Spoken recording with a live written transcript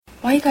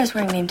Why are you guys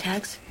wearing name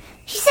tags?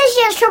 She says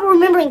she has trouble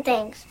remembering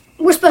things.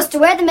 We're supposed to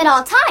wear them at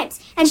all times,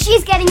 and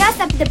she's getting us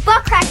up at the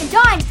butt crack of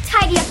dawn to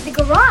tidy up the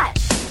garage.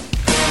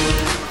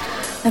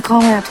 Nicole,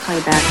 I'm gonna have to call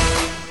you back.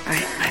 All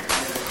right, bye.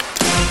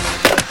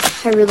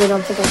 I really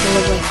don't think I can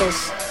live like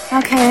this.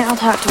 Okay, I'll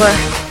talk to her.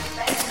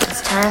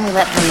 It's time we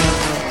let her know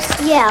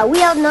the rules. Yeah,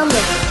 we outnumber.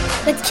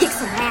 Let's kick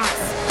some ass.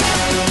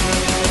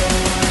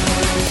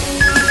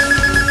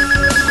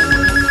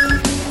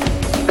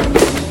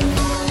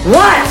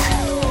 What?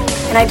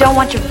 And I don't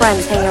want your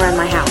friends hanging around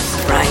my house.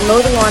 Right.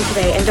 Mow the lawn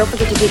today, and don't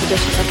forget to do the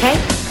dishes, okay?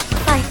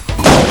 Bye.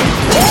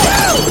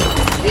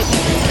 This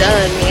is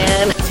done,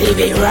 man.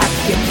 TV rock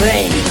your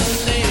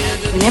brains.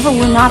 Whenever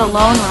we're not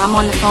alone or I'm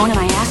on the phone and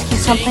I ask you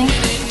something,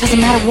 it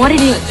doesn't matter what it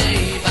is.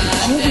 You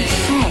always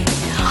say,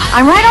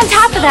 I'm right on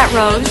top of that,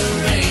 Rose.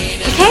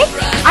 Okay?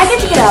 I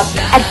get to get up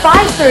at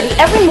 5:30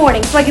 every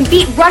morning so I can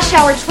beat rush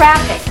hour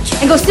traffic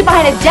and go sit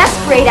behind a desk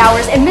for 8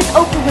 hours and miss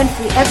Oprah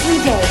Winfrey every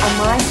day on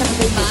my summer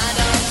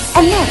vacation.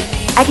 And then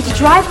I get to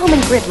drive home in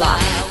gridlock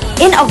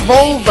in a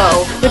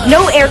Volvo with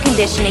no air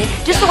conditioning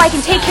just so I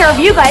can take care of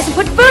you guys and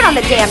put food on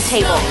the damn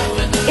table.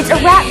 It's a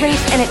rat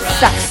race and it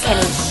sucks,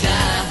 Kenny.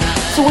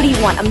 So what do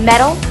you want, a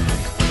medal?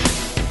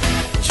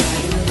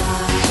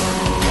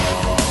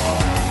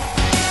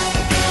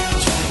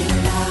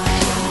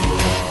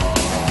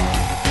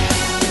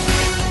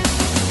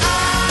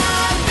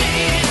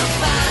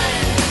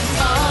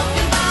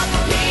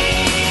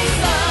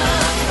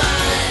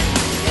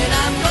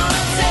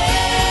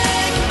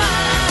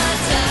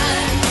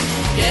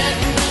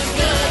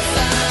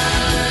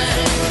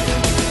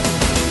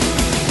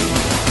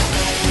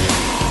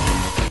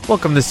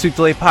 Welcome to Soup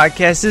Delay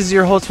Podcast. This is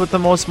your host with the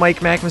most,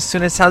 Mike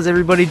Macmasunas. How's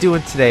everybody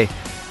doing today?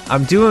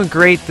 I'm doing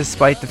great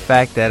despite the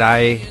fact that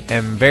I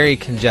am very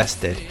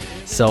congested.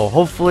 So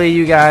hopefully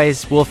you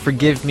guys will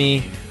forgive me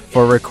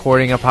for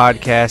recording a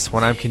podcast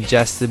when I'm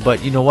congested.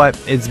 But you know what?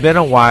 It's been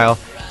a while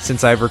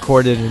since I've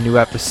recorded a new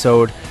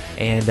episode.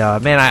 And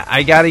man,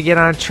 I got to get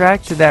on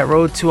track to that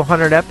road to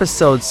 100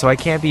 episodes. So I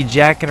can't be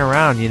jacking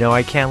around. You know,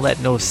 I can't let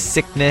no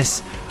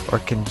sickness or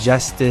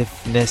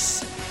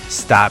congestiveness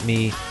stop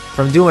me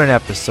from doing an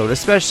episode,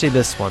 especially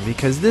this one,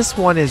 because this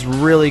one is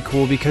really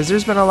cool because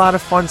there's been a lot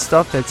of fun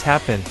stuff that's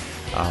happened.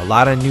 A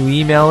lot of new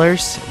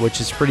emailers, which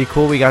is pretty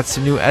cool. We got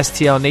some new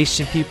STL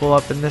Nation people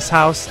up in this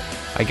house.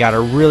 I got a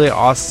really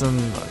awesome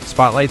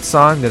Spotlight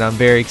song that I'm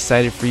very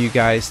excited for you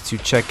guys to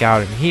check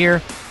out and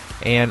hear,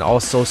 and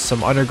also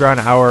some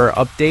Underground Hour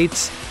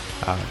updates.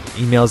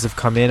 Emails have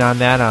come in on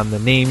that, on the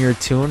Name Your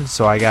Tune,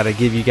 so I got to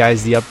give you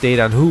guys the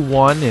update on who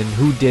won and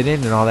who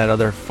didn't and all that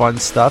other fun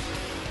stuff.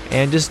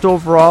 And just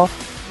overall,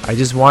 I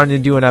just wanted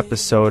to do an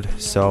episode,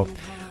 so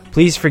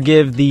please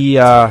forgive the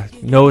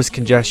nose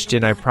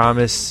congestion. I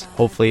promise,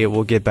 hopefully it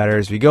will get better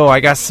as we go. I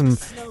got some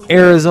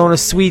Arizona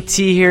sweet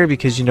tea here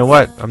because you know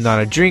what? I'm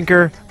not a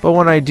drinker, but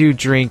when I do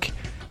drink,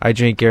 I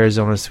drink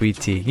Arizona sweet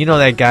tea. You know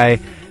that guy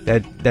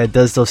that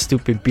does those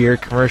stupid beer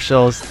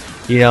commercials,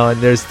 you know,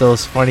 and there's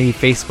those funny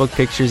Facebook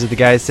pictures of the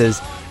guy that says,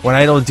 when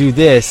I don't do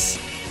this,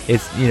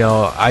 it's, you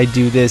know, I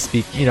do this,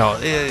 you know,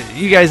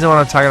 you guys know what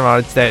I'm talking about.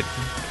 It's that,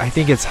 I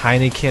think it's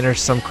Heineken or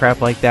some crap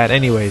like that.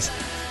 Anyways,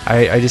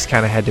 I just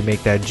kind of had to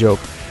make that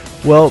joke.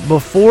 Well,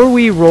 before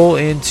we roll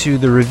into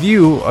the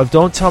review of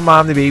Don't Tell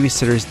Mom the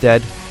Babysitter's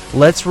Dead,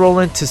 let's roll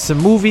into some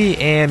movie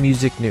and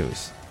music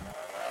news.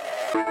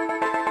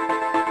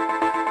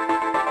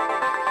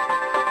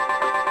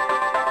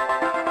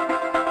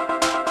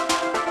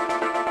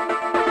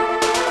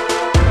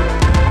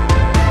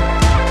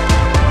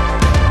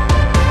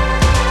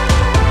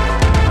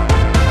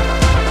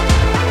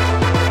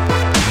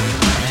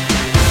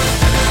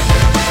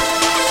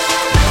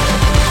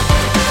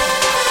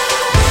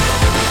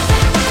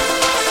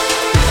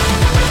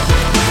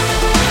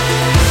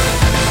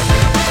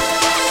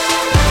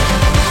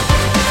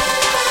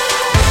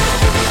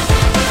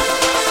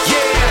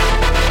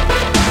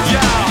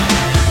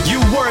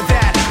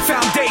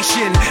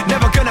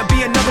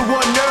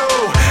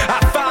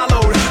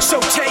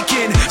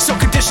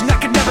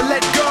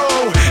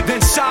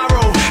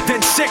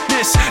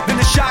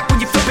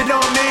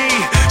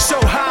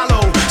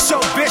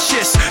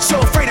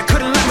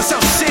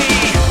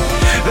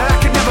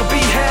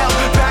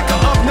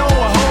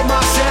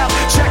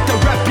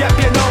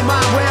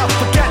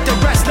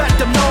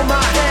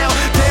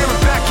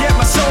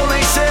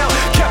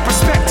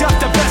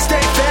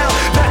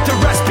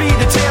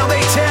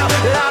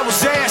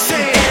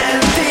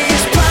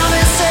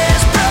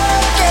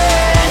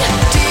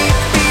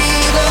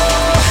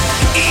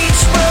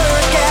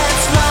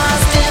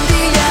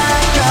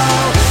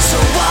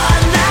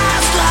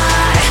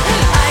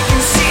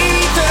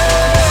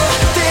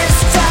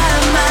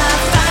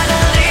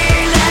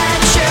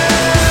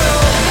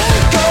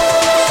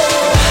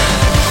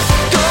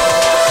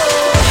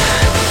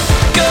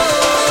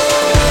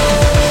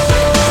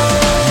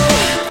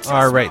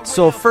 Alright,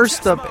 so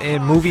first up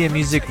in movie and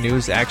music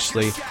news,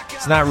 actually,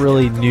 it's not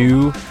really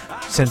new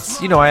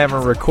since, you know, I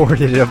haven't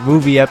recorded a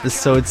movie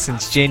episode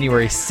since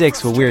January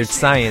 6th with Weird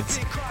Science.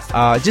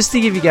 just to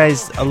give you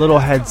guys a little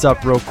heads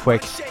up real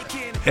quick,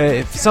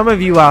 if some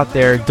of you out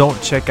there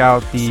don't check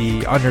out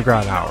the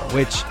Underground Hour,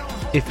 which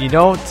if you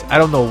don't, I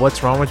don't know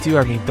what's wrong with you.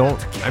 I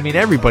mean,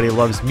 everybody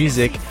loves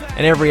music,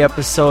 and every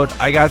episode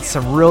I got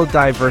some real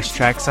diverse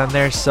tracks on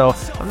there, so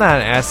I'm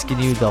not asking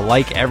you to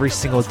like every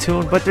single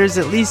tune, but there's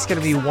at least going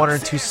to be 1 or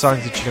 2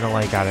 songs that you're going to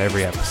like out of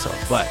every episode.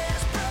 But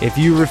if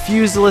you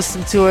refuse to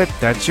listen to it,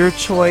 that's your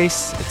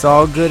choice. It's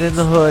all good in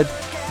the hood.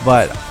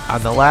 But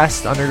on the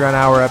last Underground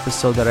Hour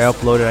episode that I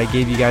uploaded, I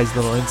gave you guys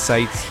little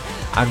insights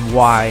on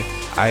why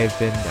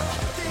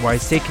why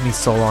it's taken me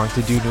so long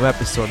to do a new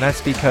episode. And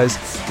that's because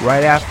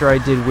right after I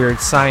did Weird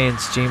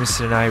Science,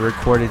 Jameson and I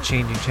recorded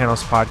Changing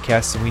Channels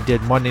podcast, and we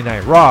did Monday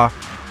Night Raw,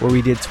 where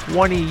we did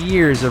 20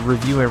 years of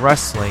reviewing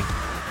wrestling.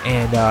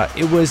 And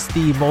it was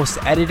the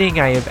most editing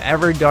I have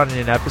ever done in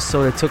an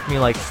episode. It took me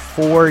like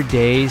 4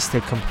 days to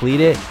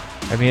complete it.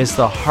 I mean, it's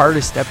the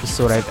hardest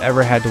episode I've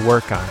ever had to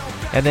work on.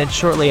 And then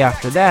shortly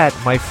after that,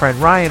 my friend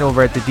Ryan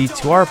over at the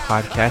D2R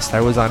podcast,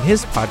 I was on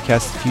his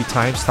podcast a few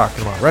times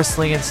talking about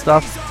wrestling and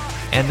stuff.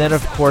 And then,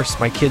 of course,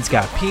 my kids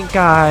got pink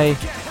eye.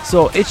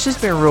 So it's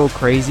just been real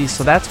crazy.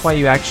 So that's why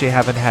you actually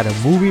haven't had a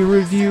movie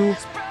review,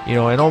 in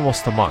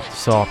almost a month.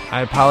 So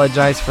I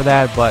apologize for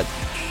that, but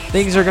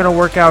things are going to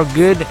work out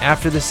good.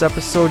 After this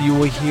episode, you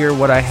will hear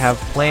what I have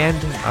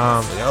planned.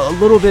 A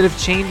little bit of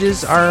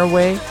changes are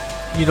away.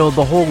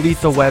 The whole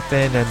Lethal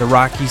Weapon and the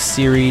Rocky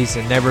series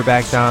and Never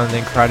Back Down and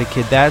then Karate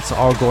Kid, that's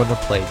all going to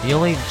play. The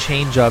only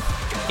change up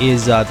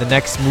is the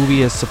next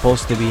movie is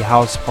supposed to be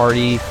House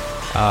Party,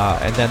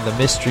 and then the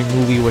mystery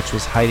movie, which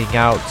was Hiding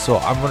Out. So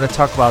I'm going to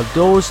talk about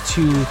those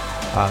 2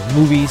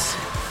 movies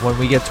when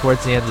we get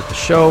towards the end of the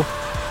show,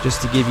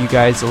 just to give you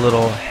guys a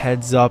little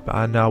heads up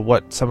on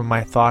what some of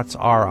my thoughts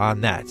are on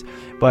that.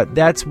 But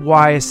that's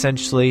why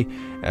essentially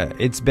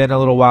it's been a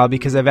little while,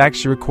 because I've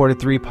actually recorded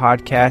 3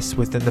 podcasts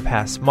within the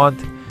past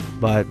month,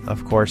 but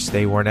of course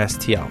they weren't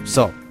STL.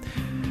 So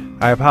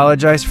I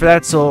apologize for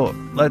that. So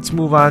let's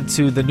move on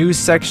to the news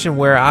section,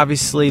 where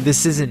obviously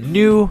this isn't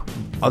new.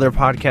 Other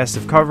podcasts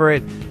have covered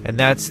it, and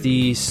that's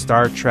the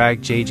Star Trek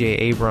J.J.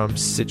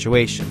 Abrams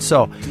situation.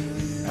 So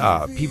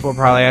people are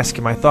probably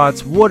asking my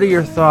thoughts. What are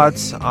your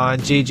thoughts on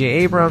J.J.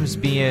 Abrams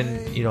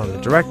being, the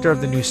director of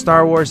the new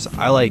Star Wars?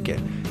 I like it.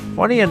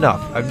 Funny enough,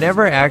 I've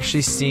never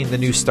actually seen the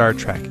new Star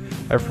Trek.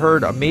 I've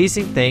heard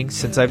amazing things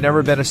since I've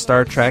never been a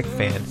Star Trek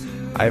fan.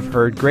 I've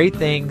heard great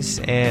things,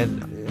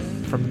 and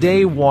from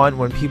day one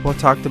when people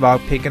talked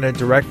about picking a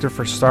director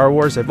for Star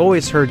Wars, I've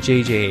always heard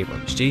J.J.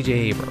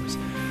 Abrams.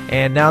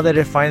 And now that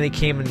it finally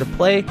came into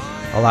play,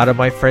 a lot of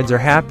my friends are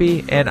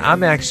happy, and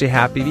I'm actually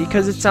happy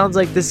because it sounds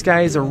like this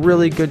guy is a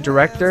really good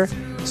director.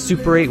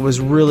 Super 8 was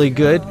really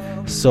good,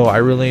 so I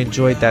really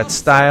enjoyed that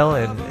style,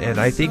 and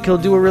I think he'll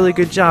do a really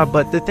good job.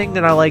 But the thing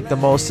that I like the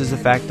most is the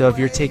fact of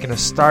you're taking a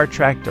Star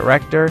Trek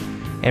director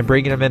and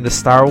bringing him into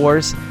Star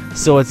Wars.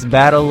 So it's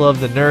battle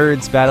of the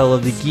nerds, battle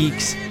of the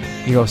geeks,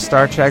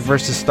 Star Trek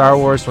versus Star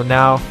Wars. Well,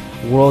 now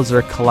worlds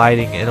are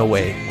colliding in a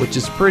way, which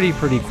is pretty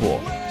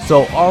cool.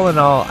 So all in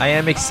all, I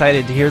am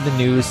excited to hear the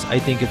news. I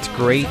think it's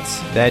great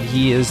that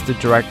he is the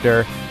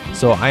director.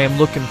 So I am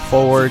looking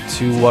forward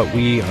to what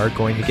we are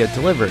going to get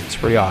delivered. It's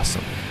pretty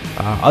awesome.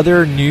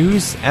 Other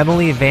news,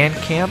 Emily Van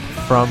Camp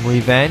from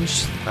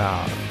Revenge.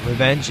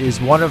 Revenge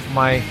is one of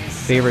my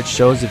favorite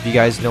shows. If you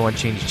guys know on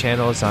Change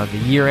Channels, on the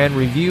year-end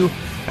review,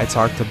 I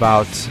talked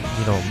about,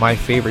 my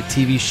favorite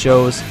TV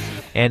shows.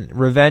 And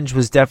Revenge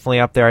was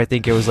definitely up there. I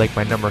think it was like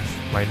my number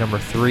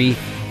 3.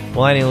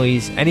 Well,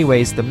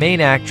 anyways, the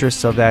main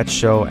actress of that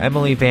show,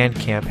 Emily Van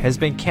Camp, has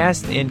been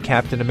cast in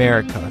Captain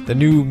America, the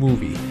new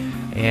movie.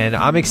 And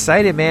I'm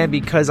excited, man,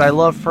 because I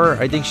love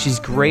her. I think she's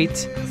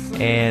great,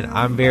 and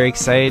I'm very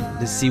excited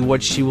to see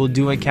what she will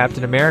do in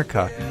Captain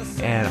America.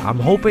 And I'm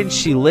hoping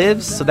she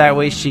lives so that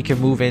way she can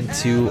move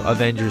into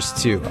Avengers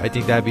 2. I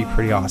think that'd be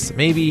pretty awesome.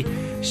 Maybe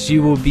she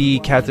will be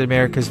Captain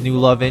America's new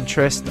love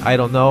interest. I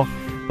don't know.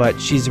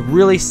 But she's a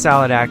really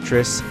solid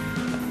actress.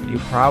 You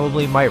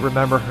probably might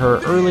remember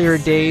her earlier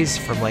days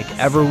from like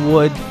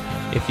Everwood.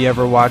 If you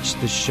ever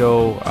watched the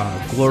show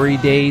Glory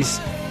Days,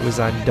 it was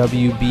on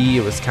WB.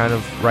 It was kind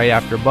of right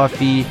after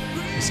Buffy.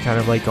 It was kind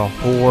of like a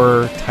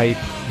horror type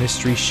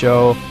mystery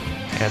show.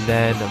 And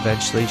then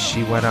eventually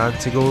she went on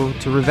to go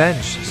to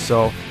Revenge.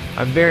 So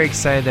I'm very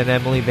excited that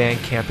Emily Van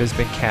Camp has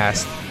been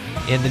cast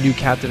in the new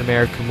Captain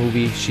America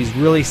movie. She's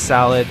really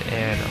solid,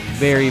 and I'm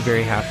very,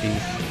 very happy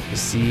to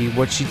see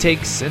what she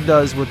takes and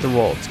does with the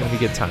role. It's going to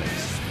be good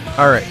times.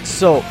 Alright,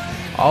 so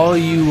all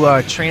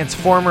you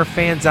Transformer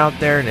fans out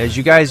there, and as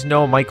you guys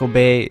know, Michael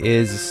Bay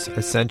is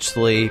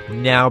essentially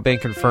now been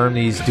confirmed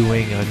he's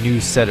doing a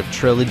new set of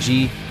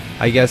trilogy,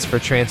 I guess, for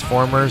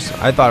Transformers.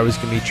 I thought it was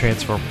going to be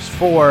Transformers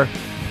 4,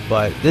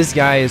 but this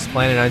guy is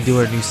planning on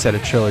doing a new set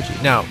of trilogy.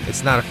 Now,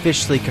 it's not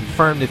officially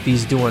confirmed if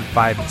he's doing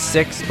 5 and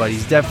 6, but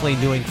he's definitely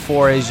doing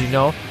 4, as you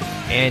know,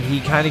 and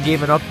he kind of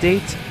gave an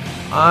update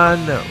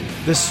on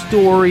the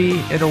story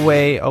in a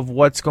way of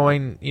what's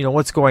going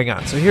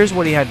on. So here's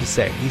what he had to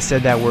say. He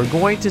said that we're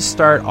going to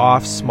start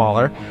off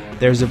smaller.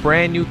 There's a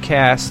brand new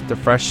cast to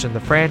freshen the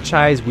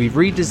franchise. We've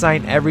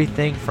redesigned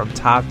everything from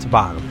top to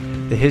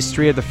bottom. The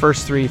history of the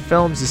first 3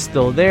 films is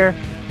still there.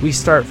 We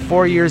start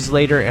 4 years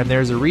later, and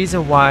there's a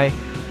reason why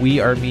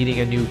we are meeting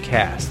a new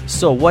cast.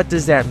 So what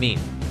does that mean?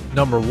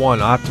 Number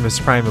 1,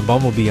 Optimus Prime and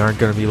Bumblebee aren't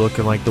going to be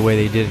looking like the way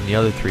they did in the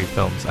other 3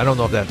 films. I don't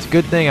know if that's a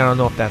good thing. I don't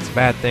know if that's a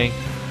bad thing.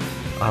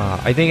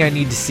 I think I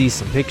need to see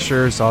some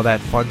pictures, all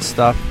that fun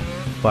stuff.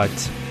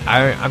 But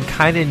I'm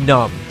kind of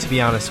numb, to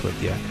be honest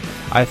with you.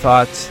 I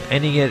thought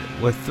ending it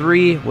with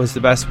 3 was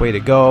the best way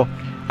to go.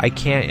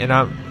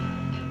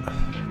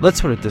 Let's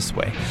put it this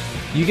way.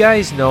 You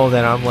guys know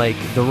that I'm like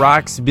The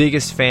Rock's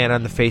biggest fan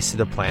on the face of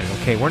the planet.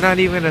 Okay, we're not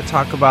even going to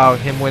talk about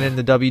him winning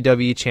the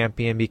WWE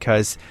champion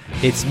because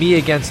it's me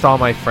against all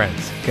my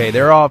friends. Okay,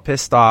 they're all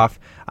pissed off.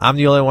 I'm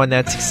the only one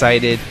that's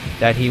excited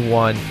that he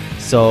won.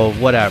 So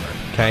whatever.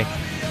 Okay,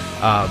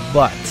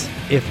 but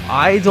if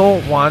I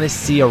don't want to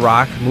see a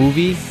Rock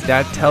movie,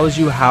 that tells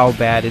you how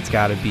bad it's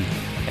got to be,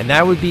 and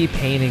that would be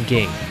Pain and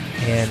Gain,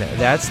 and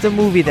that's the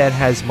movie that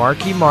has Mark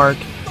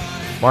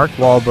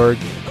Wahlberg.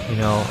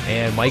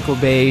 And Michael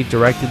Bay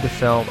directed the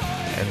film,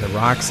 and The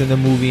Rock's in the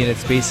movie, and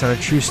it's based on a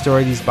true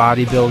story. These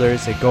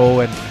bodybuilders that go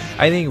and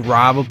I think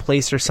rob a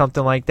place or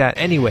something like that.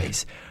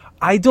 Anyways,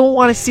 I don't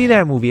want to see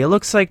that movie. It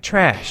looks like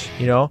trash,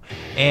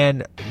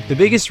 and the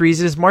biggest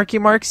reason is Marky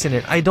Mark's in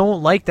it. I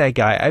don't like that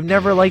guy. I've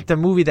never liked the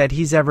movie that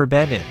he's ever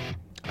been in.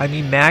 I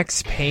mean,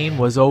 Max Payne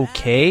was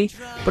okay,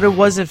 but it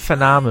wasn't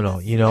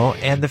phenomenal,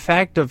 and the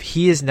fact of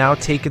he is now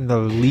taking the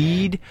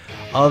lead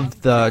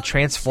of the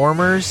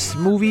Transformers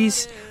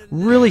movies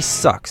really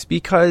sucks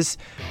because,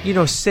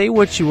 say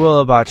what you will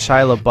about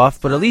Shia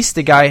LaBeouf, but at least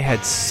the guy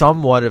had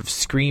somewhat of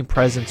screen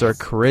presence or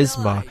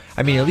charisma.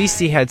 I mean, at least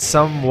he had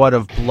somewhat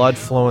of blood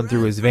flowing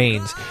through his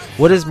veins.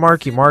 What does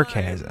Marky Mark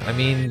has? I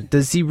mean,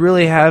 does he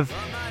really have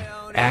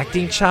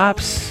acting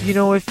chops,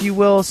 if you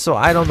will? So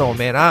I don't know,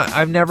 man.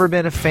 I've never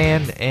been a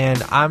fan,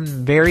 and I'm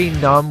very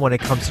numb when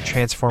it comes to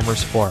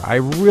Transformers 4. I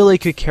really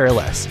could care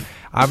less.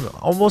 I'm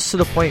almost to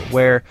the point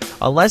where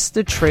unless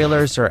the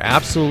trailers are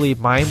absolutely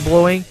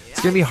mind-blowing,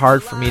 it's going to be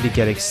hard for me to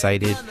get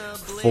excited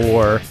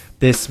for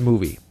this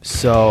movie.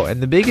 So,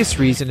 and the biggest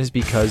reason is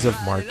because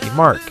of Marky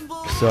Mark.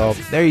 So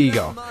there you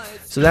go.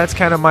 So that's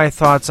kind of my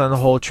thoughts on the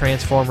whole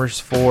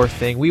Transformers 4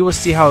 thing. We will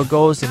see how it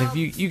goes, and if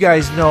you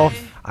guys know,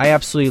 I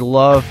absolutely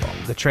love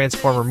the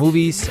Transformer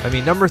movies. I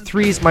mean, number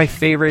 3 is my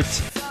favorite,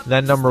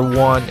 then number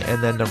 1,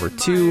 and then number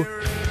 2.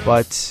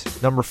 But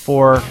number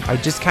 4, I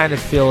just kind of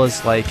feel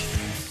is like,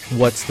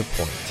 what's the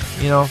point?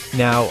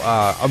 Now,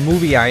 a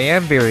movie I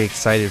am very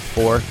excited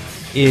for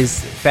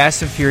is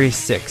Fast and Furious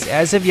 6.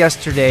 As of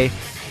yesterday,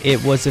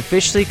 it was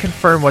officially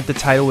confirmed what the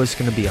title was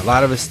going to be. A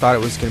lot of us thought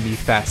it was going to be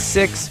Fast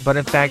 6, but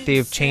in fact, they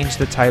have changed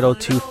the title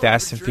to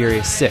Fast and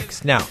Furious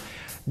 6. Now,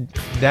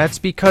 that's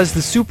because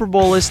the Super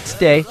Bowl is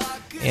today,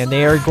 and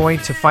they are going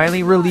to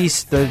finally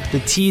release the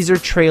teaser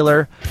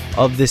trailer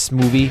of this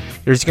movie.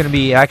 There's going to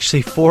be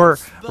actually 4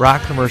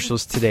 Rock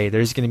commercials today.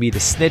 There's going to be the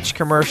Snitch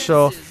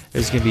commercial,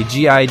 there's going to be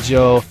G.I.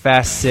 Joe,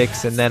 Fast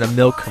 6, and then a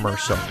milk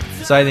commercial.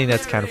 So I think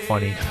that's kind of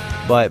funny.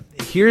 But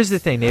here's the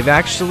thing. They've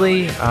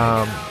actually,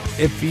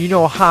 if you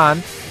know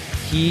Han,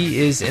 he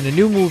is in a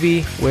new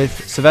movie with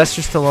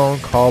Sylvester Stallone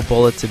called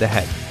Bullet to the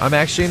Head. I'm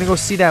actually going to go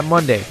see that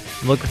Monday.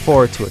 I'm looking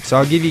forward to it. So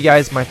I'll give you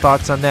guys my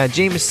thoughts on that.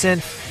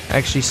 Jameson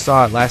actually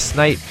saw it last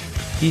night.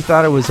 He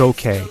thought it was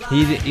okay.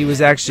 He was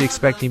actually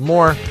expecting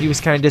more. He was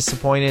kind of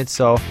disappointed,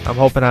 so I'm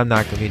hoping I'm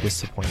not going to be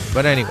disappointed.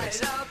 But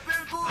anyways,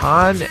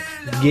 Han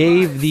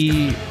gave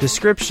the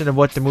description of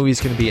what the movie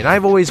is going to be, and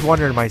I've always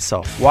wondered to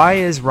myself, why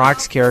is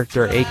Rock's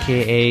character,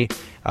 aka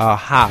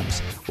Hobbs,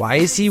 why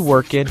is he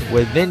working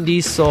with Vin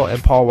Diesel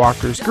and Paul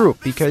Walker's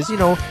group? Because,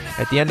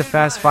 at the end of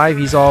Fast 5,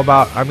 he's all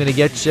about, I'm going to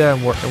get you,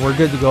 and we're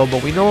good to go.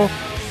 But we know,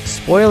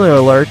 spoiler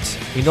alert,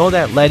 we know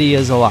that Letty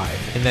is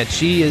alive, and that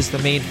she is the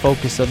main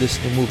focus of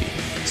this new movie.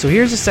 So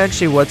here's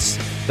essentially what's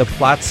the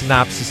plot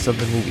synopsis of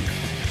the movie.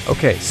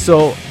 Okay,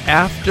 so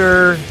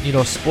after,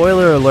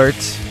 spoiler alert,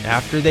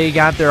 after they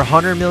got their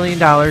 $100 million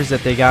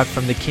that they got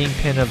from the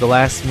Kingpin of the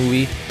last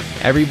movie,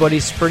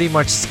 everybody's pretty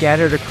much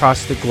scattered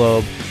across the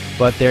globe,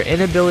 but their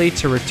inability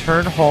to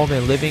return home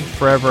and living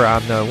forever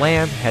on their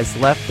land has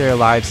left their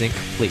lives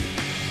incomplete.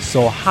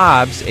 So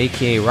Hobbs,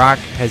 aka Rock,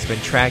 has been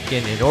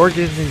tracking an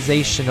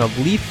organization of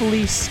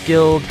lethally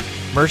skilled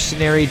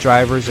mercenary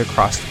drivers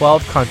across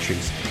 12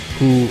 countries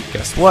who,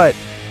 guess what?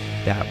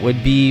 That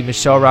would be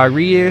Michelle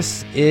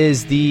Rodriguez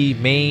is the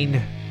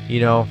main,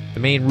 the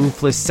main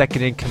ruthless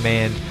second in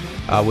command,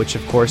 which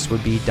of course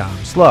would be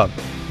Dom's love.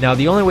 Now,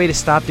 the only way to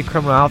stop the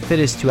criminal outfit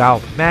is to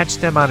outmatch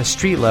them on a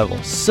street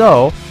level.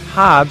 So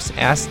Hobbs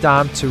asked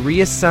Dom to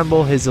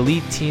reassemble his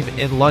elite team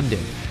in London.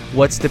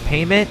 What's the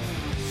payment?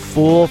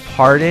 Full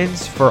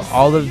pardons for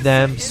all of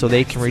them so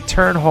they can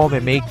return home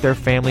and make their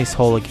families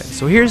whole again.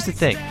 So here's the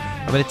thing.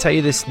 I'm going to tell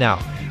you this now.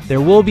 There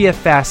will be a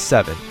Fast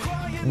 7.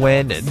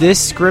 When this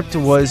script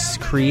was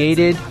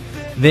created,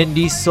 Vin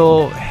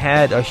Diesel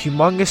had a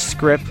humongous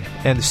script,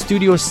 and the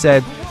studio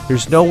said,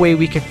 there's no way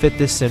we can fit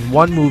this in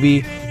one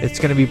movie. It's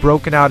going to be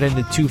broken out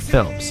into 2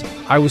 films.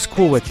 I was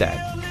cool with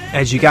that.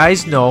 As you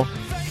guys know,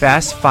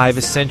 Fast 5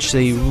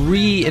 essentially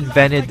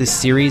reinvented the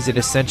series. It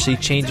essentially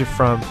changed it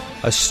from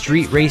a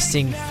street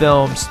racing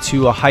films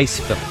to a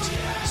heist films.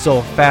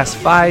 So Fast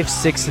 5,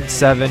 6, and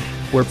 7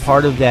 were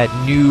part of that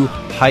new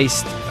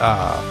heist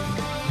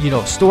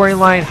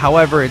storyline.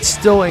 However, it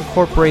still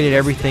incorporated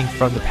everything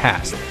from the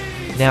past.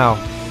 Now,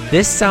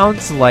 this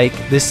sounds like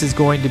this is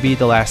going to be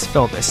the last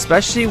film,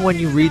 especially when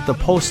you read the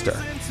poster.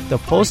 The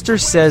poster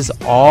says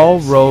all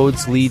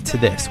roads lead to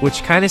this,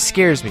 which kind of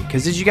scares me,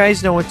 because as you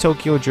guys know, in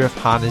Tokyo Drift,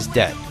 Han is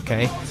dead,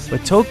 okay?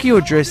 But Tokyo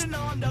Drift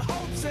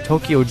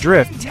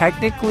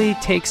technically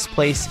takes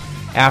place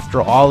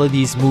after all of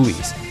these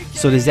movies.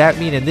 So does that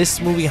mean in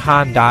this movie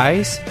Han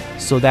dies,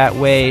 so that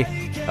way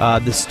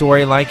the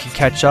storyline can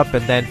catch up,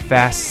 and then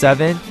Fast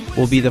 7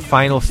 will be the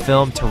final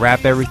film to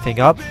wrap everything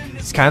up?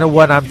 It's kind of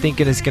what I'm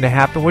thinking is going to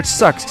happen, which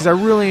sucks because I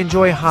really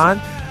enjoy Han,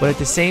 but at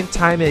the same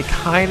time it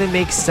kind of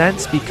makes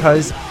sense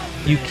because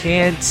you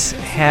can't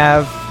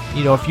have,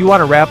 if you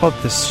want to wrap up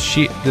the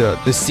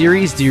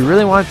series, do you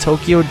really want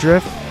Tokyo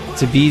Drift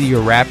to be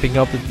your wrapping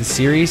up of the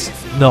series?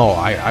 No,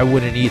 I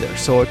wouldn't either.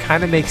 So it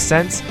kind of makes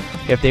sense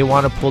if they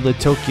want to pull the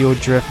Tokyo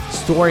Drift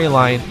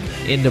storyline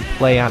into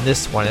play on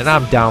this one, and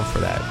I'm down for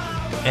that.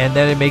 And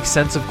then it makes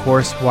sense, of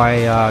course,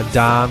 why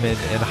Dom and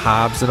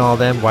Hobbs and all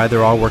them, why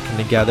they're all working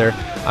together.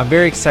 I'm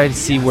very excited to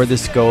see where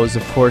this goes.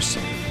 Of course,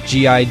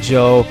 G.I.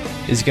 Joe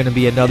is going to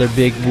be another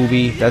big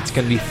movie. That's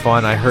going to be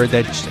fun. I heard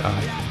that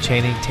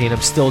Channing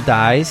Tatum still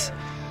dies,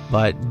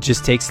 but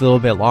just takes a little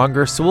bit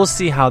longer. So we'll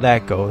see how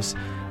that goes.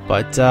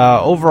 But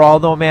overall,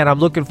 though, man, I'm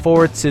looking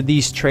forward to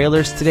these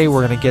trailers today.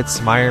 We're going to get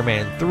some Iron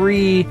Man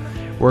 3.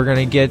 We're going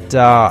to get,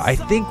 I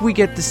think we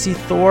get to see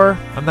Thor.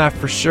 I'm not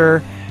for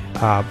sure.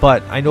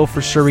 But I know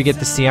for sure we get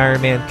to see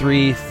Iron Man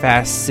 3,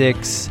 Fast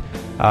 6,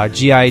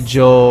 G.I.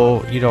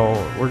 Joe.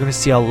 We're going to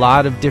see a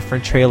lot of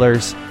different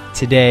trailers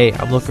today.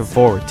 I'm looking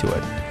forward to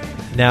it.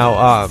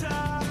 Now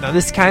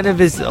this kind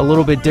of is a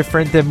little bit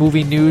different than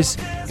movie news,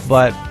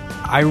 but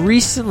I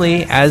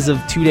recently, as of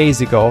 2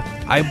 days ago,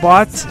 I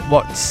bought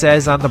what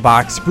says on the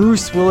box,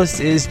 Bruce Willis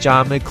is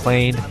John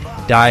McClane,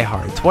 Die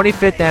Hard,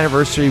 25th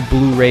anniversary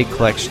Blu-ray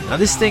collection. Now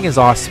this thing is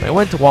awesome. I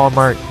went to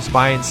Walmart, was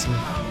buying some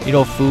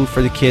food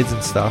for the kids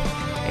and stuff,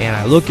 and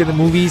I look at the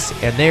movies,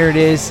 and there it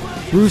is,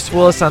 Bruce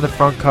Willis on the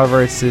front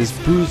cover. It says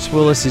Bruce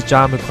Willis is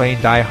John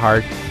McClane, Die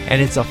Hard,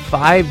 and it's a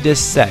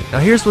 5-disc set. Now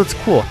here's what's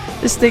cool.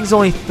 This thing's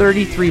only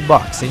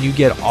 $33, and you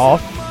get all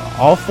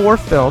 4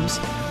 films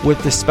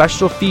with the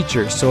special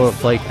features. So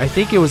I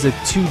think it was a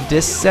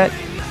 2-disc set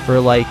for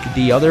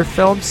the other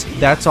films.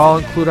 That's all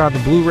included on the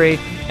Blu-ray,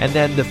 and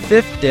then the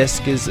 5th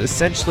disc is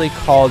essentially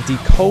called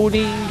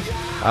Decoding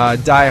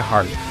Die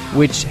Hard,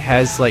 which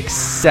has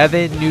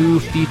 7 new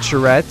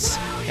featurettes,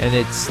 and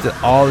it's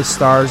all the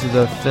stars of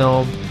the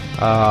film.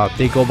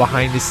 They go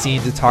behind the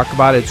scenes to talk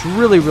about it. It's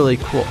really, really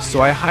cool.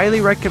 So I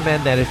highly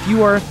recommend that if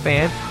you are a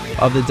fan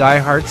of the Die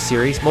Hard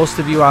series. Most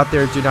of you out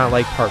there do not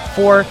like Part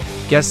 4.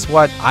 Guess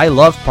what? I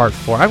love Part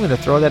 4. I'm going to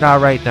throw that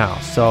out right now.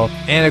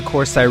 And of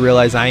course, I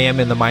realize I am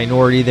in the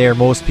minority there.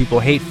 Most people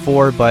hate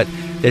 4, but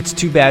it's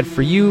too bad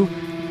for you.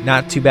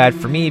 Not too bad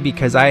for me,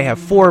 because I have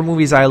 4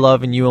 movies I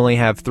love and you only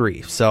have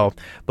 3.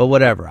 But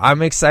whatever.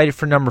 I'm excited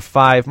for number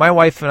 5. My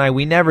wife and I,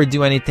 we never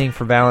do anything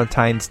for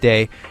Valentine's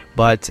Day,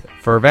 but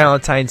for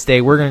Valentine's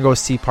Day, we're going to go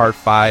see Part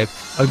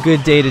 5. A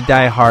good day to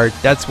Die Hard.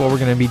 That's what we're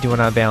going to be doing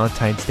on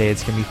Valentine's Day.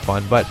 It's going to be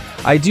fun. But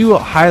I do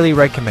highly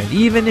recommend,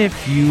 even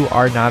if you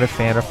are not a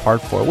fan of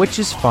Part 4, which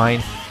is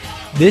fine,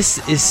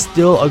 this is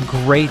still a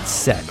great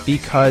set,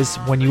 because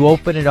when you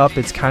open it up,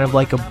 it's kind of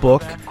like a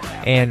book,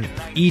 and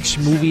each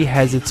movie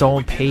has its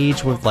own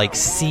page with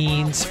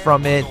scenes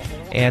from it,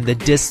 and the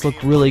discs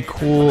look really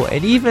cool,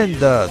 and even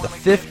the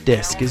 5th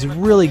disc is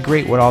really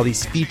great with all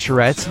these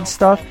featurettes and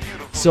stuff.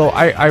 So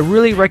I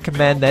really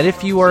recommend that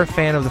if you are a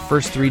fan of the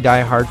first 3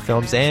 Die Hard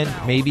films, and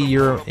maybe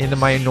you're in the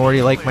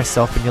minority like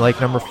myself and you like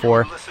number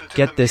 4,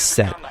 get this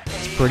set.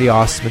 It's pretty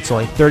awesome. It's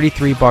only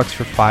 $33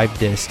 for 5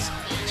 discs.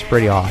 It's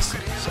pretty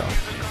awesome. So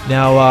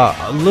now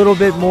a little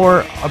bit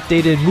more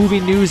updated movie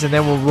news, and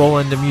then we'll roll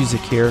into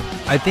music here.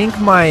 I think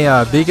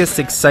my biggest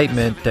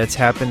excitement that's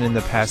happened in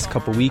the past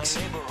couple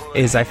weeks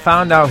is I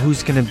found out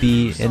who's going to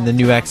be in the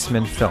new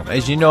X-Men film.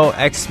 As you know,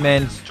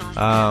 X-Men,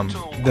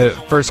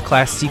 the First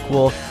Class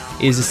sequel,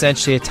 is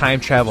essentially a time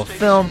travel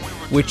film,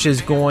 which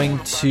is going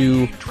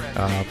to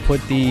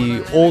put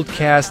the old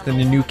cast and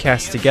the new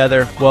cast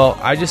together. Well,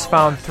 I just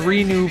found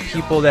 3 new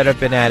people that have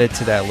been added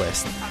to that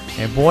list,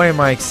 and boy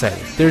am I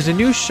excited. There's a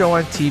new show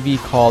on TV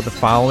called The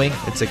Following.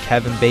 It's a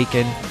Kevin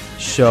Bacon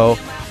show,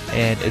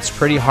 and it's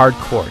pretty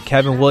hardcore.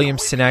 Kevin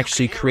Williamson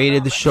actually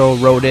created the show,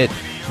 wrote it.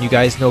 You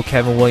guys know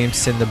Kevin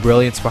Williamson, the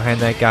brilliance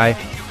behind that guy.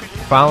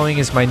 Following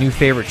is my new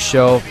favorite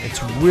show.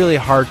 It's really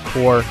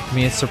hardcore. I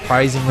mean, it's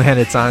surprising when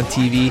it's on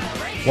TV.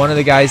 One of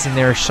the guys in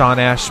there is Shawn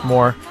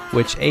Ashmore,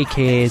 which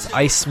aka is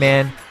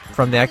Iceman,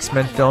 from the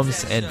X-Men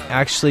films, and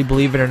actually,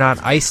 believe it or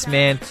not,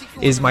 Iceman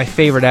is my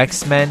favorite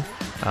X-Men.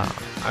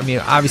 I mean,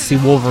 obviously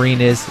Wolverine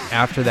is,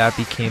 after that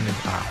became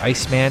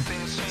Iceman.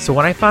 So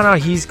when I found out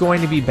he's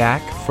going to be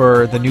back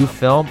for the new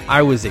film,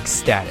 I was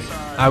ecstatic.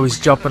 I was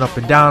jumping up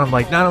and down. I'm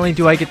like, not only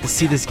do I get to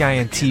see this guy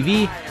on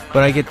TV,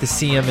 but I get to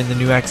see him in the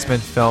new X-Men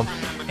film.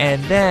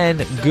 And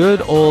then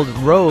good old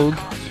Rogue,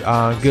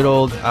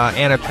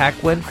 Anna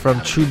Paquin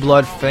from True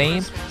Blood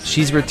fame,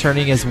 she's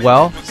returning as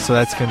well, so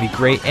that's going to be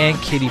great. And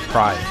Kitty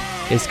Pryde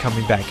is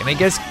coming back. And I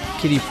guess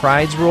Kitty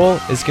Pryde's role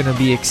is going to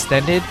be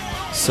extended.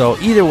 So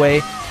either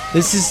way,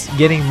 this is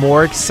getting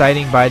more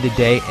exciting by the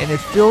day, and it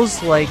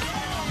feels like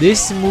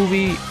this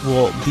movie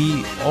will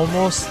be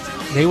almost,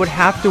 they would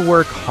have to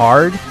work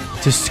hard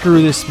to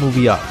screw this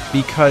movie up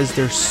because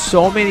there's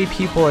so many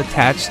people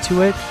attached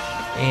to it,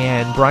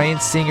 and Bryan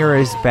Singer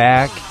is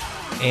back,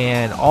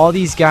 and all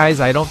these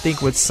guys I don't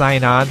think would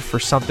sign on for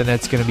something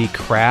that's going to be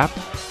crap.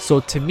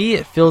 So to me,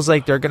 it feels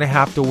like they're going to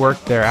have to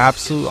work their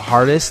absolute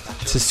hardest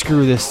to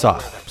screw this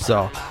up.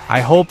 So I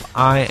hope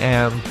I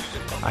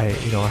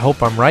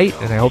hope I'm right,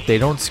 and I hope they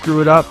don't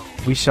screw it up.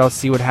 We shall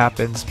see what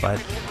happens,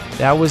 but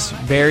that was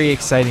very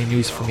exciting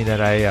news for me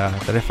that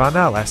I found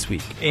out last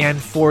week.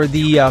 And for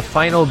the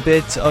final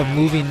bit of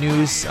movie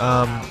news,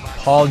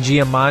 Paul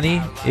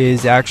Giamatti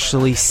is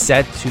actually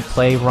set to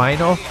play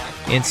Rhino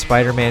in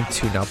Spider-Man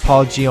 2. Now,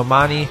 Paul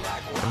Giamatti,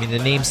 I mean, the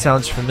name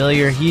sounds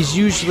familiar. He's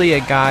usually a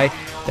guy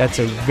that's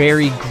a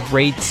very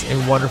great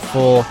and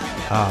wonderful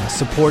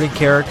supporting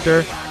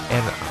character.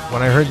 And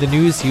when I heard the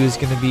news he was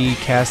going to be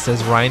cast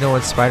as Rhino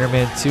in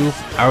Spider-Man 2,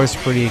 I was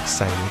pretty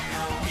excited.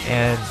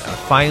 And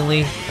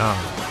finally,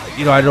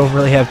 I don't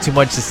really have too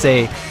much to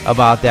say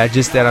about that,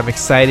 just that I'm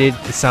excited.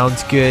 It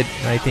sounds good,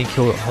 and I think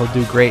he'll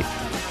do great.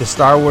 The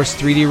Star Wars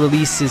 3D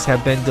releases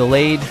have been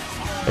delayed.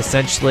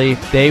 Essentially,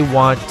 they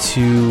want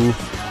to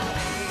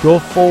go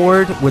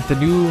forward with the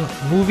new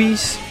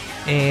movies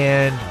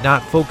and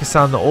not focus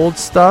on the old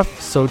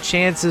stuff. So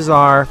chances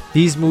are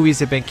these movies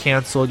have been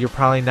canceled. You're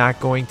probably not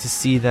going to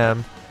see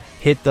them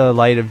hit the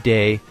light of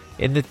day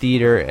in the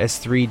theater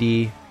as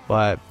 3D.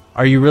 But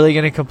are you really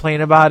going to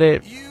complain about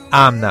it?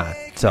 I'm not.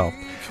 So,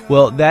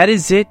 well, that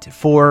is it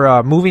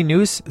for movie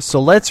news.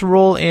 So let's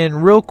roll in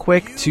real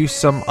quick to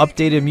some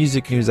updated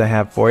music news I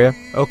have for you.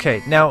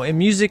 Okay, now in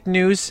music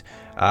news,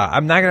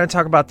 I'm not going to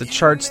talk about the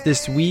charts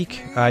this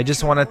week. I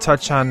just want to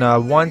touch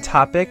on one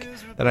topic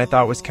that I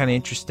thought was kind of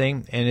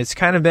interesting, and it's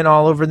kind of been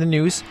all over the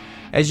news.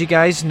 As you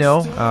guys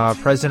know,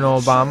 President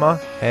Obama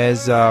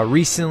has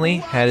recently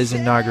had his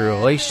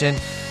inauguration,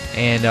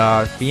 and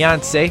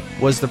Beyonce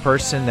was the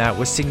person that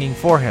was singing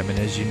for him. And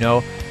as you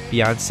know,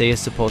 Beyonce is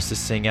supposed to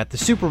sing at the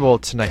Super Bowl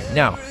tonight.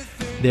 Now,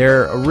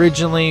 there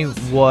originally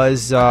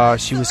was,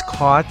 she was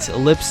caught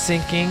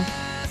lip-syncing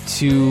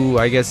to,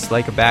 I guess,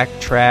 like a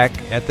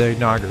backtrack at the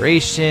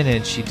inauguration,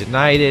 and she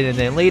denied it, and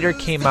then later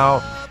came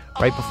out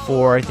right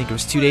before, I think it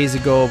was 2 days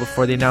ago,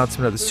 before the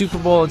announcement of the Super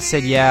Bowl, and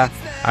said, yeah,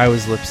 I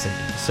was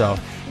lip-syncing. So,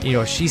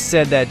 she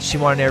said that she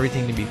wanted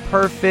everything to be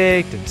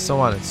perfect, and so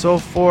on and so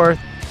forth.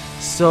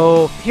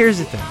 So, here's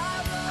the thing.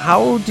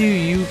 How do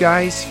you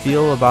guys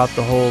feel about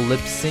the whole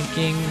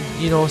lip-syncing,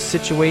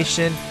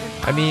 situation?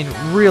 I mean,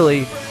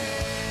 really,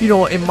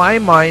 in my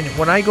mind,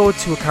 when I go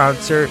to a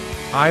concert,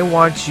 I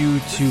want you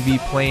to be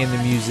playing the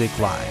music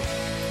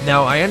live.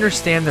 Now, I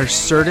understand there's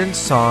certain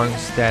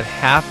songs that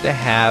have to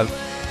have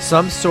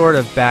some sort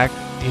of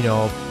backtrack.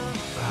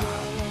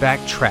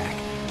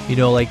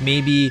 Like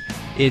maybe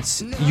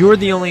it's you're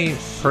the only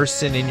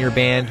person in your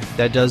band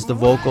that does the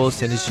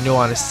vocals, and as you know,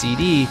 on a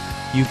CD,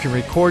 you can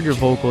record your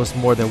vocals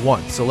more than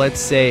once. So let's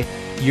say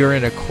you're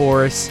in a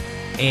chorus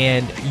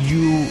and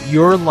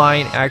your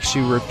line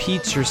actually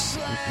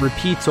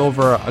repeats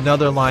over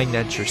another line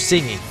that you're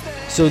singing.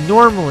 So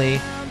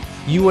normally,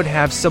 you would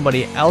have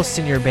somebody else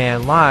in your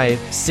band live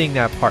sing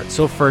that part.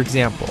 So for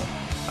example,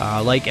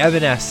 like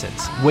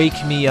Evanescence,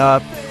 Wake Me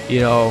Up,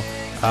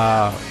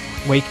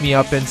 Wake Me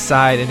Up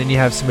Inside, and then you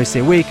have somebody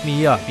say, Wake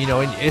Me Up,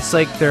 and it's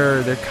like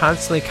they're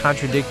constantly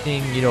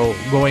contradicting,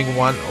 going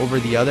one over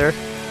the other.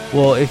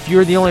 Well, if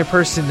you're the only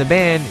person in the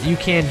band, you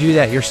can't do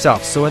that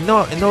yourself. So in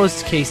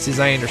those cases,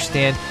 I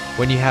understand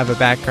when you have a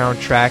background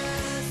track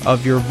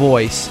of your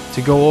voice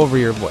to go over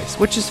your voice,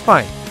 which is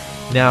fine.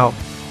 Now,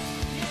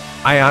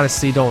 I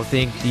honestly don't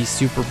think these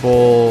Super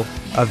Bowl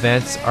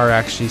events are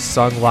actually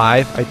sung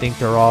live. I think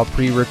they're all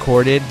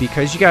pre-recorded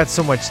because you got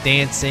so much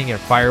dancing and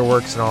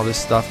fireworks and all this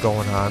stuff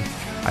going on.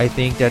 I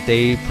think that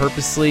they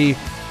purposely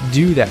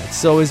do that.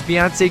 So is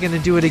Beyonce going to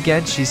do it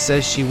again? She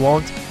says she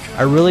won't.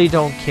 I really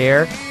don't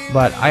care,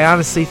 but I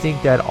honestly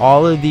think that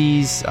all of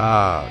these,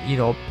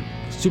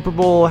 Super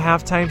Bowl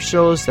halftime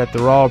shows, that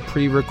they're all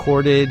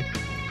pre-recorded,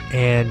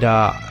 and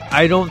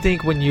I don't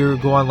think when you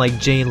go on like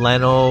Jay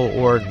Leno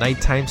or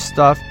nighttime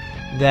stuff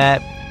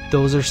that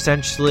those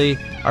essentially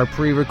are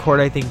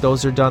pre-recorded. I think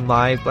those are done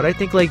live, but I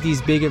think like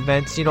these big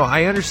events,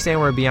 I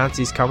understand where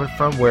Beyonce's coming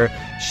from, where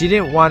she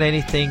didn't want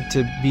anything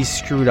to be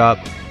screwed up.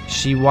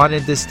 She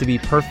wanted this to be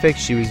perfect.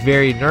 She was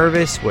very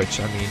nervous,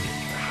 which, I mean,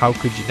 how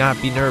could you not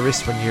be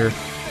nervous when you're,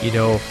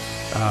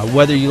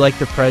 whether you like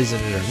the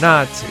president or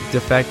not,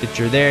 the fact that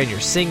you're there and you're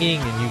singing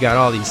and you got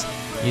all these,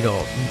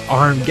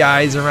 armed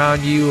guys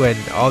around you and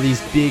all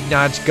these big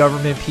notch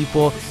government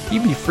people,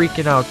 you'd be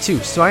freaking out too.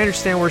 So I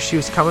understand where she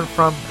was coming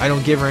from. I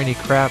don't give her any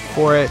crap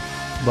for it,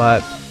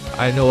 but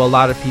I know a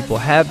lot of people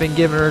have been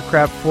giving her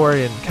crap for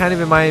it, and kind of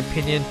in my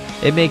opinion,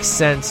 it makes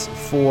sense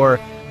for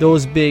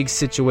those big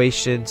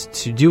situations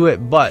to do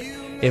it. But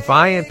if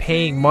I am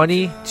paying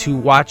money to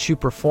watch you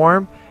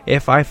perform,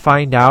 if I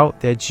find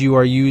out that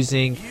you're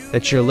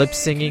lip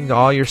singing to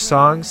all your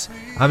songs,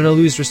 I'm going to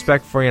lose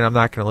respect for you and I'm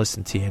not going to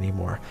listen to you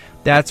anymore.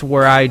 That's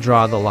where I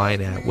draw the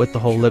line at with the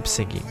whole lip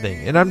syncing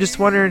thing. And I'm just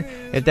wondering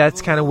if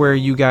that's kind of where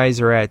you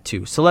guys are at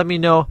too. So let me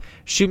know.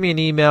 Shoot me an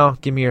email.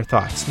 Give me your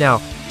thoughts. Now,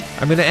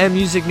 I'm going to end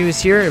music news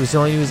here. It was the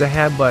only news I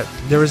had, but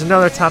there was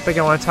another topic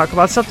I want to talk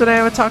about, something I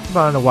haven't talked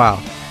about in a while,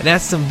 and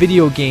that's some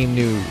video game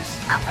news.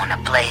 I want to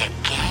play a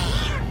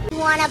game.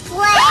 Wanna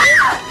play?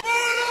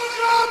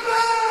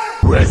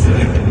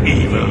 Resident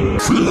Evil.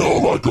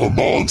 Feel like a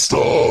monster.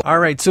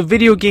 Alright, so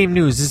video game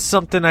news. This is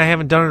something I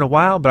haven't done in a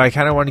while, but I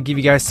kind of want to give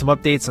you guys some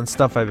updates on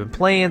stuff I've been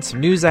playing, some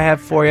news I have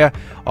for you,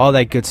 all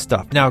that good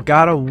stuff. Now,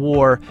 God of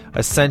War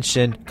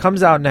Ascension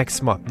comes out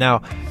next month.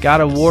 Now,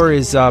 God of War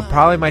is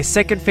probably my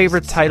second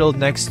favorite title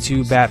next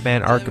to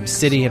Batman Arkham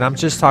City, and I'm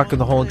just talking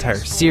the whole entire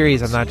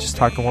series. I'm not just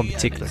talking one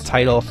particular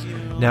title.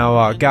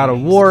 Now, God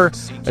of War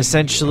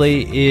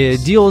essentially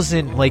deals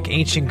in like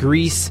ancient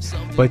Greece,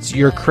 but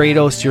you're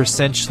Kratos. You're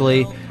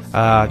essentially,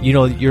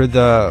 you're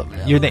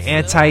the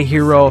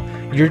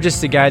anti-hero. You're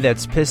just a guy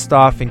that's pissed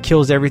off and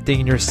kills everything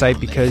in your sight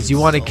because you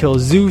want to kill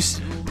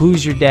Zeus,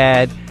 who's your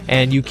dad,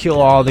 and you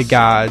kill all the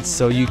gods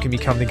so you can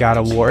become the God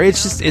of War.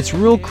 It's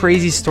real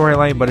crazy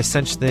storyline, but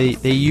essentially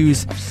they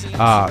use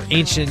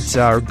ancient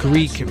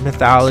Greek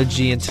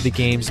mythology into the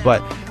games,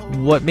 but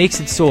what makes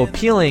it so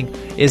appealing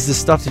is the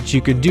stuff that you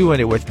can do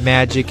in it with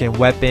magic and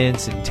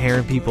weapons and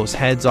tearing people's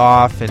heads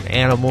off and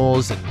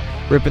animals and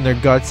ripping their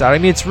guts out. I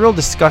mean, it's real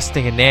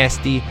disgusting and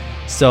nasty.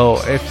 So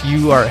if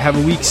you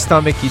have a weak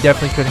stomach, you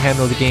definitely couldn't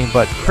handle the game.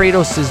 But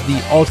Kratos is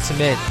the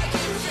ultimate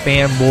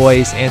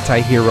fanboy's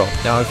anti-hero.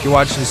 Now, if you're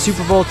watching the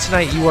Super Bowl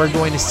tonight, you are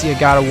going to see a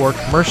God of War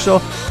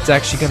commercial. It's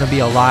actually going to be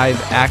a live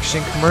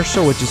action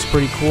commercial, which is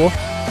pretty cool.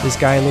 This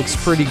guy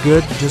looks pretty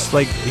good, just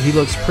like he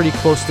looks pretty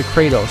close to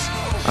Kratos.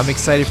 I'm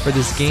excited for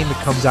this game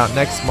that comes out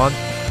next month.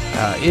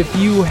 If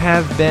you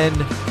have been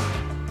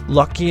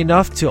lucky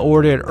enough to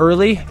order it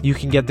early, you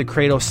can get the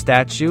Kratos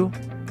statue,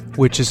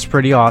 which is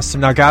pretty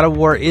awesome. Now, God of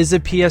War is a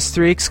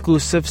PS3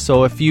 exclusive,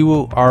 so if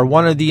you are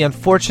one of the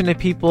unfortunate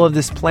people of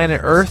this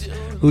planet Earth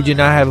who do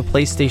not have a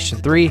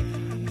PlayStation 3, I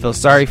feel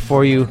sorry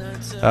for you.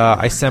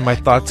 I send my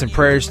thoughts and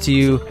prayers to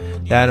you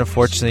that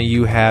unfortunately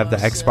you have the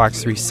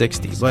Xbox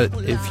 360. But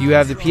if you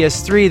have the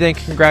PS3, then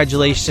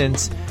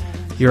congratulations.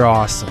 You're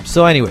awesome.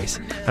 So anyways,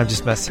 I'm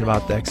just messing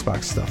about the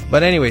Xbox stuff.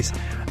 But anyways,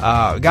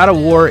 God of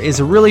War is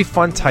a really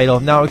fun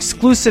title. Now,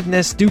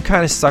 exclusiveness do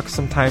kind of suck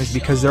sometimes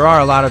because there are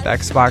a lot of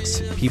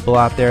Xbox people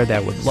out there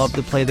that would love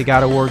to play the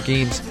God of War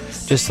games.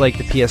 Just like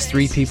the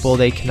PS3 people,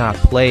 they cannot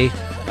play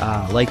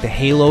like the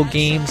Halo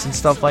games and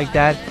stuff like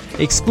that.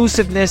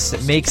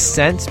 Exclusiveness makes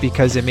sense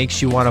because it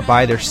makes you want to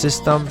buy their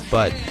system.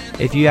 But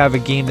if you have a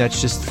game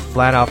that's just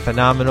flat out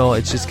phenomenal,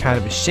 it's just kind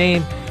of a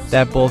shame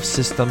that both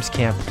systems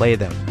can't play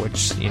them,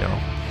 which,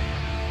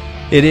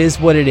 it is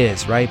what it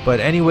is, right?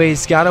 But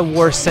anyways, God of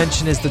War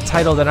Ascension is the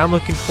title that I'm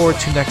looking forward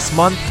to next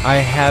month. I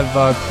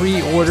have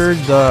pre-ordered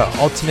the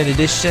Ultimate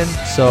Edition,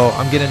 so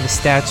I'm getting the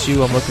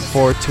statue. I'm looking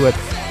forward to it.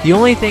 The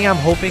only thing I'm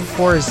hoping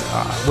for is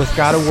with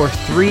God of War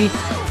 3,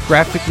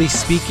 graphically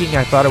speaking,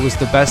 I thought it was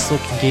the best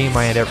looking game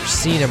I had ever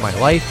seen in my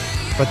life,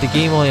 but the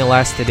game only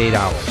lasted 8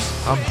 hours.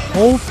 I'm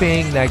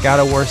hoping that God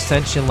of War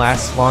Ascension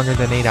lasts longer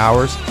than 8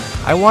 hours.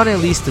 I want at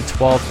least a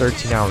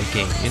 12-13 hour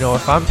game.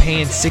 If I'm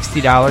paying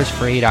 $60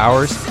 for 8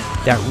 hours,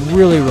 that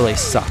really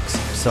sucks.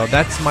 So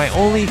that's my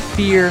only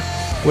fear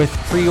with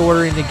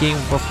pre-ordering the game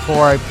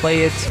before I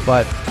play it,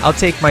 but I'll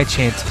take my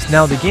chances.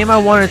 Now, the game I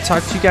wanted to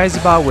talk to you guys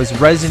about was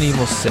Resident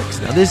Evil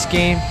 6. Now, this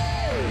game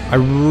I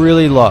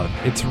really love.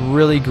 It's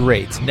really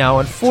great. Now,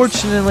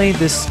 unfortunately,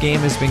 this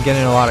game has been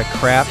getting a lot of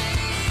crap.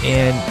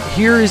 And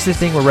here is the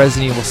thing with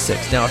Resident Evil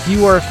 6. Now, if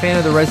you are a fan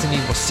of the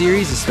Resident Evil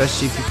series,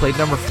 especially if you played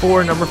number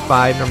 4, number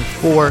 5, number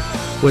 4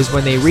 was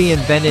when they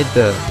reinvented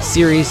the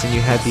series and you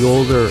had the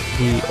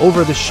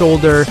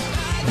over-the-shoulder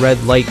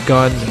red light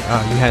gun.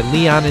 You had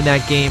Leon in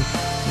that game.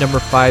 Number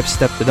 5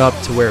 stepped it up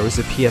to where it was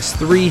a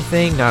PS3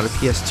 thing, not a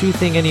PS2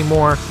 thing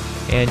anymore,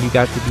 and you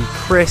got to be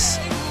Chris.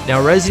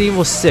 Now, Resident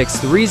Evil 6,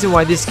 the reason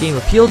why this game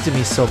appealed to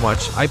me so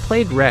much, I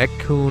played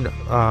Resident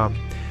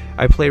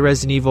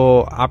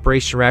Evil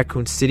Operation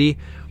Raccoon City.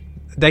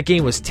 That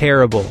game was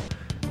terrible.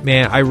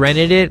 Man, I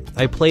rented it.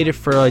 I played it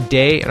for a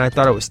day, and I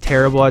thought it was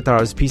terrible. I thought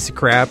it was a piece of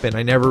crap, and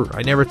I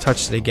never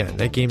touched it again.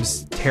 That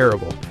game's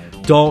terrible.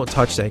 Don't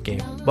touch that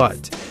game.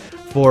 But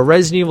for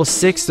Resident Evil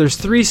 6, there's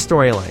 3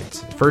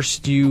 storylines.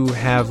 First, you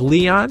have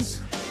Leon.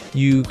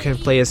 You can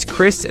play as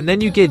Chris, and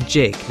then you get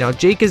Jake. Now,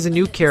 Jake is a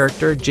new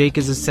character. Jake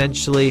is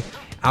essentially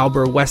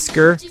Albert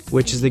Wesker,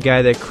 which is the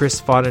guy that Chris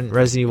fought in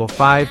Resident Evil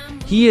 5.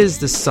 He is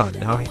the son.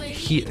 Now,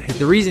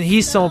 the reason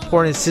he's so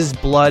important is his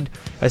blood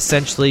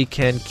essentially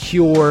can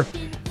cure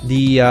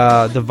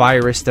the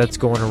virus that's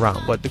going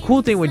around. But the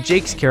cool thing with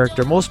Jake's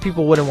character, most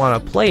people wouldn't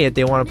want to play it.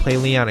 They want to play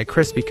Leon and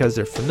Chris because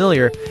they're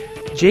familiar.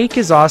 Jake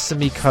is awesome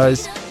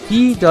because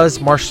he does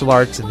martial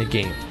arts in the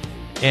game.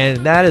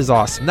 And that is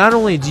awesome. Not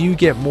only do you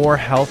get more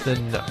health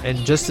and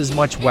just as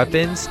much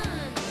weapons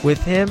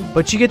with him,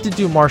 but you get to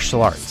do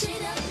martial arts.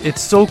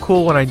 It's so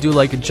cool when I do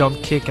like a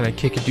jump kick and I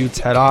kick a dude's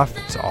head off.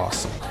 It's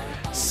awesome.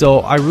 So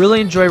I really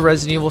enjoy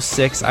Resident Evil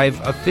 6.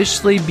 I've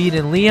officially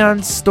beaten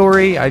Leon's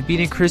story, I've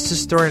beaten Chris's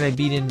story, and I've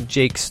beaten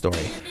Jake's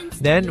story.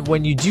 Then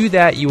when you do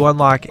that, you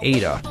unlock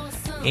Ada.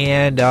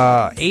 And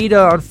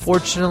Ada,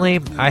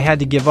 unfortunately, I had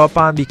to give up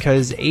on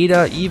because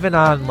Ada, even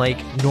on like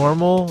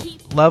normal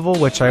level,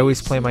 which I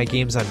always play my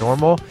games on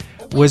normal,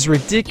 was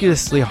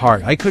ridiculously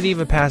hard. I couldn't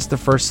even pass the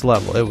first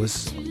level. It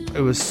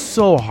was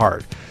so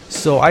hard.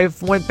 So I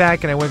went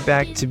back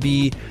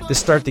to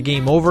start the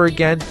game over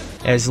again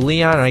as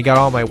Leon, and I got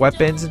all my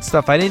weapons and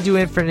stuff. I didn't do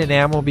infinite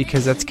ammo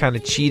because that's kind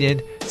of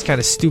cheating. It's kind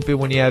of stupid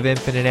when you have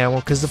infinite ammo,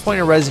 because the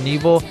point of Resident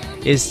Evil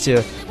is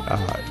to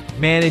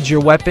manage your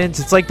weapons.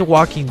 It's like The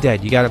Walking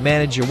Dead. You got to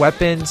manage your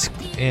weapons,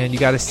 and you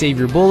got to save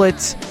your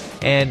bullets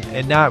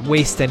and not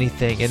waste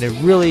anything, and it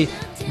really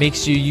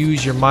makes you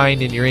use your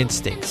mind and your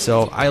instinct.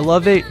 So I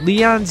love it.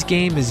 Leon's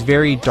game is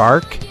very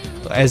dark,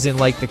 as in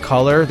like the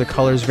color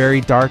is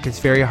very dark. It's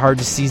very hard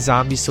to see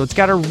zombies, so it's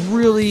got a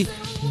really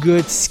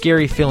good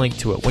scary feeling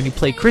to it. When you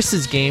play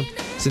Chris's game,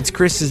 since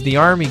Chris is the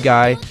army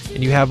guy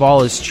and you have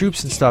all his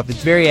troops and stuff,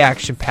 it's very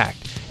action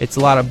packed. It's a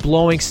lot of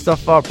blowing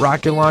stuff up,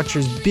 rocket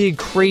launchers, big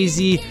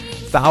crazy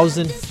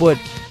 1,000-foot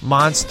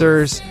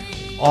monsters.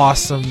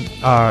 Awesome.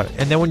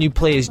 And then when you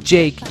play as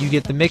Jake, you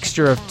get the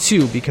mixture of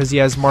two, because he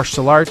has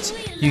martial arts.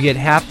 You get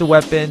half the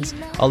weapons.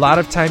 A lot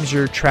of times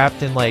you're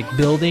trapped in like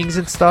buildings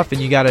and stuff, and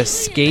you gotta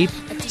escape.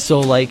 So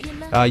like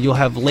you'll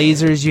have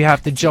lasers you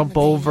have to jump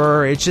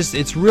over.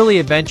 It's really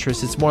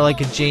adventurous. It's more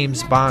like a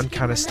James Bond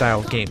kind of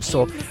style game.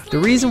 So the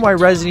reason why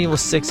Resident Evil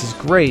 6 is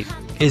great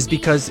is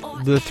because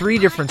the 3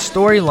 different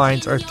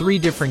storylines are 3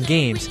 different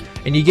games,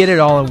 and you get it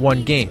all in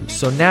one game.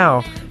 So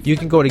now you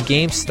can go to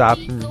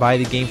GameStop and buy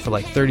the game for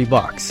like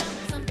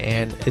 $30,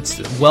 and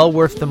it's well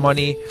worth the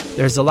money.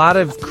 There's a lot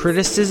of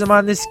criticism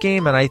on this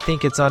game, and I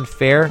think it's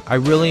unfair. I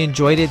really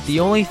enjoyed it.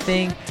 The only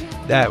thing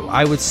that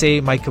I would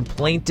say my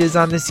complaint is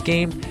on this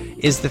game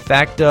is the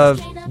fact of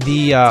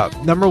the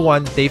number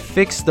one, they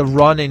fixed the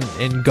run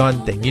and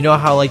gun thing. You know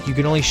how like you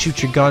can only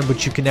shoot your gun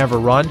but you can never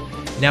run?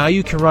 Now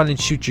you can run and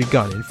shoot your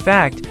gun. In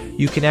fact,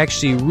 you can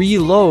actually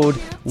reload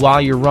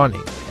while you're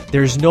running.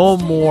 There's no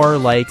more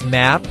like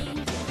map.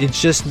 It's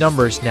just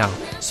numbers now.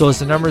 So as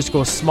the numbers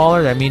go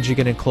smaller, that means you're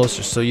getting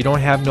closer. So you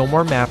don't have no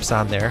more maps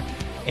on there.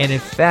 And in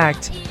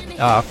fact,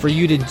 for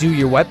you to do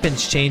your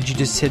weapons change, you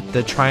just hit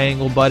the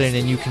triangle button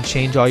and you can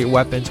change all your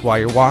weapons while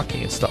you're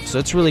walking and stuff. So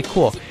it's really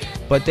cool.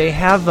 But they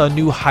have a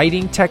new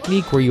hiding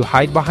technique where you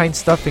hide behind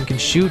stuff and can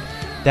shoot.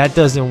 That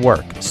doesn't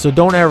work. So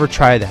don't ever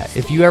try that.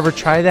 If you ever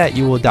try that,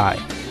 you will die.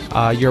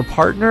 Your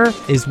partner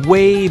is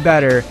way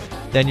better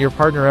than your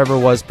partner ever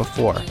was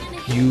before.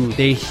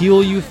 They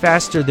heal you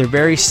faster. They're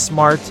very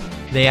smart.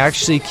 They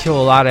actually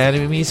kill a lot of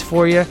enemies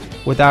for you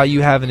without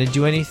you having to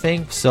do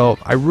anything. So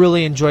I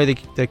really enjoy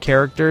the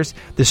characters.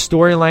 The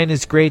storyline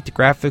is great. The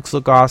graphics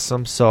look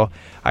awesome. So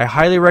I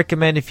highly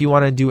recommend, if you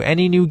want to do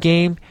any new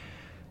game,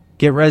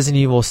 get Resident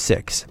Evil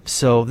 6.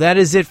 So that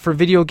is it for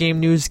video game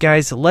news,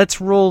 guys.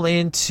 Let's roll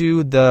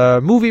into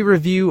the movie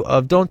review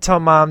of Don't Tell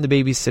Mom the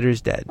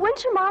Babysitter's Dead.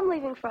 When's your mom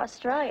leaving for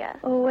Australia?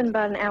 Oh, in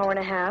about an hour and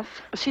a half.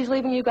 She's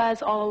leaving you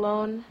guys all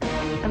alone.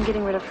 I'm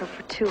getting rid of her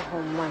for 2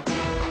 whole months.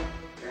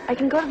 I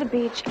can go to the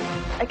beach.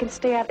 I can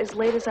stay out as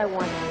late as I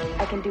want.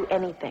 I can do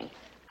anything.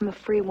 I'm a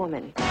free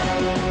woman.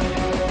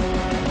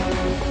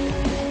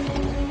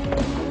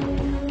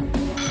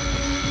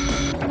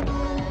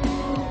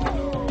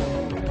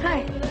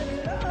 Hi.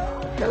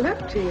 Hello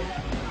to you.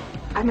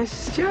 I'm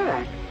Mrs.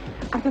 Jurak.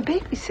 I'm a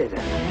babysitter.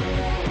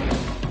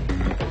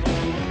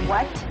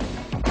 What?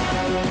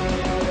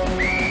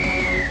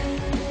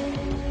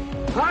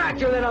 All right,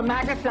 you little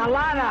maggots, now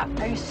line up.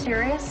 Are you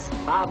serious?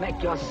 I'll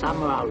make your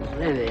summer a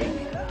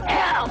living.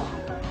 Ow!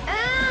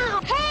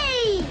 Ow!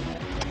 Hey!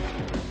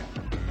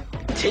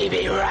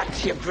 TV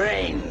rots your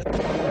brain.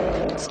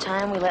 It's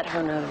time we let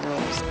her know the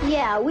rules.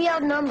 Yeah, we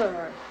outnumber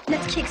her.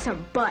 Let's kick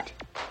some butt.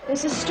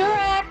 Mrs.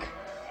 Sturak!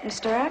 Miss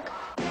Sturak?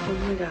 Oh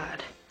my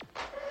God.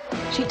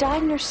 She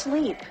died in her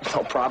sleep.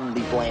 They'll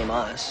probably blame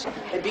us.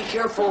 Hey, be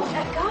careful.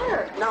 I got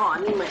her. No, I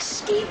mean my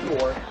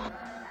skateboard.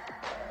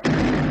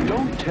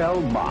 Don't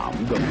tell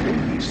Mom the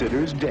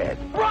babysitter's dead.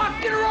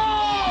 Rock and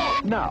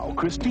roll! Now,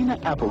 Christina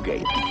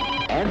Applegate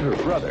and her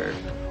brother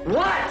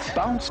What?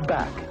 bounce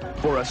back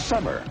for a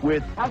summer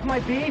with How's my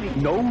baby?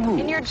 no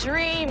rules, In your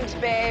dreams,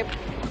 babe.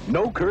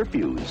 no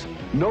curfews,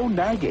 no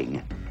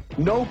nagging,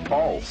 no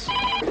pulse.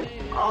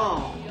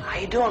 Oh, how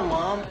you doing,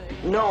 Mom?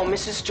 No,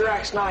 Mrs.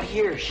 Sturak's not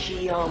here.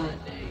 She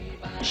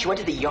She went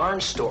to the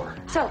yarn store.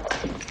 So,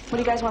 what do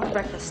you guys want for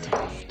breakfast?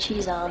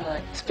 Cheese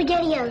omelet.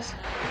 SpaghettiOs.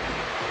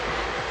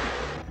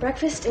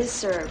 Breakfast is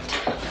served.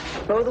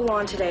 Mow the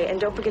lawn today, and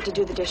don't forget to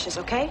do the dishes,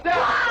 okay?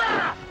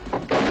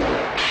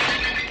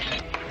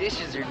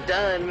 Dishes are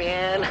done,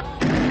 man.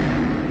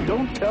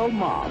 Don't tell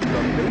Mom the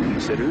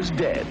babysitter's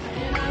dead.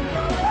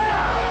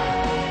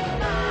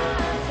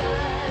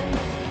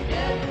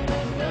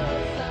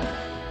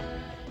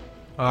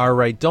 All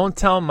right, don't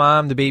tell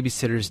Mom the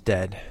babysitter's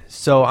dead.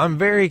 So I'm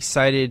very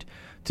excited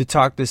to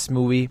talk this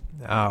movie.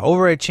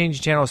 Over at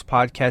Change Channels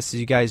podcast, as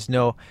you guys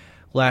know,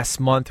 last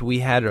month we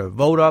had a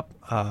vote up,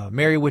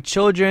 Married with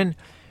Children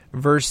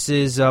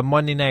versus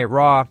Monday Night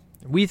Raw.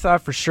 We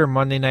thought for sure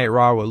Monday Night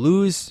Raw would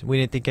lose. We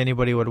didn't think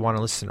anybody would want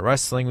to listen to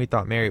wrestling. We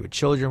thought Married with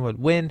Children would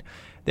win.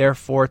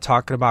 Therefore,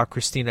 talking about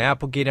Christina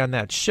Applegate on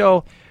that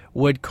show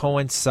would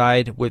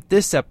coincide with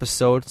this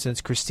episode, since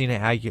Christina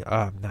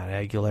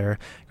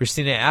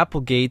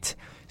Applegate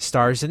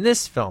stars in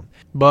this film.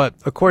 But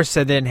of course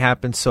that didn't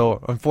happen,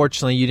 so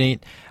unfortunately you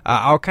didn't.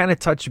 I'll kind of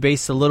touch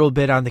base a little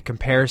bit on the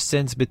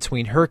comparisons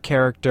between her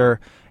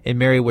character in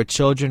Married with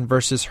Children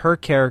versus her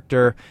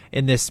character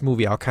in this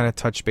movie. I'll kind of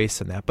touch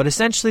base on that. But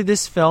essentially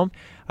this film,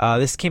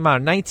 this came out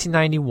in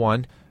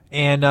 1991.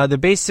 And the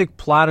basic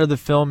plot of the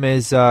film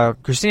is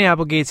Christina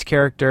Applegate's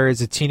character is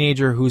a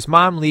teenager whose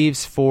mom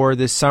leaves for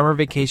this summer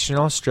vacation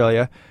in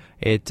Australia.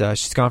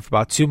 She's gone for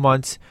about 2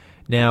 months.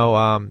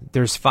 Now,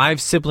 there's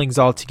 5 siblings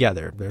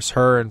altogether. There's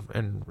her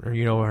and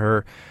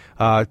her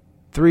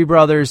 3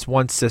 brothers,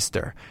 1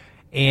 sister.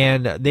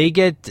 And they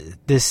get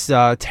this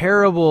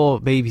terrible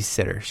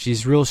babysitter.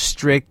 She's real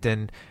strict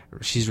and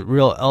she's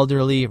real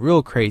elderly,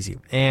 real crazy.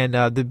 And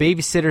the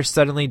babysitter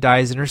suddenly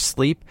dies in her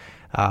sleep.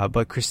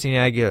 But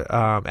Christina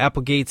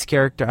Applegate's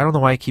character, I don't know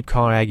why I keep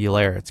calling her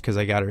Aguilera. It's because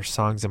I got her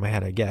songs in my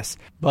head, I guess.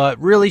 But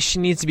really, she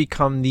needs to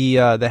become the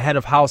head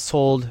of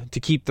household to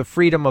keep the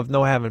freedom of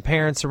no having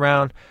parents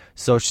around.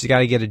 So she's got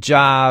to get a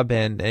job,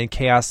 and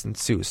chaos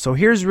ensues. So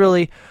here's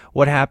really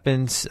what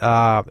happens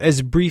as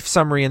a brief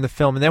summary in the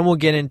film, and then we'll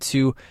get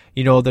into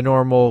the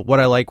normal what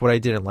I like, what I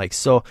didn't like.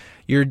 So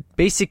your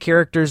basic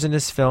characters in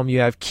this film, you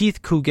have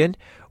Keith Coogan.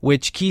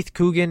 Which Keith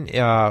Coogan,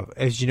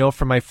 as you know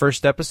from my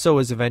first episode,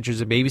 was Adventures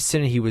of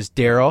Babysitting. He was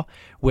Daryl,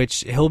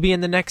 which he'll be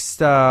in the next,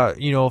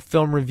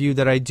 film review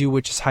that I do,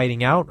 which is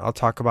Hiding Out. I'll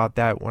talk about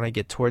that when I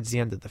get towards the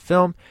end of the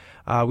film.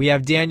 We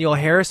have Danielle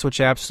Harris, which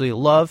I absolutely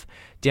love.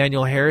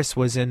 Danielle Harris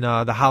was in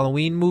the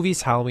Halloween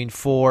movies, Halloween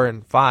 4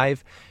 and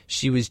 5.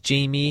 She was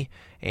Jamie,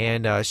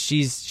 and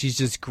she's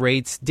just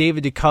great.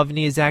 David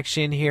Duchovny is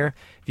actually in here.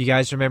 If you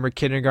guys remember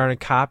Kindergarten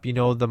Cop,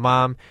 the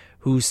mom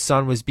whose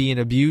son was being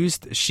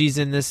abused. She's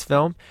in this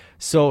film.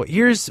 So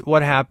here's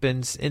what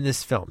happens in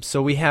this film.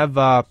 So we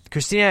have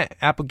Christina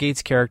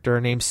Applegate's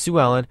character named Sue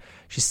Ellen.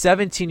 She's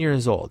 17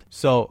 years old.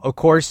 So, of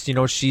course,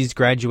 she's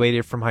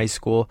graduated from high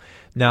school.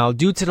 Now,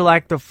 due to the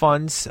lack of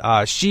funds,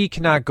 she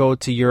cannot go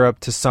to Europe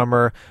to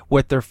summer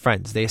with their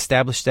friends. They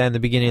established that in the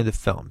beginning of the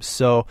film.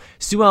 So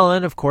Sue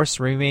Ellen, of course,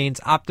 remains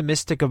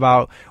optimistic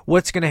about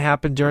what's going to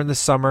happen during the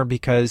summer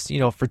because,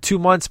 for 2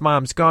 months,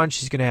 mom's gone.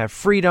 She's going to have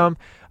freedom.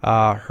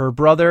 Her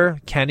brother,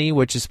 Kenny,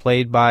 which is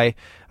played by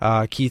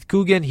Keith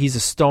Coogan, he's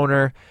a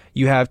stoner.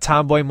 You have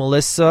Tomboy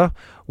Melissa,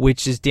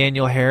 which is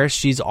Danielle Harris.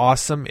 She's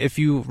awesome. If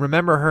you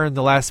remember her in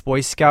The Last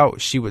Boy Scout,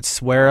 she would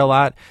swear a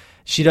lot.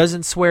 She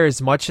doesn't swear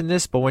as much in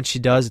this, but when she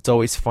does, it's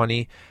always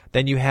funny.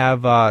 Then you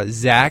have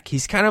Zach.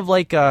 He's kind of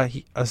like a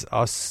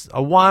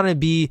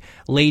wannabe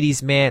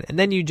ladies' man. And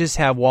then you just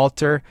have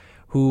Walter,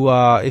 who,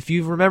 if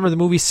you remember the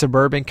movie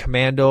Suburban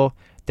Commando,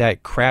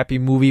 that crappy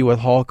movie with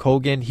Hulk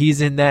Hogan,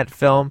 he's in that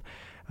film.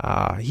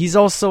 He's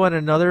also in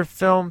another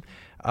film.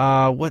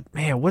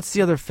 What's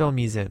the other film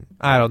he's in?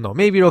 I don't know.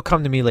 Maybe it'll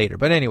come to me later.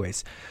 But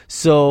anyways,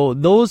 so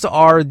those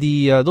are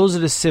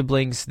the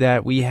siblings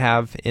that we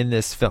have in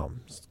this film.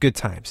 Good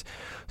times.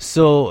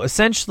 So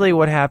essentially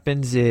what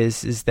happens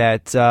is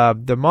that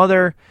the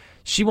mother,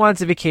 she wants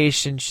a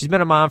vacation. She's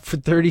been a mom for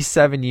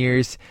 37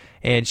 years,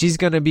 and she's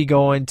going to be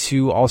going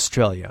to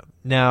Australia.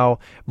 Now,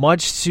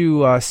 much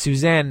to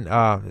Suzanne,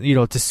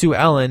 to Sue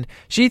Ellen,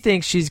 she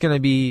thinks she's going to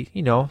be,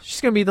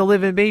 she's going to be the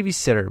live-in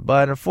babysitter.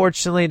 But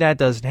unfortunately, that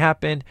doesn't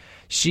happen.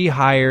 She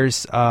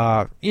hires,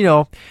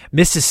 Mrs.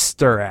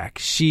 Sturak.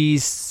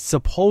 She's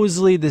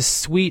supposedly this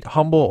sweet,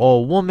 humble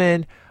old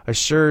woman,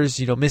 assures,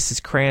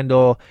 Mrs.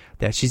 Crandall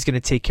that she's going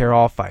to take care of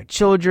all 5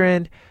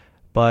 children.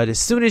 But as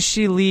soon as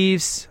she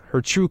leaves,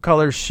 her true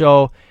colors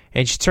show,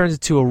 and she turns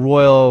into a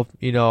royal,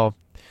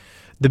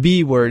 the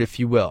B word, if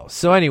you will.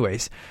 So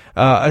anyways,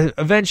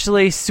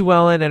 eventually Sue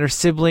Ellen and her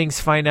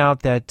siblings find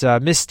out that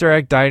Miss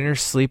Sturak died in her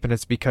sleep, and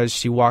it's because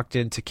she walked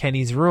into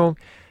Kenny's room.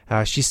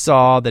 She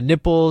saw the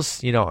nipples,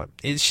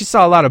 she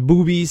saw a lot of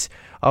boobies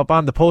up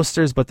on the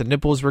posters, but the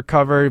nipples were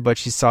covered, but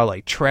she saw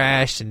like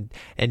trash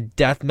and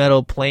death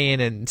metal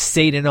playing and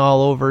Satan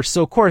all over.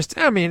 So of course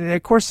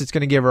it's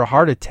going to give her a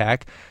heart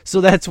attack. So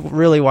that's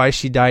really why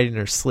she died in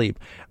her sleep.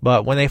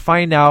 But when they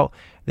find out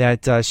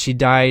that she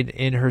died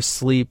in her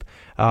sleep.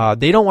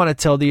 They don't want to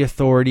tell the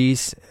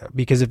authorities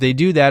because if they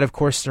do that, of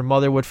course, their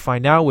mother would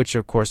find out, which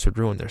of course would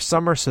ruin their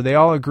summer. So they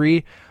all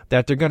agree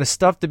that they're going to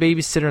stuff the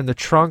babysitter in the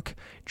trunk,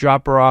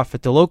 drop her off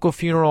at the local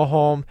funeral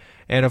home,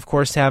 and of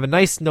course have a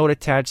nice note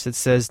attached that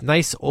says,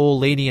 "Nice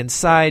old lady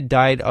inside,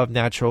 died of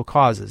natural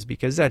causes,"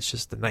 because that's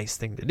just a nice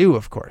thing to do,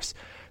 of course.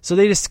 So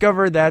they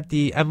discover that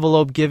the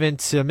envelope given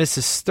to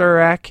Mrs.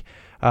 Sturak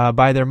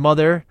by their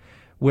mother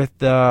with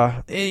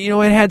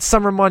it had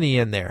summer money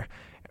in there,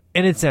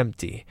 and it's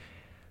empty.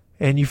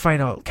 And you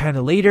find out kind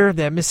of later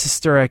that Mrs.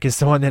 Sturak is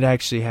the one that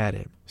actually had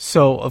it.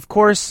 So, of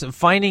course,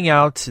 finding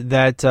out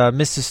that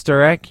Mrs.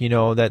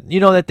 Sturak,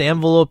 that the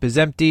envelope is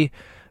empty,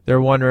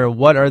 they're wondering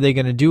what are they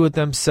going to do with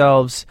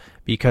themselves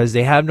because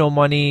they have no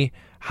money.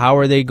 How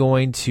are they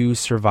going to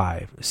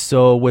survive?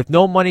 So, with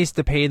no monies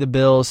to pay the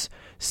bills,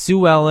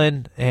 Sue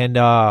Ellen and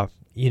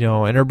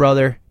her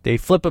brother, they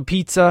flip a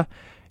pizza.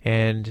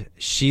 And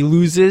she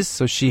loses,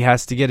 so she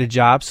has to get a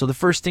job. So the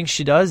first thing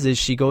she does is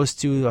she goes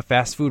to a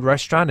fast food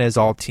restaurant, as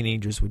all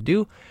teenagers would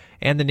do,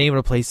 and the name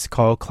of the place is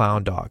called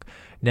Clown Dog.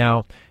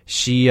 Now,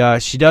 she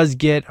does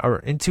get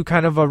into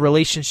kind of a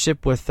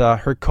relationship with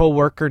her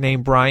coworker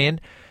named Brian.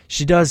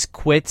 She does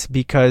quit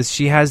because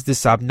she has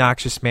this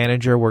obnoxious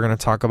manager. We're going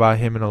to talk about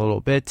him in a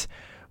little bit.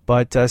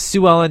 But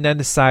Sue Ellen then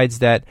decides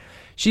that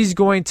she's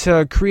going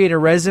to create a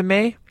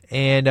resume,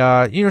 and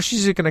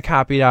she's just going to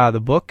copy it out of the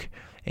book.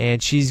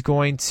 And she's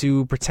going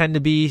to pretend to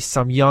be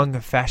some young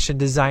fashion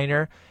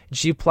designer. And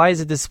she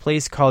applies at this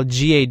place called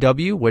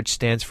GAW, which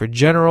stands for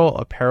General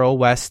Apparel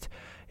West.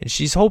 And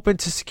she's hoping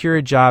to secure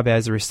a job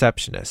as a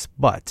receptionist.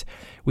 But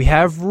we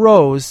have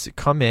Rose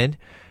come in.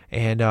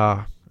 And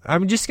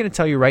I'm just going to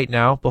tell you right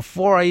now,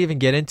 before I even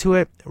get into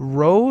it,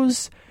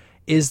 Rose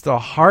is the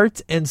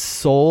heart and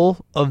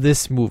soul of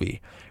this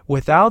movie.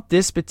 Without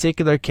this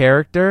particular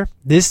character,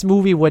 this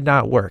movie would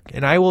not work.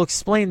 And I will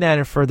explain that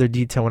in further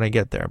detail when I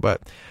get there.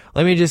 But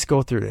let me just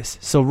go through this.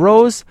 So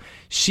Rose,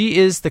 she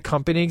is the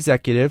company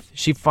executive.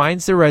 She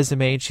finds the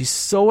resume and she's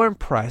so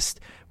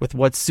impressed with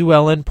what Sue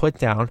Ellen put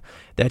down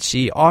that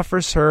she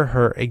offers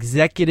her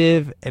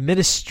executive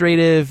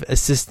administrative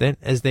assistant,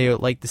 as they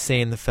like to say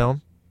in the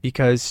film,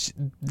 because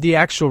the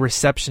actual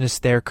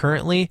receptionist there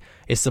currently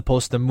is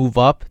supposed to move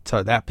up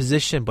to that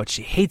position, but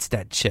she hates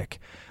that chick.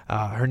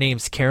 Her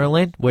name's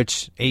Carolyn,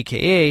 which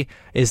AKA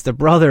is the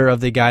brother of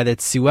the guy that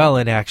Sue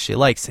Ellen actually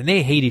likes. And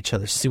they hate each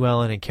other, Sue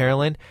Ellen and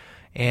Carolyn.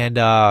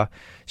 And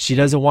she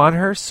doesn't want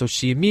her, so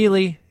she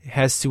immediately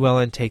has Sue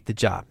Ellen take the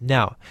job.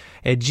 Now,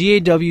 at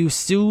GAW,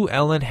 Sue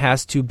Ellen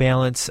has to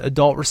balance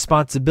adult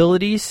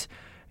responsibilities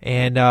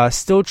and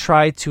still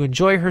try to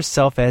enjoy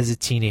herself as a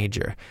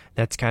teenager.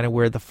 That's kind of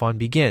where the fun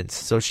begins.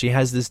 So she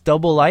has this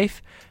double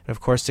life. And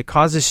of course, it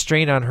causes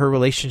strain on her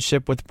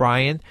relationship with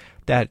Brian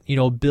that,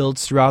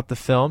 builds throughout the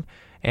film.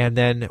 And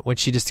then when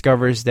she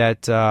discovers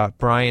that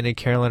Brian and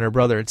Carolyn are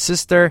brother and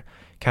sister,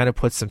 kind of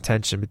puts some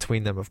tension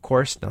between them, of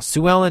course. Now,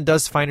 Sue Ellen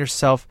does find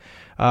herself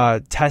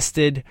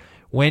tested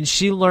when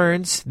she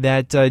learns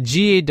that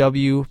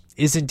GAW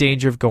is in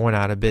danger of going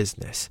out of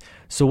business.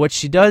 So what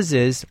she does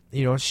is,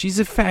 she's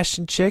a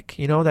fashion chick,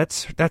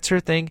 that's her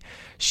thing.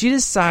 She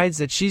decides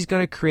that she's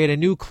going to create a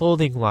new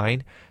clothing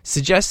line,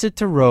 suggests it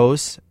to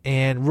Rose,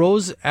 and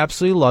Rose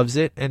absolutely loves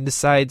it and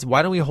decides,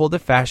 why don't we hold a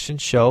fashion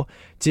show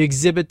to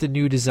exhibit the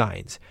new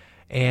designs?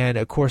 And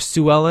of course,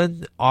 Sue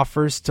Ellen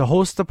offers to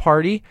host the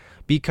party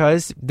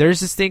because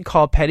there's this thing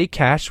called petty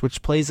cash,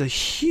 which plays a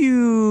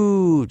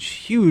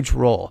huge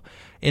role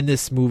in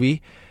this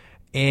movie.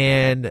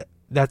 And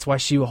that's why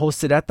she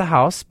hosted at the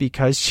house,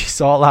 because she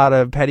saw a lot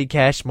of petty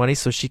cash money,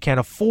 so she can't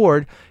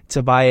afford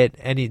to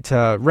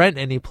to rent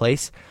any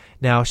place.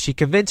 Now, she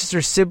convinces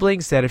her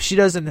siblings that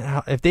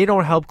if they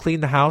don't help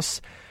clean the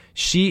house,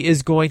 she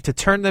is going to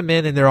turn them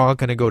in and they're all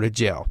going to go to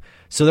jail.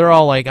 So they're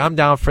all like, I'm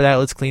down for that.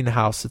 Let's clean the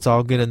house. It's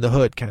all good in the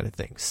hood kind of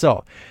thing.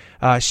 So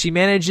she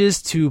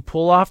manages to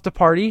pull off the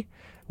party,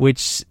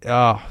 which,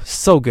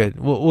 so good.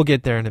 We'll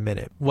get there in a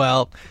minute.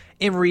 Well,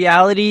 in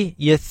reality,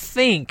 you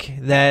think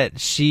that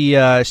she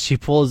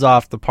pulls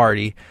off the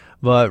party,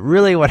 but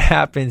really what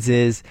happens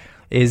is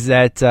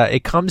that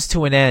it comes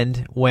to an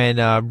end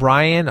when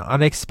Brian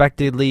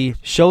unexpectedly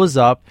shows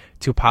up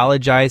to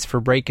apologize for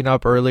breaking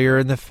up earlier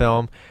in the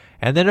film.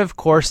 And then, of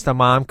course, the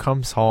mom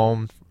comes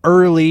home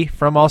early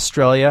from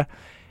Australia,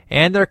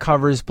 and their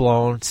cover's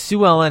blown.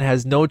 Sue Ellen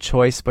has no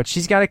choice, but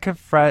she's got to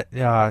confess,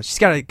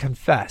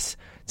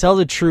 tell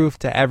the truth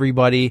to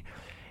everybody.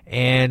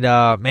 And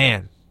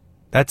man,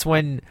 that's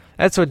when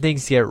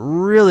things get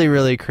really,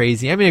 really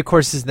crazy. I mean, of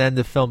course, this is the end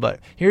of the film, but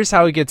here's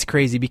how it gets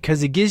crazy,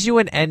 because it gives you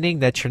an ending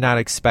that you're not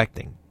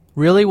expecting.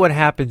 Really, what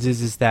happens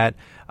is that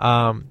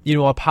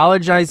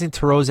apologizing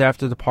to Rose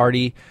after the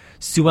party,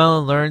 Sue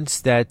Ellen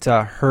learns that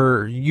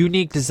her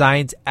unique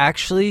designs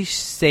actually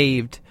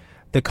saved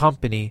the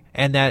company,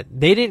 and that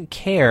they didn't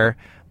care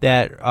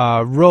that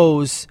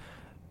Rose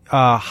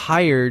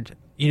hired,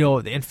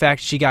 in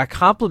fact, she got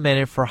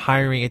complimented for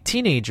hiring a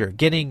teenager,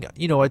 getting,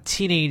 a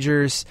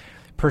teenager's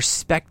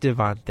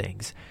perspective on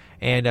things.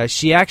 And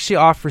she actually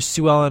offers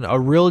Sue Ellen a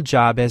real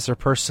job as her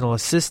personal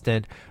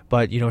assistant,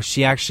 but,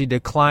 she actually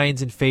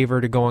declines in favor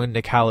to going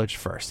to college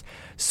first.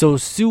 So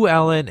Sue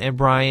Ellen and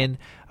Brian,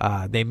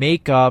 they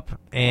make up,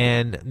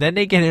 and then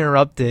they get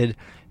interrupted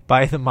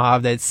by the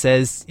mob that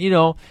says,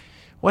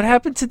 what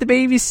happened to the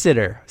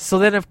babysitter? So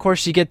then, of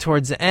course, you get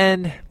towards the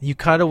end, you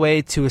cut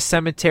away to a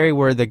cemetery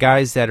where the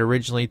guys that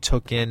originally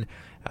took in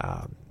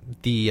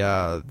the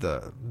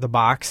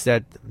box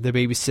that the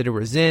babysitter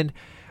was in,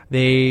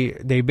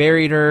 they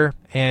buried her,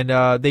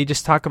 and they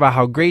just talk about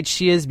how great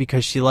she is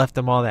because she left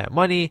them all that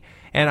money.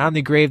 And on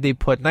the grave, they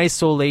put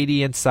nice old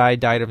lady inside,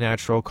 died of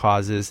natural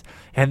causes.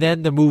 And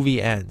then the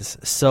movie ends.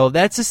 So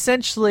that's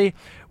essentially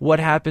what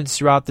happens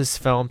throughout this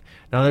film.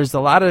 Now, there's a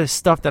lot of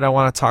stuff that I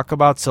want to talk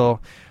about, so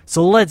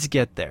let's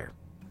get there.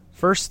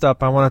 First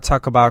up, I want to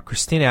talk about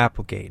Christina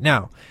Applegate.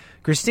 Now,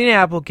 Christina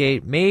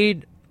Applegate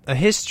made a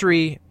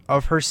history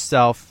of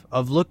herself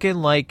of looking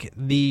like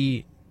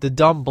the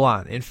dumb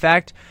blonde. In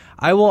fact,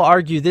 I will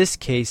argue this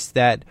case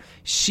that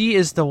she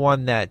is the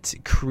one that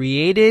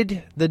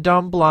created the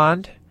dumb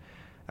blonde.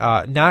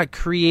 Not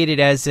created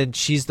as in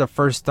she's the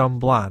first dumb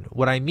blonde.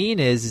 What I mean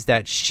is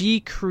that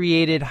she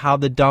created how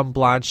the dumb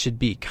blonde should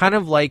be. Kind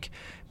of like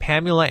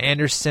Pamela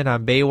Anderson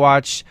on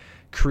Baywatch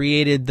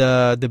created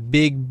the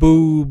big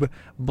boob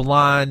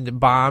blonde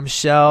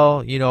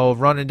bombshell,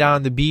 running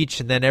down the beach,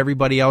 and then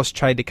everybody else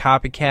tried to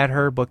copycat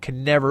her but could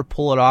never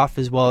pull it off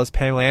as well as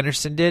Pamela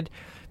Anderson did.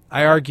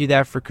 I argue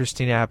that for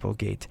Christina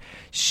Applegate.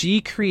 She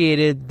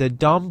created the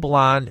dumb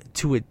blonde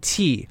to a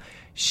T.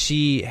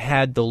 She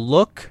had the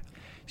look.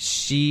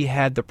 She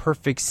had the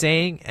perfect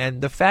saying,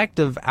 and the fact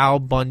of Al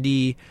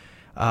Bundy,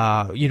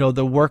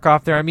 the work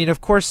off there. I mean,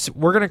 of course,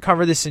 we're going to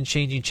cover this in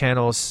Changing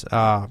Channels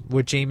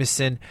with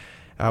Jameson.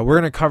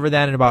 We're going to cover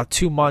that in about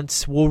 2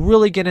 months. We'll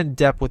really get in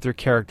depth with her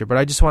character, but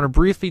I just want to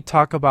briefly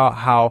talk about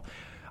how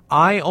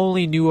I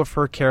only knew of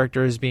her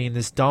character as being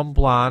this dumb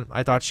blonde.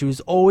 I thought she was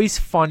always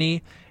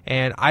funny,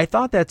 and I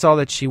thought that's all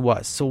that she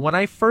was. So when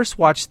I first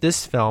watched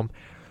this film,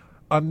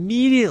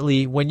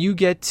 immediately when you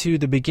get to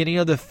the beginning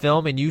of the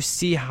film and you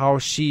see how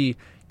she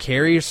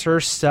carries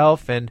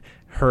herself and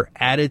her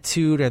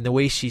attitude and the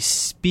way she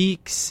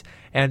speaks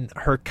and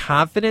her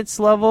confidence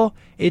level,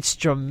 it's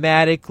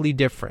dramatically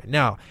different.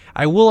 Now,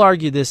 I will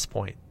argue this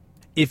point.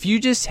 If you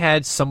just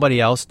had somebody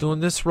else doing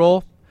this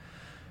role,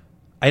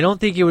 I don't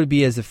think it would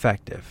be as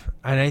effective.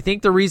 And I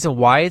think the reason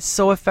why it's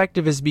so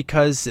effective is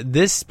because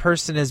this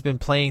person has been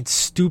playing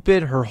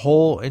stupid her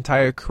whole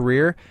entire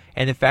career.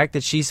 And the fact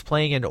that she's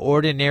playing an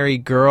ordinary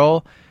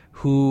girl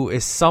who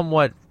is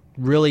somewhat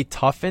really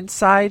tough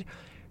inside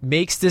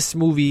makes this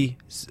movie,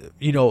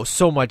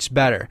 so much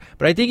better.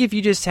 But I think if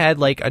you just had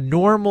like a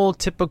normal,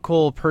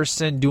 typical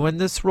person doing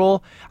this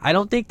role, I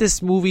don't think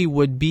this movie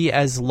would be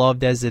as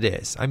loved as it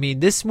is. I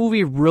mean, this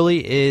movie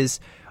really is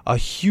a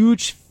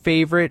huge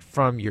favorite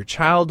from your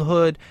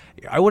childhood.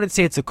 I wouldn't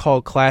say it's a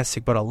cult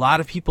classic, but a lot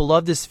of people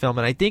love this film,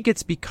 and I think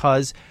it's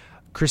because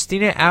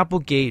Christina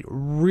Applegate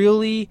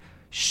really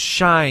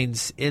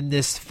shines in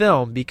this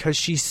film because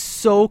she's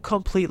so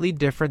completely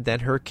different than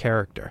her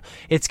character.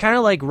 It's kind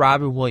of like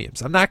Robin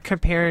Williams. I'm not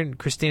comparing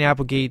Christina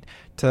Applegate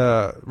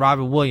to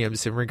Robin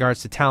Williams in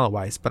regards to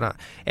talent-wise, but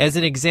as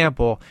an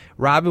example,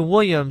 Robin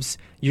Williams,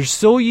 you're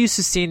so used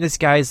to seeing this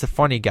guy as the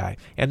funny guy,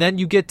 and then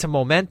you get to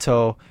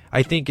Memento.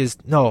 I think is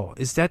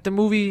that the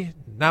movie?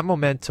 Not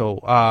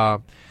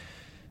Memento.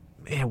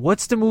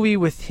 What's the movie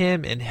with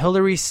him and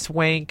Hilary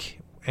Swank?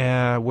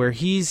 Where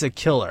he's a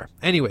killer.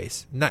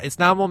 Anyways, it's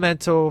not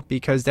Memento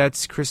because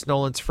that's Chris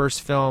Nolan's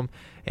first film,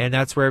 and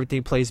that's where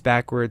everything plays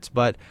backwards.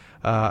 But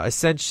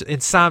essentially,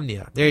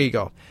 Insomnia. There you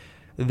go.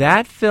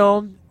 That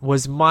film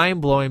was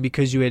mind blowing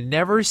because you had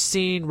never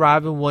seen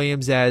Robin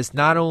Williams as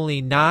not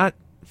only not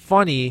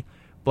funny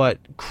but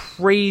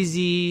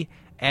crazy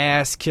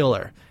ass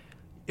killer.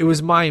 It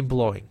was mind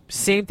blowing.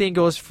 Same thing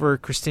goes for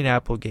Christina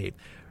Applegate.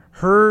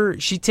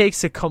 She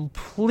takes a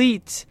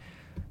complete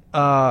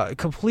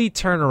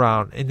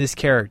turnaround in this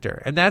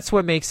character, and that's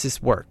what makes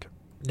this work.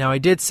 Now, I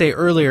did say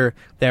earlier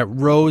that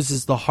Rose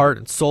is the heart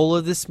and soul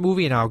of this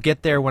movie, and I'll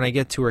get there when I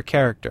get to her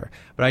character.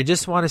 But I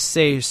just want to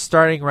say,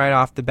 starting right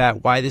off the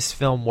bat, why this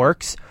film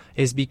works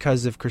is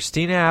because of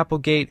Christina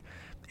Applegate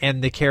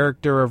and the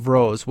character of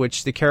Rose,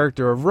 which the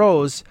character of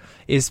Rose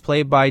is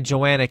played by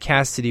Joanna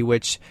Cassidy,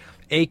 which,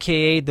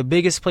 aka the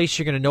biggest place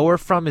you're going to know her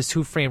from is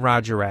Who Framed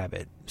Roger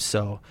Rabbit.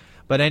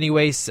 But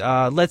anyways,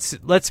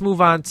 let's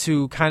move on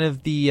to kind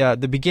of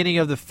the beginning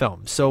of the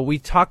film. So we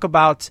talk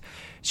about,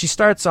 she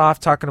starts off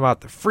talking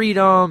about the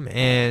freedom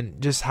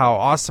and just how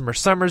awesome her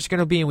summer is going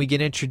to be, and we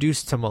get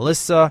introduced to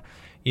Melissa,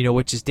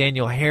 which is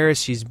Danielle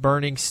Harris. She's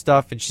burning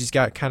stuff, and she's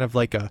got kind of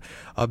like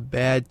a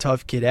bad,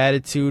 tough kid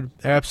attitude.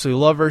 I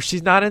absolutely love her.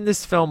 She's not in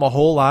this film a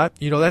whole lot.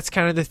 That's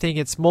kind of the thing.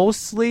 It's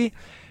mostly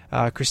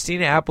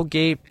Christina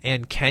Applegate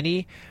and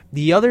Kenny.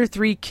 The other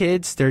three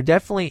kids, they're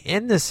definitely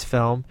in this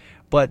film,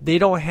 but they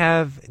don't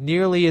have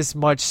nearly as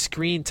much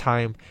screen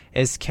time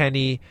as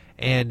Kenny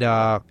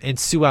and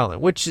Sue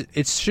Ellen, which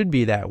it should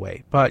be that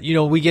way. But,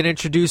 we get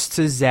introduced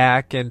to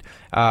Zach and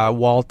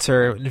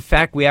Walter. In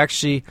fact, we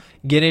actually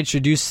get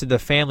introduced to the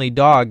family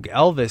dog,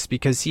 Elvis,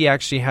 because he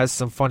actually has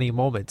some funny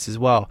moments as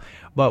well.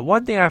 But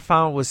one thing I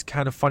found was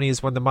kind of funny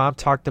is when the mom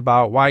talked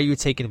about, why are you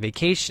taking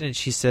vacation? And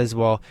she says,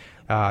 well,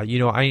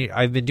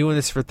 I've been doing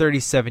this for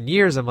 37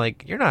 years. I'm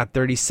like, you're not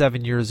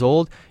 37 years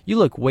old. You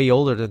look way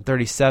older than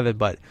 37,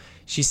 but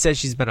she says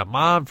she's been a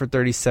mom for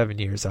 37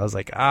 years. I was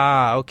like,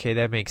 okay,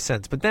 that makes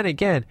sense. But then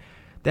again,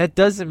 that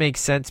doesn't make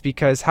sense,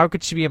 because how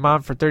could she be a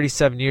mom for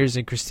 37 years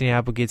and Christina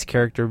Applegate's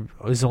character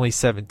was only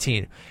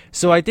 17?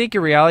 So I think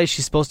in reality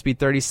she's supposed to be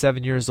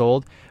 37 years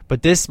old,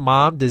 but this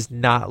mom does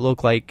not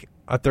look like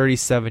a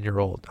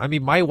 37-year-old. I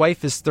mean, my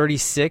wife is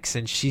 36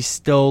 and she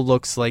still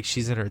looks like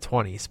she's in her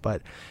 20s,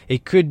 but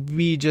it could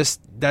be just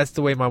that's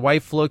the way my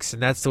wife looks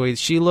and that's the way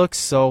she looks.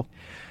 So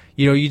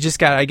you just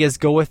got to, I guess,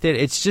 go with it.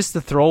 It's just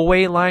a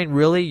throwaway line,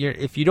 really.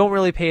 If you don't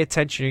really pay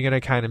attention, you're going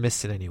to kind of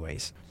miss it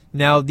anyways.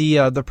 Now,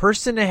 the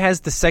person that has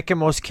the second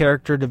most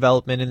character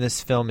development in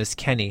this film is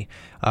Kenny,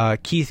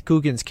 Keith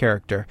Coogan's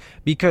character,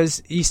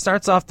 because he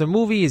starts off the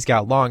movie, he's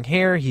got long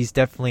hair, he's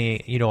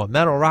definitely, a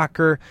metal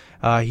rocker,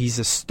 he's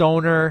a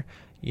stoner,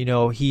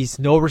 he's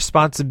no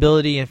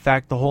responsibility. In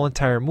fact, the whole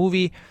entire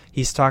movie,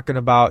 he's talking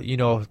about,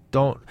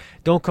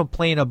 don't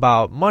complain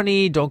about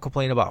money, don't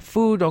complain about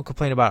food, don't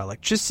complain about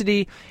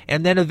electricity.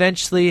 And then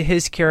eventually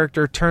his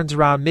character turns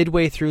around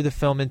midway through the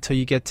film until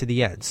you get to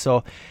the end.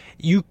 So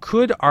you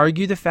could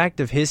argue the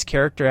fact of his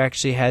character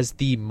actually has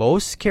the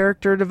most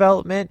character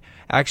development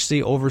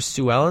actually over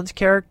Sue Ellen's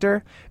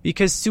character,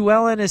 because Sue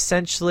Ellen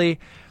essentially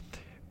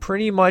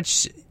pretty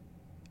much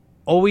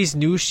always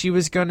knew she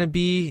was going to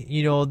be,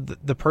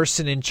 the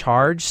person in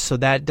charge, so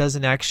that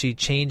doesn't actually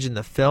change in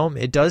the film.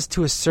 It does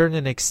to a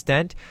certain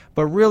extent,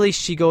 but really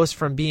she goes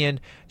from being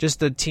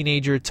just a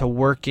teenager to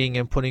working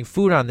and putting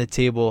food on the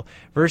table,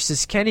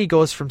 versus Kenny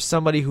goes from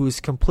somebody who's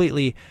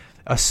completely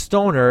a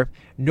stoner,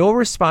 no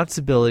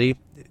responsibility,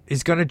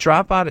 is going to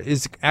drop out,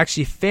 is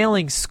actually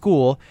failing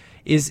school,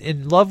 is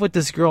in love with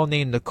this girl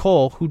named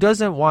Nicole, who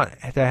doesn't want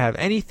to have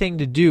anything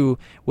to do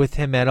with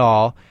him at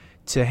all,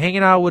 to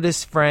hanging out with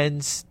his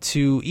friends,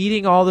 to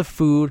eating all the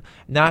food,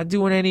 not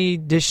doing any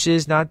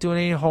dishes, not doing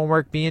any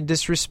homework, being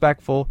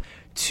disrespectful,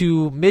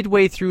 to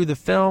midway through the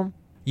film,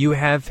 you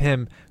have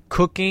him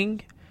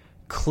cooking,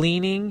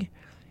 cleaning.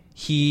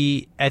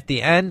 He, at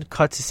the end,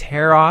 cuts his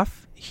hair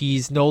off.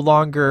 He's no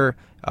longer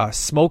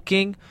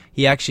smoking.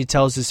 He actually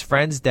tells his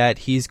friends that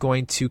he's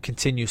going to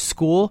continue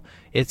school.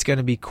 It's going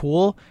to be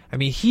cool. I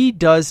mean, he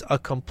does a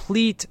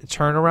complete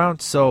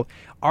turnaround. So,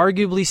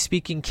 arguably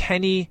speaking,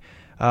 Kenny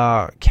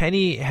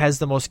has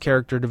the most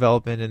character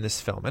development in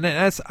this film, and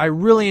I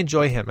really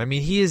enjoy him. I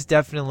mean, he is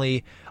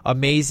definitely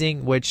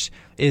amazing, which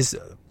is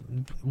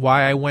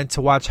why I went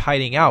to watch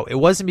Hiding Out. It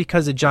wasn't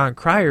because of John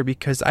Cryer,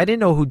 because I didn't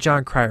know who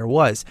John Cryer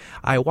was.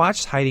 I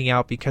watched Hiding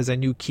Out because I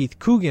knew Keith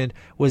Coogan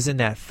was in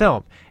that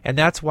film, and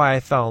that's why I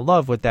fell in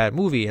love with that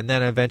movie. And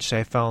then eventually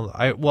I fell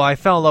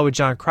in love with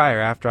John Cryer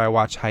after I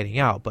watched Hiding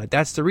Out. But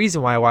that's the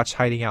reason why I watched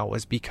Hiding Out,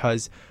 was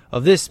because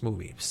of this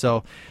movie.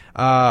 So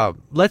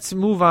let's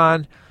move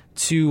on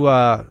to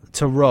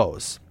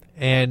Rose.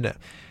 And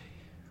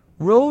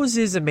Rose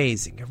is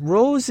amazing.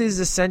 Rose is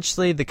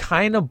essentially the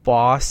kind of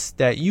boss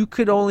that you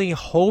could only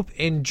hope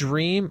and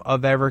dream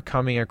of ever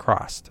coming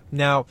across.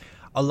 Now,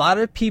 a lot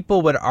of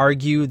people would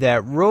argue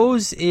that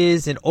Rose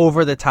is an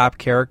over-the-top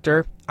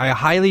character. I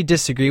highly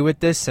disagree with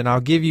this, and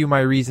I'll give you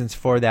my reasons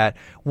for that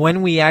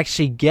when we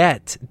actually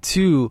get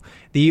to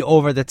the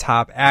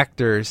over-the-top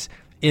actors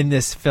in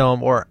this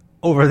film, or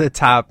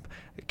over-the-top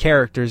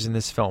characters in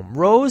this film.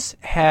 Rose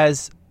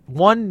has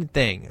one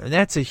thing, and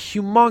that's a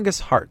humongous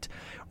heart.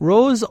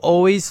 Rose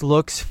always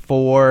looks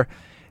for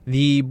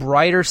the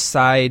brighter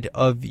side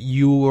of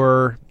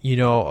your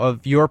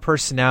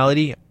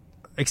personality,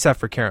 except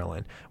for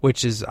Carolyn,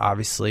 which is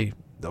obviously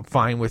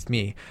fine with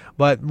me.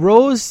 But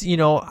Rose,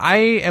 I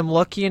am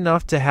lucky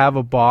enough to have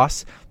a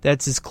boss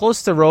that's as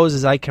close to Rose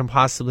as I can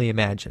possibly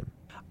imagine.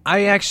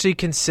 I actually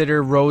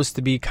consider Rose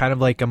to be kind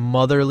of like a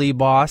motherly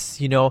boss,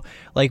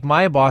 like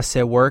my boss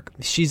at work.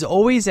 She's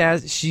always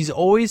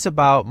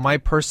about my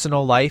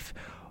personal life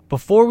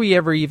before we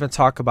ever even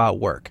talk about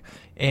work.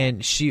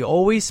 And she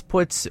always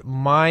puts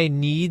my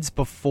needs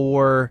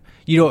before,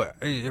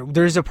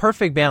 there's a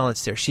perfect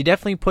balance there. She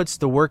definitely puts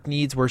the work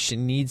needs where she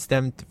needs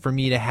them for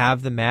me to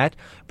have them at.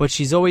 But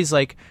she's always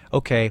like,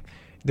 okay,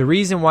 the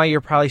reason why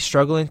you're probably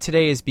struggling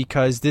today is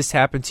because this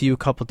happened to you a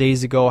couple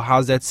days ago.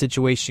 How's that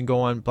situation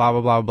going? Blah,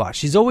 blah, blah, blah.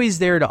 She's always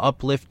there to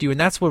uplift you. And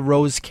that's what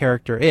Rose's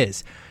character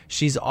is.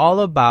 She's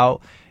all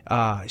about,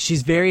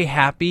 she's very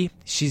happy.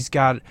 She's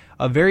got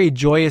a very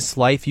joyous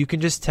life. You can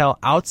just tell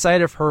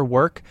outside of her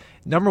work,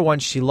 number one,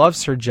 she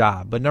loves her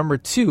job. But number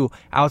two,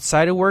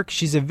 outside of work,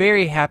 she's a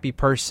very happy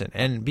person.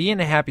 And being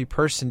a happy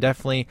person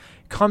definitely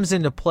comes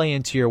into play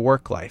into your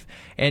work life.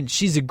 And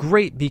she's a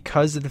great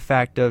because of the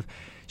fact of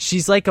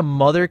she's like a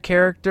mother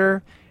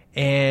character,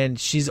 and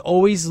she's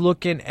always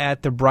looking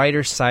at the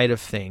brighter side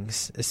of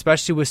things,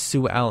 especially with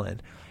Sue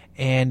Ellen.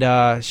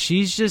 And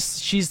she's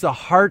the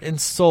heart and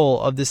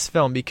soul of this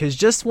film, because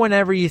just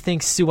whenever you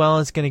think Sue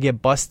Ellen's going to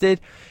get busted,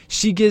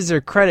 she gives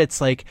her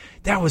credits like,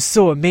 that was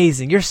so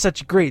amazing. You're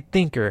such a great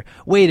thinker.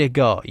 Way to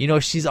go. You know,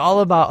 she's all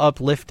about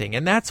uplifting,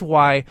 and that's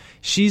why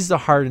she's the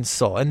heart and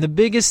soul. And the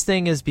biggest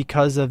thing is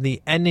because of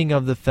the ending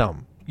of the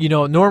film. You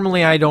know,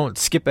 normally I don't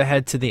skip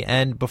ahead to the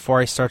end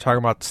before I start talking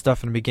about the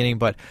stuff in the beginning,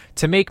 but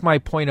to make my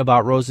point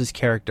about Rose's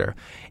character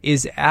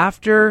is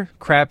after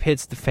crap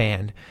hits the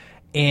fan,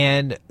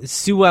 and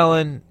Sue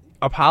Ellen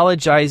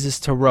apologizes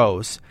to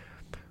Rose.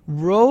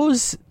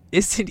 Rose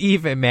isn't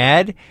even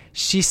mad.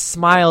 She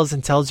smiles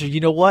and tells her, you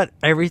know what?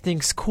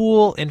 Everything's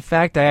cool. In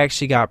fact, I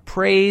actually got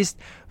praised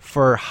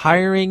for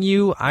hiring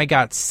you. I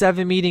got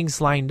 7 meetings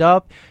lined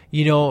up.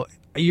 You know,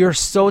 you're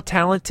so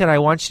talented. I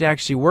want you to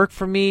actually work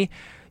for me.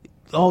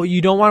 Oh,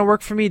 you don't want to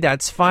work for me?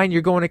 That's fine.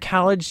 You're going to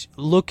college.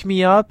 Look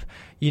me up.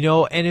 You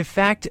know, and in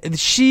fact,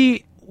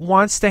 she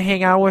wants to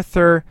hang out with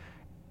her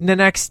the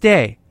next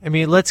day. I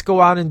mean, let's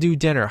go out and do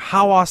dinner.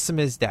 How awesome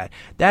is that?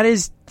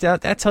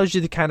 That tells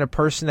you the kind of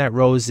person that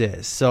Rose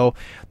is. So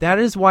that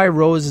is why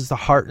Rose is the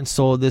heart and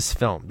soul of this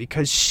film,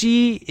 because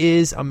she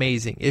is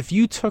amazing. If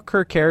you took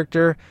her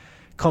character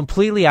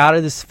completely out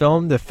of this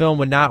film, the film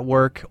would not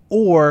work.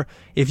 Or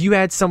if you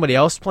had somebody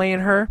else playing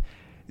her,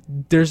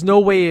 there's no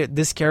way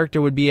this character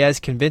would be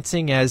as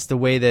convincing as the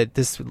way that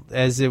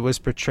as it was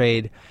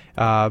portrayed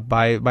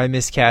by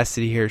Miss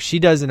Cassidy here. She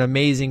does an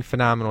amazing,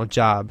 phenomenal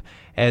job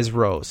as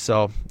Rose.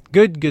 So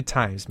good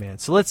times, man.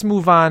 So let's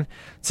move on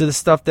to the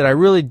stuff that I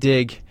really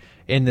dig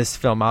in this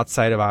film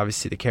outside of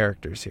obviously the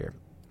characters here.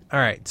 All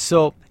right,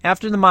 so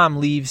after the mom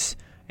leaves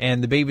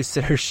and the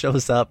babysitter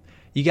shows up,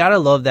 you gotta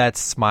love that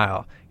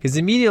smile, because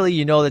immediately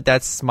you know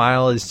that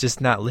smile is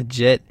just not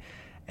legit.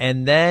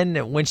 And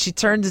then when she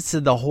turns into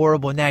the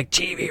horrible nag,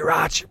 TV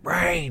rots your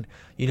brain.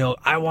 You know,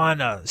 I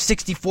want a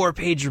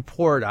 64-page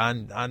report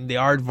on the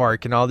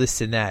aardvark and all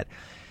this and that.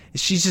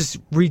 She's just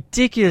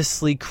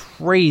ridiculously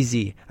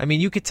crazy. I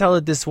mean, you could tell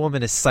that this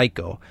woman is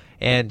psycho,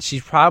 and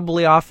she's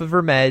probably off of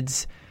her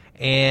meds.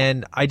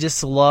 And I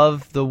just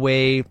love the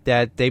way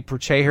that they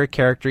portray her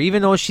character.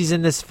 Even though she's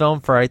in this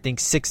film for, I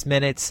think, 6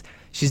 minutes,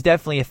 she's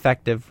definitely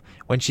effective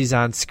when she's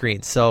on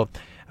screen. So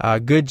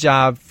good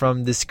job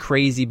from this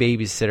crazy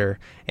babysitter.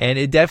 And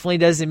it definitely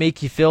doesn't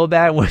make you feel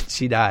bad when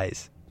she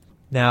dies.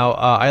 Now,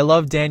 I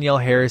love Danielle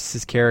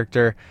Harris's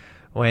character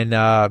when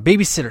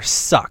babysitters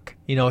suck.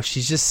 You know,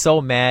 she's just so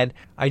mad.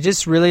 I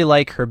just really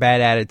like her bad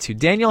attitude.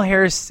 Danielle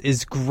Harris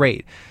is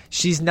great.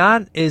 She's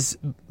not as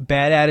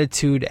bad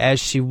attitude as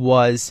she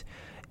was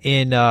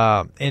in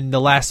The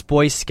Last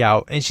Boy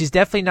Scout, and she's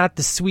definitely not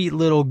the sweet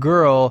little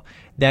girl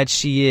that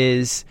she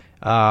is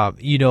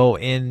you know,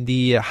 in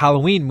the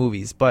Halloween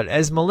movies. But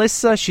as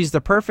Melissa, she's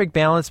the perfect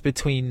balance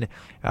between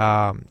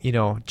you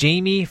know,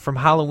 Jamie from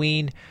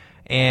Halloween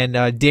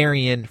and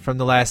Darian from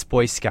The Last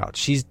Boy Scout.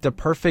 She's the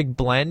perfect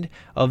blend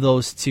of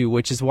those two,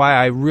 which is why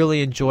I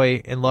really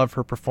enjoy and love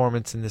her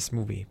performance in this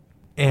movie.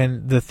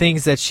 And the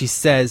things that she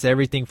says,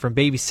 everything from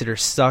babysitters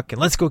suck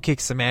and let's go kick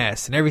some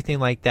ass and everything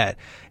like that,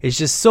 is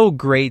just so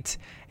great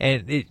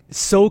and it's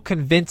so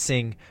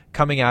convincing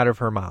coming out of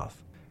her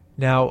mouth.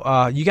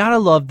 Now, you gotta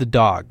love the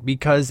dog,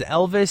 because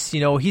Elvis,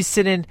 you know, he's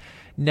sitting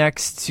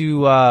next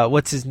to,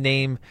 what's his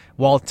name,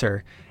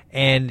 Walter.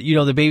 And, you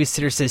know, the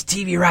babysitter says,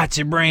 TV rots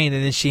your brain.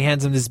 And then she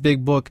hands him this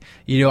big book.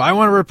 You know, I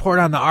want to report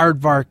on the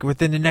aardvark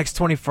within the next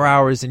 24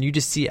 hours. And you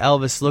just see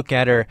Elvis look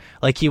at her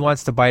like he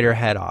wants to bite her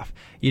head off.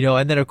 You know,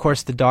 and then, of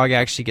course, the dog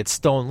actually gets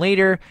stoned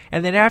later.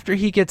 And then after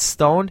he gets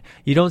stoned,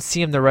 you don't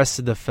see him the rest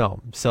of the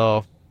film.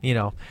 So, you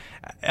know,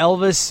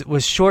 Elvis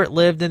was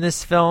short-lived in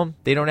this film.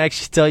 They don't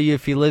actually tell you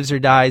if he lives or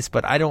dies,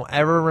 but I don't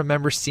ever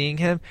remember seeing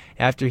him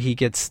after he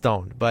gets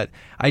stoned. But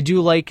I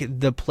do like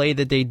the play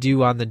that they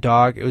do on the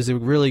dog. It was a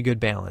really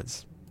good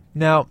balance.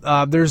 Now,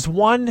 there's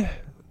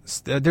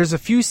a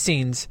few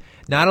scenes,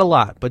 not a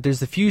lot, but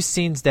there's a few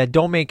scenes that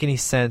don't make any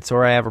sense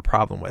or I have a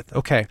problem with.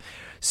 Okay,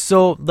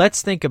 so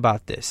let's think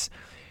about this.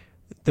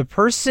 The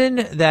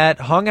person that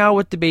hung out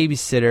with the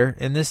babysitter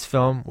in this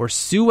film were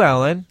Sue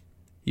Ellen,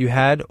 you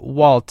had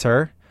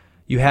Walter,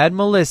 you had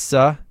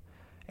Melissa,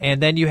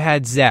 and then you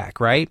had Zach,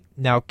 right?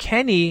 Now,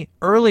 Kenny,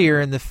 earlier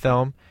in the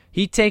film,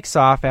 he takes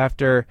off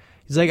after,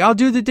 he's like, I'll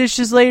do the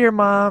dishes later,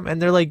 Mom.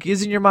 And they're like,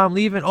 isn't your mom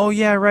leaving? Oh,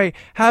 yeah, right.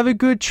 Have a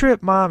good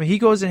trip, Mom. He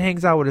goes and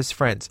hangs out with his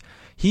friends.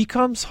 He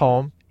comes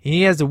home, and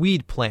he has a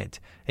weed plant,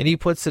 and he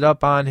puts it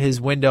up on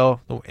his window,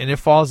 and it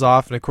falls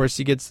off, and of course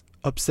he gets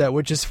upset,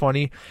 which is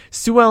funny.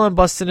 Sue Ellen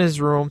busts in his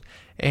room,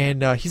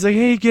 and he's like,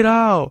 hey, get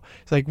out.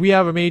 He's like, we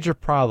have a major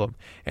problem.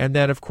 And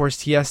then, of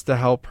course, he has to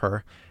help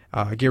her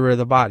get rid of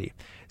the body.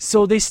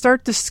 So they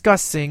start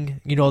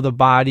discussing, you know, the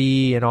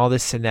body and all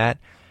this and that.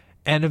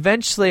 And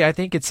eventually, I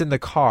think it's in the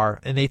car,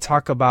 and they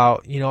talk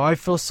about, you know, I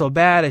feel so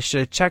bad. I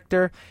should have checked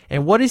her.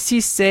 And what does he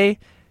say?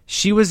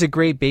 She was a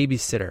great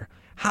babysitter.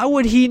 How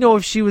would he know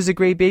if she was a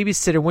great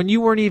babysitter when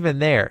you weren't even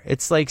there?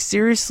 It's like,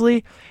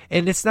 seriously?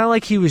 And it's not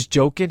like he was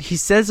joking. He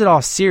says it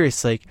all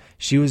serious, like,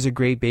 she was a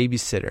great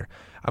babysitter.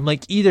 I'm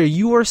like, either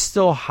you are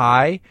still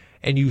high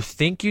and you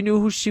think you knew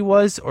who she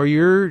was,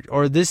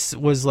 or this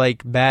was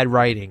like bad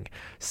writing.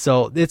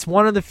 So it's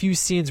one of the few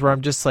scenes where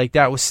I'm just like,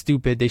 that was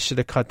stupid. They should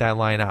have cut that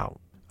line out.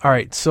 All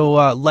right,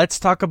 so let's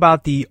talk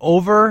about the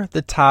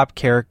over-the-top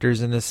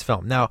characters in this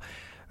film. Now,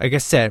 like I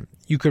said,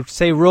 you could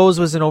say Rose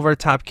was an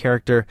over-the-top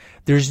character.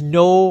 There's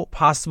no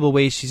possible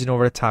way she's an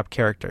over-the-top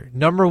character.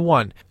 Number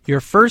one,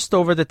 your first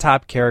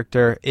over-the-top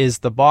character is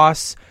the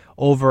boss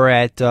over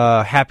at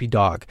Happy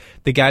Dog.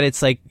 The guy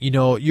that's like,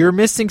 you're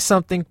missing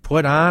something,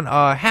 put on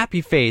a happy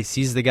face.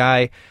 He's the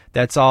guy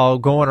that's all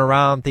going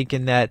around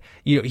thinking that,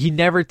 he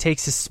never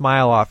takes his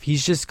smile off.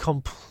 He's just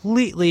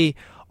completely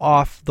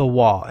off the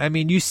wall. I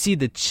mean, you see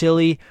the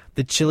chili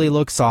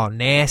looks all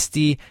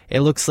nasty.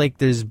 It looks like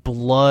there's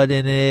blood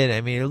in it.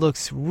 I mean, it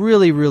looks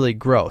really, really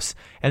gross.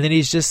 And then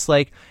he's just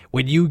like,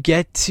 when you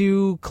get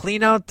to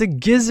clean out the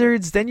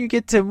gizzards, then you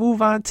get to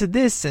move on to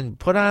this and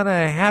put on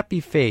a happy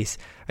face.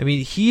 I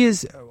mean, he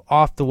is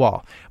off the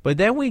wall. But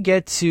then we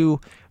get to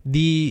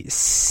the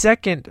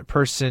second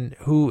person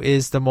who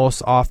is the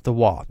most off the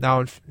wall.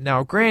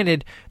 Now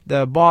granted,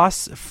 the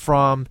boss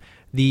from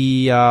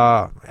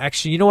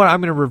actually, you know what?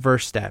 I'm going to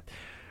reverse that.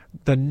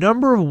 The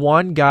number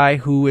one guy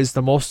who is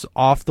the most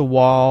off the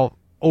wall,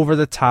 over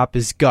the top,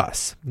 is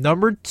Gus.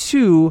 Number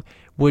two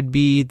would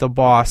be the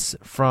boss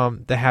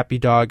from the Happy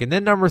Dog, and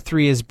then number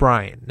three is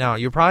Brian. Now,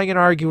 you're probably going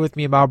to argue with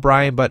me about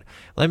Brian, but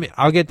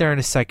I'll get there in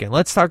a second.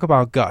 Let's talk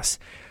about Gus.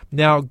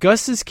 Now,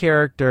 Gus's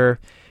character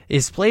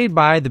is played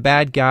by the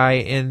bad guy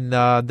in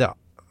the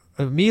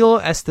Emilio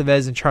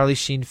Estevez and Charlie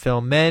Sheen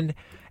film Men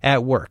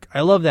at Work.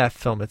 I love that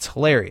film. It's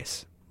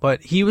hilarious.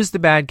 But he was the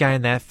bad guy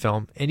in that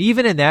film. And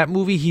even in that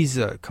movie, he's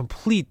a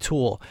complete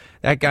tool.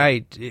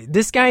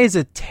 This guy is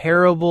a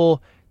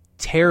terrible,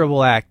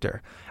 terrible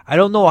actor. I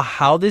don't know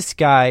how this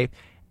guy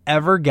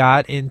ever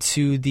got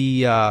into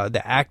the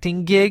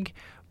acting gig,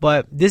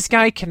 but this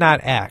guy cannot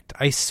act.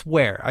 I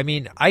swear. I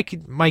mean,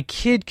 my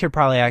kid could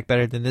probably act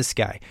better than this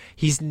guy.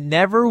 He's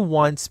never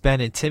once been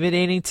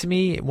intimidating to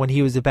me when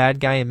he was a bad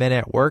guy in Men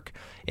at Work.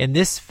 In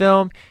this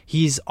film,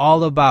 he's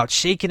all about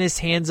shaking his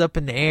hands up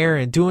in the air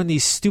and doing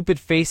these stupid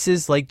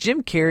faces. Like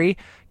Jim Carrey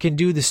can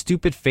do the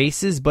stupid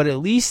faces, but at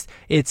least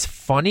it's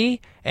funny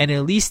and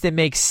at least it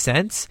makes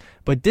sense.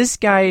 But this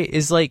guy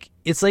is like,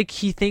 it's like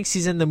he thinks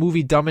he's in the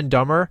movie Dumb and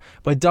Dumber,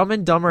 but Dumb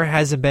and Dumber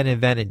hasn't been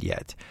invented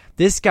yet.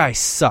 This guy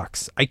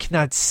sucks. I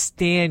cannot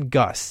stand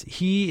Gus.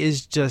 He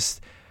is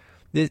just,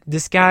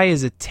 this guy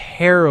is a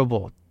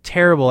terrible,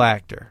 terrible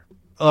actor.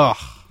 Ugh.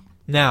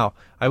 Now,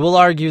 I will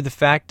argue the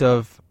fact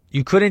of,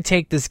 you couldn't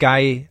take this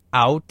guy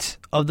out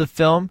of the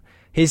film.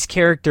 His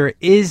character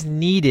is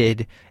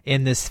needed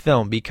in this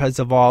film because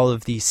of all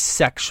of the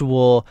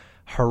sexual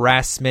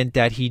harassment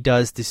that he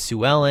does to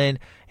Sue Ellen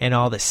and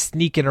all the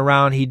sneaking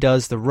around he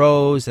does to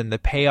Rose, and the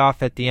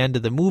payoff at the end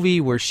of the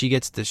movie where she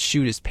gets to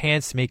shoot his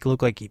pants to make it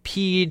look like he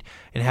peed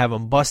and have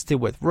him busted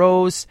with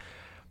Rose.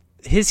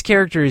 His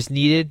character is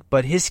needed,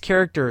 but his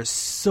character is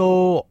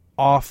so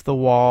off the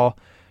wall,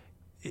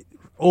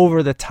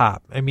 over the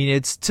top. I mean,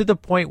 it's to the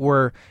point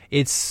where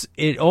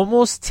it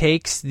almost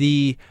takes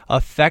the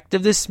effect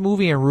of this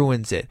movie and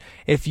ruins it.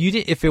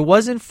 If it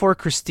wasn't for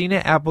Christina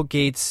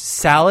Applegate's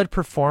solid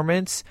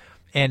performance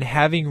and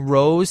having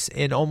Rose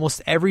in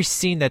almost every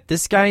scene that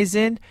this guy's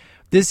in,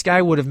 this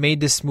guy would have made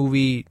this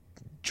movie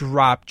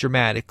drop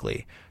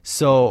dramatically.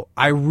 So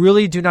I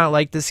really do not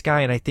like this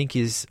guy, and I think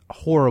he's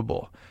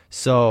horrible.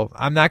 So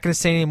I'm not going to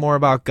say any more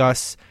about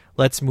Gus.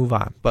 Let's move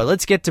on. But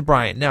let's get to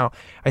Brian. Now,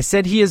 I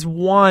said he is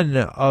one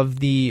of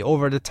the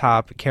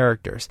over-the-top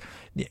characters.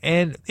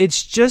 And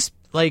it's just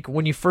like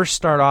when you first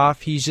start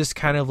off, he's just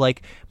kind of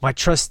like my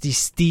trusty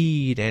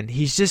steed. And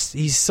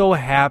he's so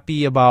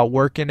happy about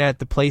working at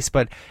the place.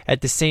 But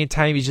at the same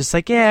time, he's just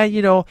like, yeah,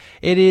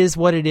 it is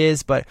what it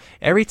is. But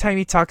every time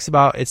he talks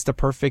about it's the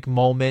perfect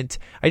moment,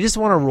 I just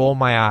want to roll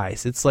my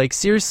eyes. It's like,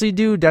 seriously,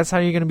 dude, that's how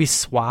you're going to be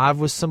suave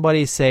with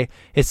somebody? Say,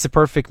 it's the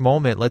perfect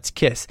moment, let's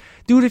kiss.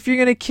 Dude, if you're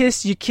going to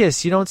kiss, you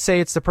kiss. You don't say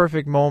it's the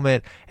perfect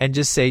moment and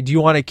just say, do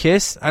you want to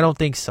kiss? I don't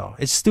think so.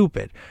 It's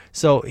stupid.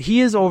 So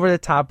he is over the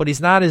top, but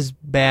he's not as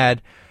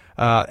bad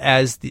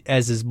as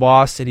his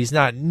boss, and he's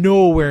not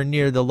nowhere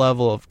near the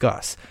level of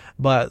Gus.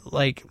 But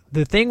like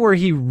the thing where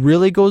he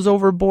really goes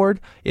overboard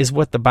is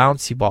with the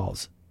bouncy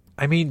balls.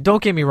 I mean,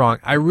 don't get me wrong.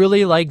 I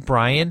really like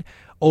Brian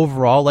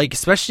overall, like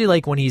especially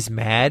like when he's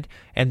mad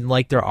and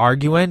like they're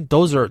arguing.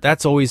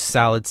 That's always a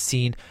solid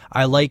scene.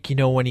 I like,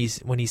 when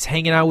he's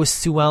hanging out with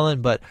Sue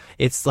Ellen, but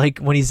it's like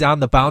when he's on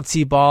the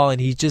bouncy ball and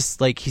he's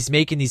just like he's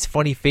making these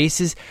funny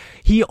faces.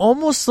 He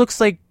almost looks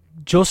like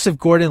Joseph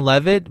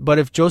Gordon-Levitt, but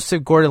if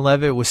Joseph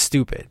Gordon-Levitt was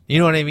stupid. You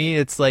know what I mean?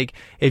 It's like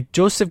if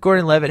Joseph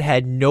Gordon-Levitt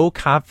had no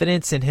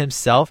confidence in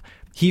himself,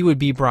 he would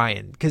be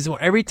Brian. Because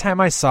every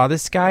time I saw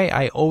this guy,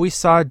 I always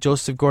saw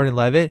Joseph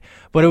Gordon-Levitt,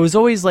 but it was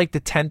always like the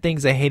 10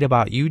 Things I Hate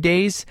About You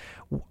days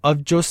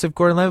of Joseph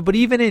Gordon-Levitt. But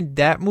even in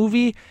that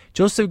movie,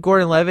 Joseph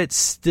Gordon-Levitt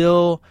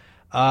still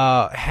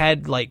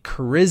had like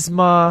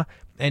charisma,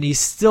 and he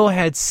still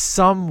had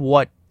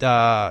somewhat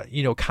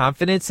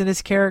confidence in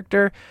his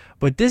character.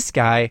 But this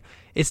guy,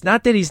 it's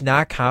not that he's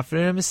not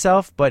confident in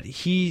himself, but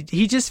he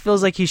just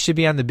feels like he should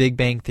be on The Big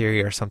Bang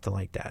Theory or something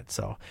like that.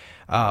 So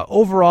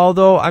overall,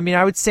 though, I mean,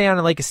 I would say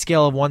on like a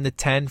scale of 1 to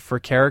 10 for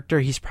character,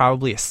 he's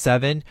probably a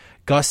 7.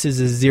 Gus is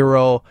a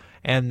 0,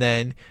 and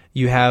then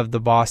you have the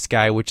boss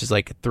guy, which is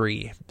like a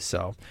 3.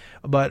 So,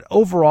 but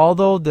overall,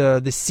 though,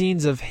 the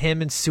scenes of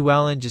him and Sue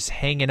Ellen just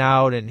hanging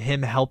out and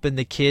him helping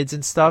the kids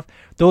and stuff,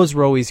 those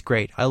were always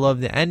great. I love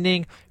the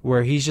ending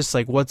where he's just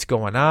like, what's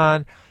going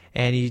on?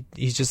 And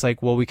he's just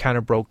like, well, we kind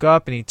of broke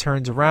up, and he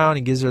turns around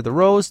and gives her the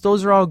rose.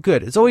 Those are all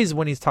good. It's always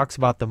when he talks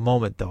about the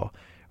moment, though,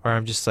 where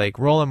I'm just like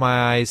rolling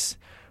my eyes.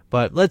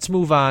 But let's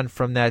move on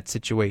from that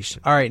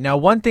situation. All right, now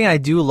one thing I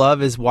do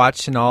love is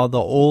watching all the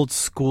old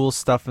school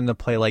stuff in the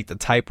play, like the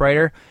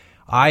typewriter.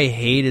 I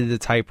hated the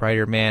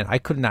typewriter, man. I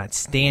could not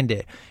stand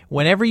it.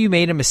 Whenever you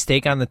made a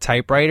mistake on the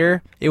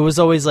typewriter, it was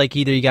always like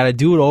either you got to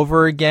do it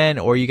over again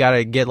or you got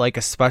to get like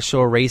a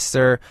special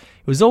eraser.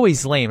 It was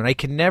always lame, and I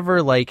could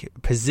never like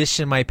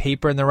position my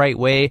paper in the right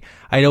way.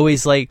 I'd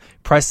always like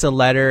press a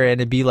letter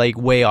and it'd be like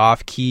way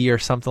off key or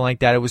something like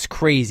that. It was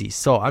crazy.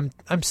 So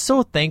I'm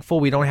so thankful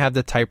we don't have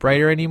the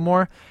typewriter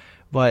anymore.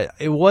 But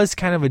it was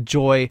kind of a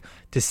joy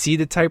to see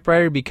the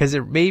typewriter because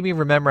it made me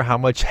remember how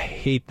much I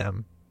hate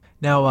them.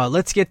 Now,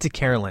 let's get to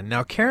Carolyn.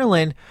 Now,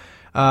 Carolyn,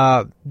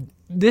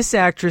 this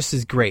actress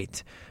is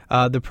great.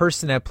 The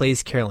person that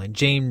plays Carolyn,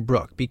 Jane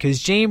Brooke,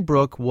 because Jane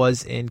Brooke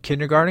was in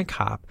Kindergarten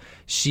Cop.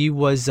 She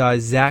was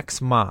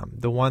Zach's mom,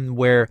 the one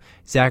where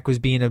Zach was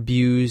being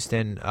abused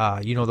and,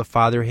 the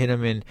father hit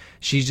him, and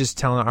she's just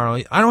telling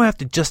Arnold, I don't have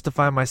to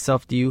justify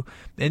myself to you.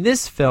 In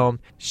this film,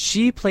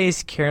 she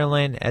plays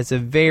Carolyn as a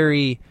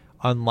very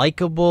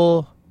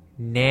unlikable,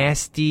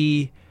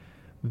 nasty,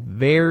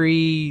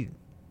 very...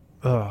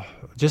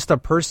 just a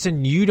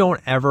person you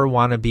don't ever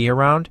want to be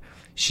around.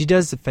 She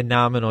does a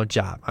phenomenal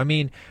job. I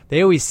mean,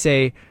 they always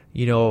say,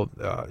 your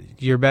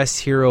best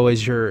hero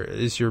is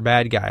your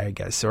bad guy, I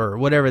guess, or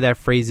whatever that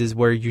phrase is,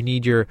 where you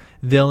need your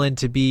villain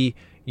to be,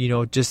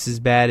 just as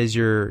bad as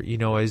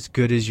as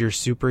good as your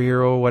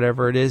superhero,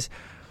 whatever it is.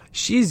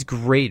 She's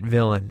great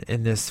villain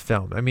in this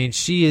film. I mean,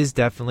 she is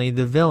definitely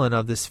the villain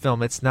of this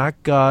film. It's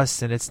not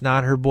Gus and it's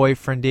not her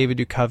boyfriend David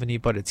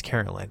Duchovny, but it's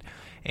Carolyn.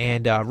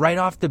 And right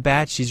off the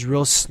bat, she's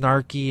real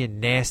snarky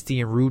and nasty,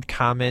 and rude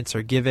comments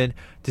are given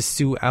to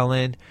Sue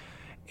Ellen.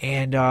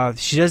 And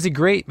she does it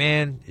great,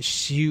 man.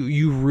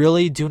 You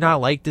really do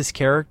not like this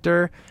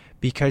character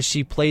because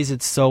she plays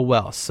it so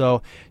well.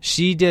 So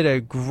she did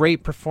a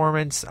great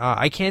performance.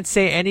 I can't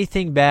say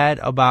anything bad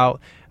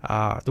about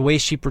the way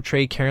she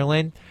portrayed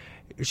Carolyn.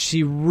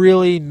 She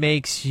really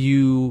makes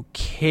you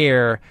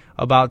care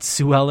about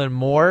Sue Ellen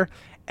more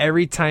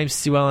every time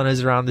Sue Ellen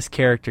is around this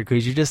character,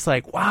 because you're just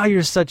like, wow,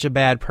 you're such a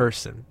bad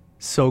person.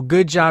 So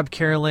good job,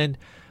 Carolyn.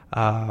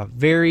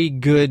 Very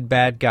good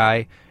bad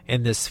guy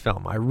in this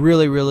film. I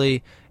really,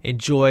 really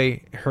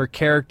enjoy her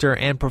character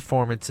and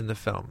performance in the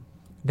film.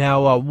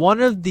 Now,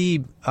 one of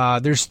the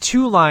there's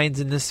 2 lines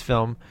in this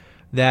film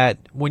that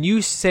when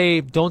you say,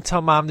 don't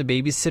tell mom the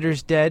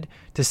babysitter's dead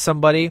to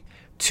somebody,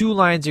 2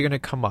 lines are going to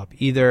come up.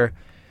 Either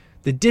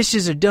the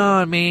dishes are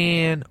done,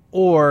 man,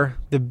 or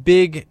the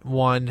big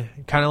one,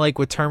 kind of like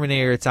with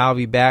Terminator, it's I'll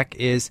be back,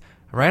 is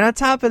right on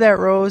top of that,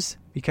 Rose.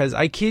 Because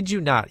I kid you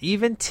not,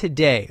 even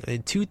today,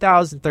 in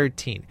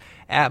 2013,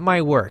 at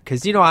my work,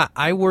 because,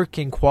 I work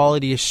in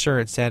quality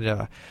assurance at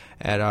a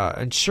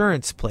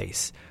insurance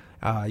place.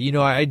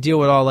 I deal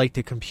with all like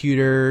the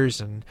computers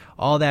and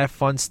all that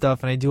fun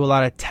stuff, and I do a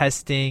lot of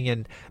testing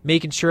and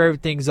making sure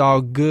everything's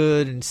all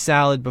good and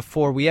solid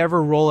before we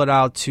ever roll it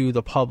out to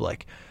the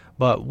public.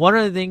 But one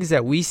of the things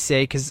that we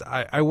say, because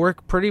I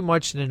work pretty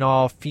much in an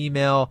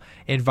all-female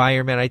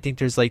environment. I think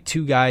there's like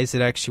 2 guys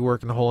that actually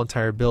work in the whole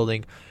entire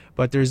building.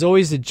 But there's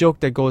always a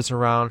joke that goes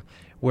around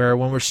where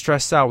when we're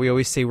stressed out, we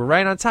always say, we're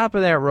right on top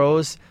of that,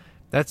 Rose.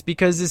 That's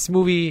because this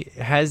movie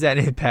has that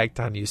impact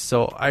on you.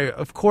 So I,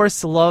 of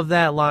course, love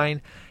that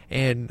line.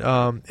 And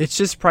it's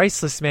just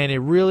priceless, man. It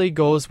really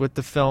goes with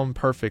the film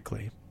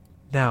perfectly.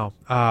 Now,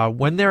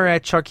 when they're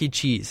at Chuck E.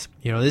 Cheese,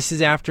 this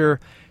is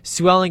after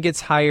Sue Ellen gets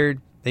hired.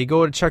 They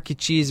go to Chuck E.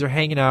 Cheese, they're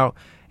hanging out,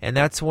 and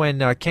that's when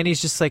Kenny's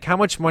just like, how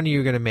much money are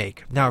you going to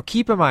make? Now,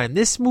 keep in mind,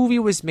 this movie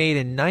was made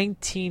in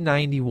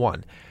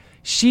 1991.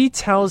 She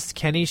tells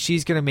Kenny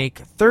she's going to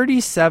make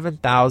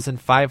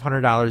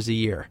 $37,500 a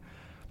year.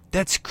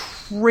 That's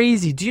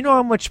crazy. Do you know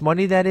how much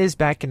money that is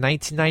back in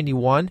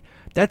 1991?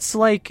 That's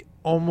like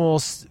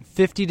almost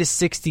 50 to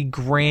 60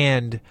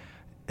 grand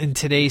in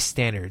today's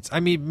standards.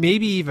 I mean,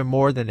 maybe even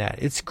more than that.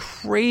 It's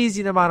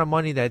crazy the amount of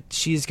money that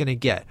she's going to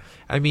get.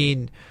 I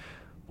mean,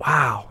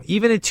 wow.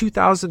 Even in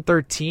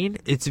 2013,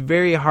 it's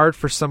very hard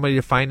for somebody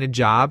to find a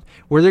job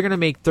where they're going to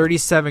make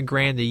 37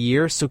 grand a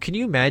year. So can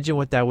you imagine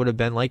what that would have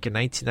been like in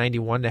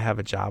 1991 to have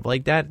a job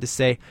like that, to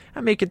say,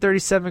 I'm making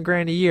 37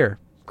 grand a year?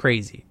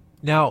 Crazy.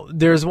 Now,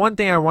 there's one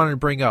thing I wanted to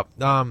bring up.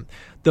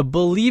 The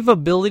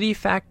believability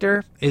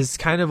factor is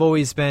kind of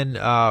always been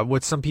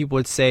what some people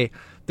would say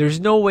There's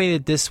no way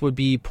that this would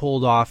be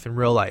pulled off in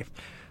real life.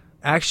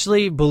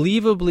 Actually,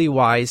 believably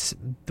wise,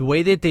 the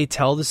way that they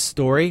tell the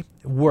story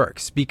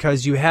works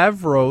because you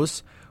have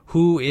Rose,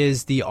 who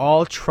is the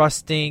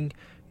all-trusting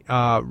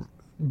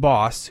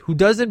boss, who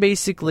doesn't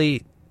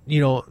basically,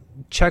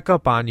 check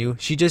up on you.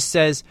 She just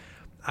says,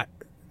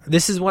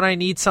 this is when I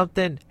need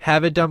something,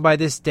 have it done by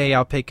this day,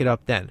 I'll pick it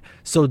up then.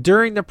 So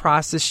during the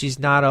process, she's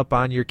not up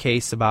on your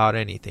case about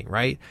anything,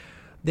 right?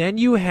 Then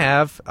you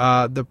have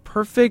the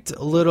perfect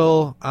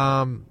little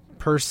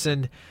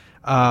person,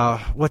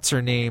 what's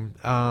her name?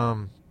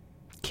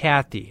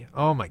 Kathy.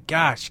 Oh my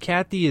gosh,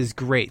 Kathy is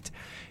great.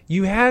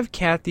 You have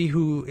Kathy,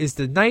 who is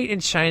the knight in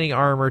shining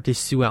armor to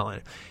Sue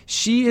Ellen.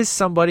 She is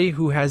somebody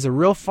who has a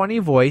real funny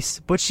voice,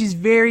 but she's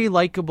very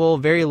likable,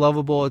 very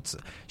lovable.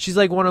 She's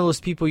like one of those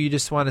people you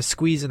just want to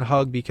squeeze and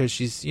hug because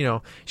she's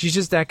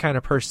just that kind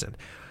of person.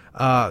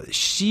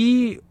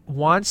 She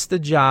wants the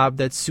job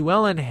that Sue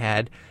Ellen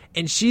had,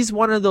 and she's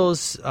one of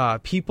those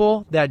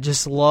people that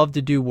just love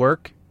to do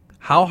work.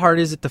 How hard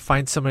is it to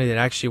find somebody that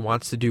actually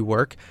wants to do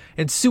work?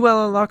 And Sue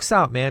Ellen lucks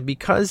out, man,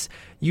 because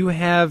you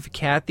have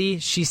Kathy.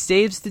 She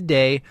saves the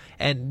day,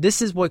 and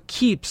this is what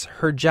keeps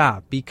her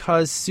job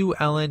because Sue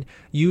Ellen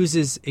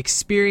uses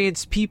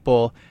experienced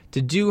people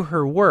to do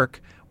her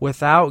work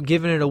without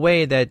giving it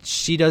away that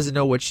she doesn't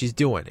know what she's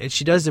doing, and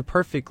she does it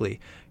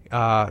perfectly.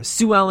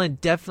 Sue Ellen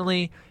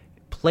definitely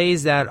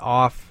plays that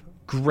off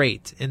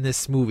great in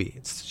this movie.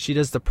 She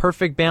does the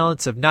perfect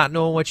balance of not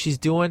knowing what she's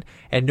doing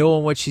and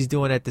knowing what she's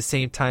doing at the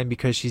same time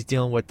because she's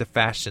dealing with the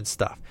fashion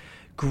stuff.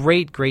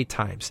 Great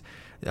times.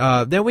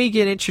 Then we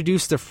get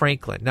introduced to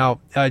Franklin. Now,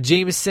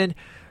 Jameson,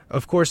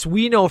 of course,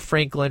 we know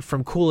Franklin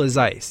from Cool as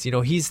Ice.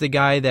 He's the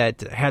guy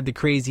that had the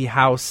crazy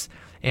house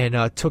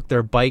and took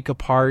their bike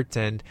apart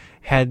and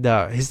had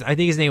I think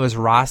his name was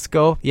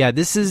Roscoe. Yeah,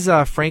 this is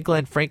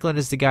Franklin. Franklin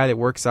is the guy that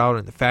works out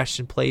in the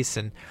fashion place,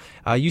 and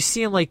you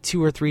see him like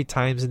 2 or 3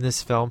 times in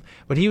this film,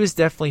 but he was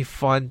definitely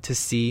fun to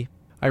see.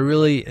 I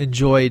really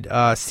enjoyed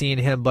seeing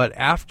him, but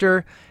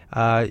after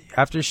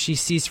she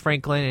sees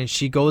Franklin and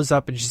she goes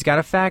up and she's got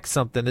to fax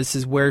something, this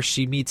is where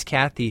she meets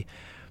Kathy.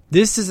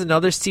 This is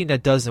another scene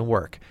that doesn't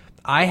work.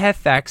 I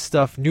have faxed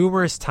stuff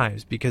numerous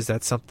times because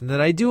that's something that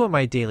I do in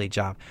my daily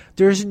job.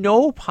 There's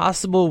no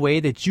possible way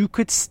that you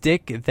could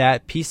stick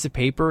that piece of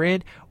paper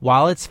in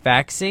while it's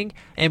faxing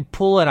and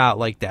pull it out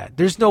like that.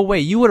 There's no way.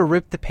 You would have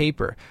ripped the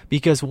paper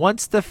because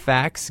once the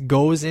fax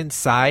goes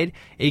inside,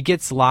 it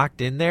gets locked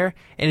in there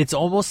and it's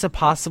almost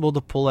impossible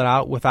to pull it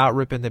out without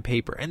ripping the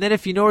paper. And then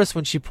if you notice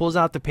when she pulls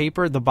out the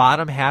paper, the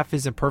bottom half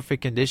is in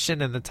perfect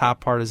condition and the top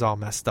part is all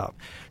messed up.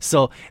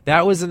 So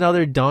that was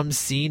another dumb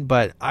scene,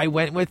 but I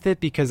went with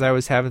it because I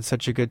was having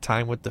such a good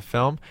time with the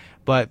film.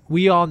 But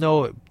we all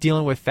know,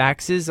 dealing with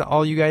faxes,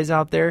 all you guys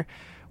out there,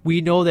 we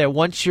know that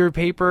once your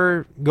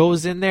paper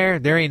goes in there,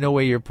 there ain't no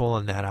way you're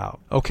pulling that out.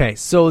 Okay,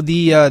 so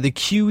the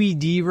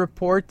QED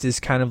report is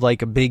kind of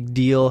like a big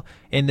deal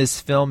in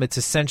this film. It's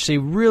essentially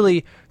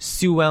really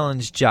Sue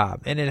Ellen's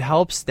job, and it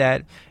helps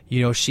that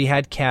she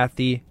had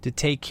Kathy to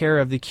take care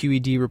of the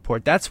QED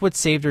report. That's what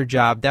saved her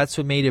job. That's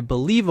what made it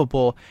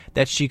believable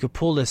that she could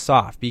pull this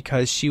off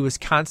because she was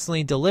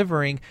constantly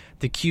delivering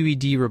the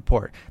QED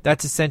report.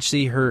 That's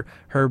essentially her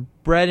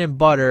bread and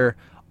butter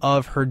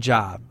of her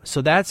job.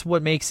 So that's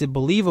what makes it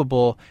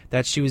believable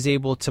that she was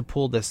able to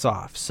pull this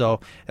off. So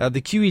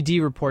the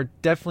QED report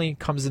definitely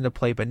comes into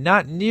play, but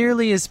not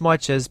nearly as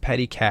much as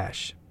petty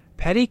cash.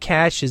 Petty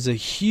cash is a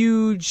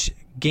huge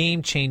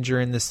game changer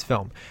in this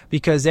film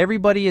because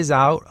everybody is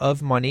out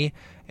of money.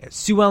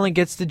 Sue Ellen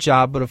gets the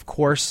job, but of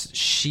course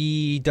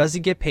she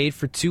doesn't get paid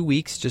for 2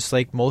 weeks, just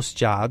like most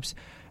jobs,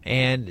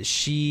 and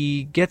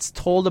she gets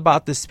told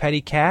about this petty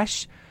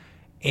cash.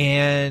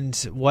 And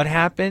what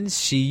happens?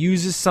 She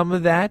uses some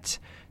of that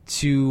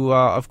to,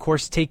 of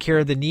course, take care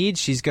of the needs.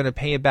 She's going to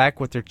pay it back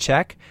with her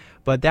check.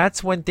 But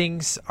that's when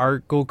things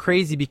go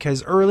crazy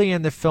because early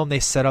in the film they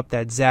set up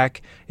that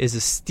Zach is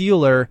a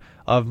stealer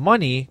of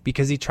money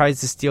because he tries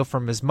to steal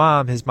from his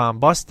mom. His mom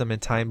busts him in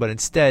time, but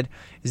instead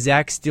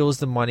Zach steals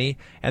the money,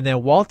 and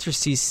then Walter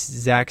sees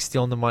Zach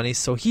stealing the money,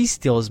 so he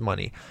steals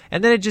money.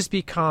 And then it just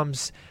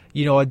becomes,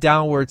 a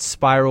downward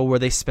spiral where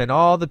they spend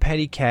all the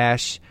petty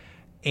cash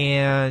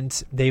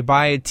and they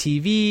buy a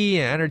TV,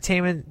 an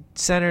entertainment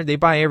center, they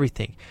buy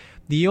everything.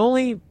 The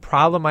only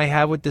problem I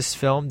have with this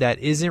film that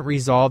isn't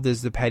resolved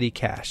is the petty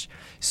cash.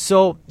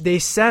 So they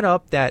set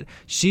up that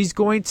she's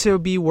going to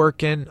be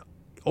working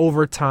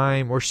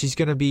overtime or she's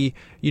going to be,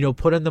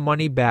 putting the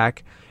money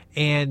back.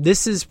 And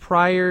this is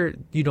prior,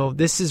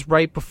 this is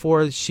right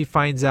before she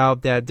finds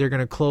out that they're going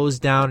to close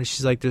down. And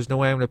she's like, there's no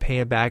way I'm going to pay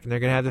it back. And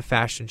they're going to have the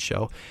fashion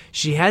show.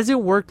 She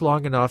hasn't worked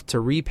long enough to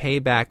repay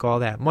back all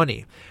that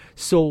money.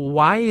 So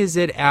why is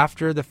it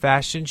after the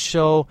fashion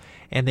show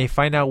and they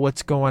find out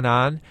what's going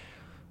on,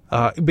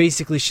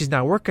 basically she's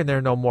not working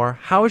there no more,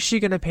 how is she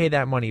going to pay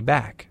that money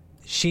back?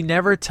 She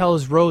never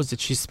tells Rose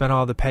that she spent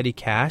all the petty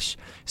cash.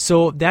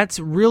 So that's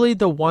really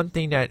the one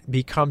thing that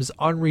becomes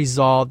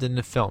unresolved in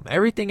the film.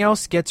 Everything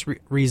else gets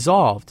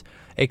resolved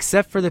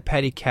except for the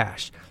petty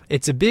cash.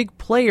 It's a big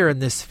player in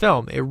this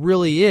film. It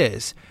really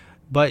is.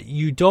 but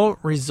you don't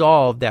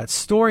resolve that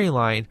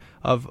storyline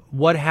of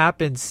what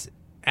happens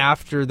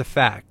after the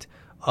fact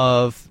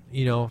of,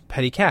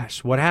 petty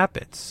cash. What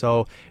happens?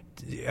 So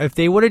if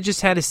they would have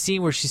just had a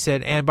scene where she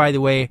said, and by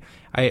the way,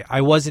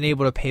 I wasn't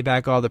able to pay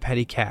back all the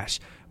petty cash,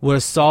 would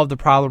have solved the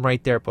problem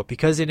right there. But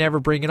because they never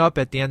bring it up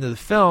at the end of the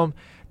film,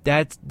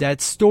 that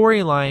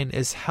storyline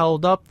is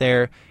held up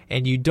there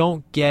and you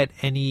don't get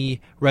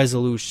any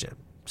resolution.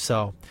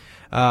 So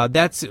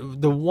that's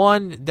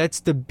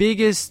the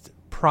biggest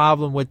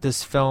problem with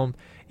this film,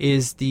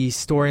 is the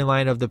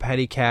storyline of the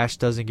petty cash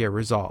doesn't get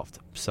resolved.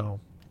 So,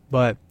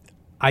 but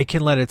I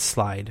can let it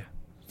slide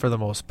for the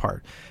most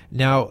part.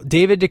 Now,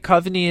 David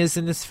Duchovny is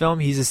in this film.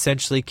 He's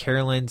essentially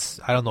Carolyn's,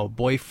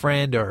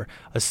 boyfriend or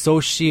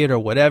associate or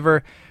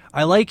whatever.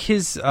 I like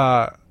his,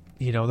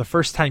 the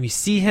first time you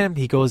see him,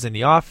 he goes in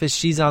the office,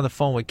 she's on the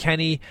phone with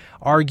Kenny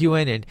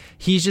arguing, and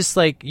he's just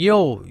like, get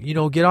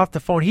off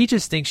the phone. He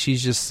just thinks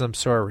she's just some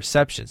sort of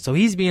reception. So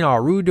he's being all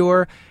rude to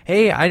her.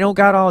 Hey, I don't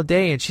got all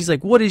day. And she's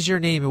like, what is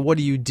your name and what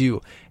do you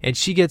do? And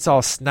she gets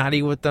all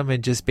snotty with him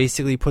and just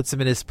basically puts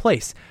him in his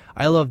place.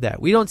 I love that.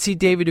 We don't see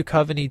David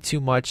Duchovny too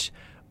much,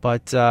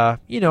 but,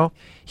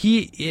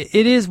 it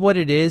is what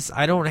it is.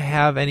 I don't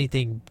have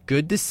anything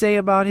good to say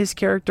about his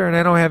character, and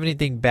I don't have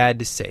anything bad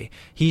to say.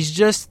 He's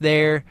just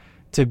there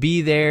to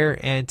be there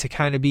and to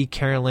kind of be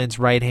Carolyn's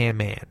right-hand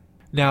man.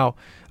 Now,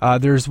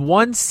 there's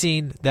one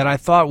scene that I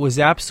thought was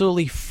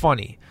absolutely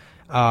funny,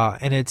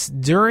 and it's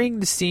during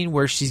the scene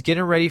where she's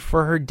getting ready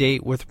for her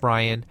date with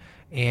Brian,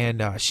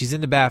 and she's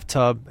in the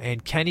bathtub,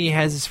 and Kenny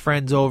has his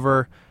friends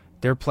over.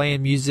 They're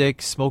playing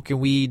music, smoking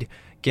weed,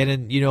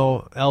 getting,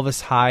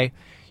 Elvis high.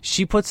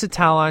 She puts the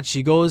towel on,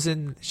 she goes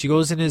in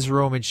his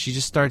room, and she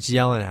just starts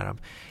yelling at him.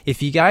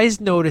 If you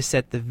guys notice,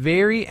 at the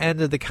very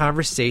end of the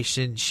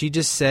conversation, she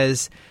just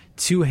says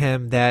to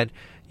him that,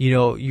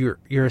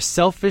 you're a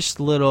selfish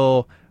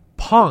little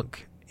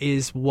punk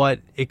is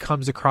what it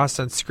comes across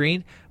on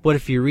screen. But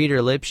if you read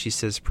her lips, she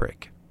says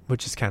prick,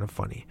 which is kind of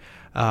funny.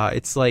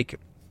 It's like,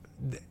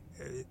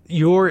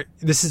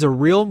 this is a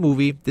real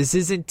movie. This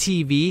isn't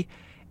TV.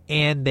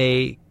 And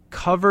they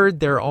covered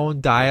their own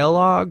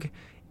dialogue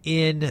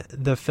in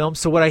the film.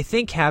 So what I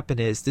think happened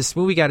is this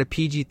movie got a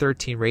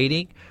PG-13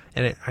 rating,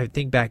 and I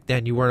think back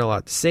then you weren't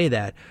allowed to say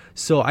that.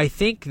 So I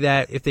think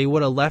that if they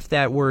would have left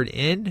that word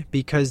in,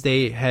 because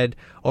they had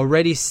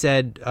already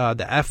said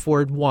the F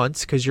word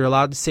once, because you're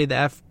allowed to say the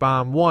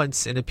F-bomb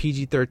once in a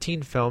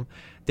PG-13 film,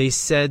 they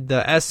said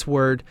the S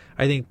word,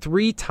 I think,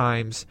 3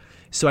 times.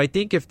 So I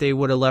think if they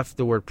would have left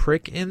the word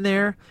prick in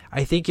there,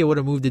 I think it would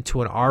have moved it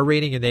to an R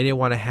rating, and they didn't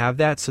want to have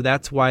that. So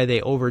that's why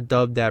they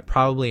overdubbed that,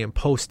 probably in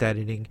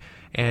post-editing.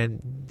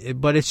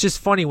 But it's just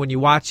funny when you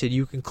watch it.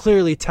 You can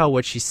clearly tell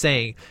what she's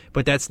saying,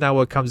 but that's not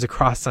what comes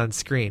across on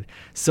screen.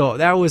 So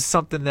that was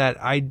something that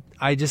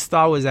I just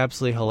thought was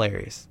absolutely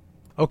hilarious.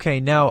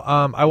 Okay, now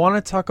I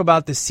want to talk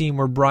about the scene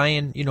where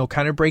Brian,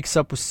 kind of breaks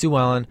up with Sue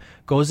Ellen,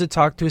 goes to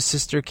talk to his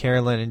sister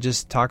Carolyn, and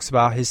just talks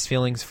about his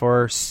feelings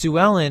for her. Sue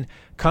Ellen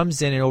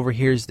comes in and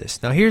overhears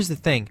this. Now, here's the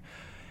thing.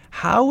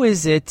 How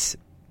is it...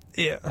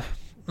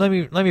 Let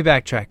me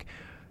backtrack.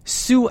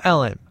 Sue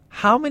Ellen.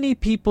 How many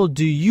people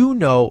do you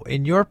know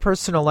in your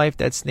personal life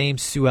that's named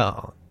Sue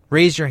Ellen?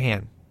 Raise your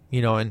hand.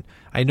 And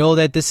I know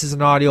that this is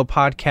an audio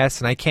podcast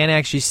and I can't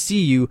actually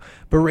see you,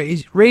 but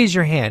raise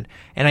your hand.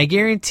 And I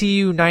guarantee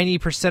you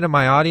 90% of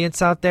my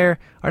audience out there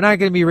are not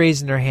going to be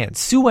raising their hands.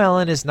 Sue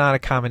Ellen is not a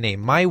common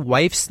name. My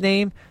wife's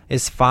name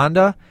is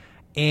Fonda,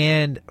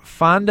 and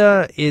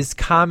Fonda is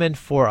common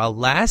for a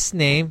last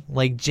name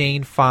like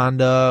Jane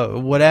Fonda,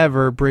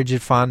 whatever,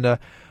 Bridget Fonda.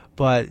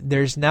 But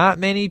there's not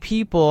many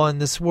people in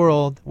this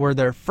world where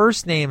their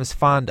first name is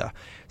Fonda.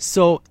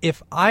 So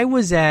if I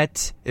was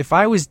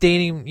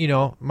dating,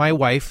 my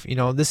wife,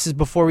 this is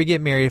before we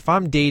get married. If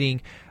I'm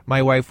dating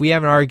my wife, we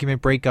have an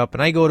argument, break up,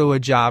 and I go to a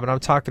job and I'm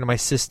talking to my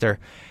sister,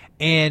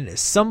 and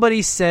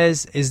somebody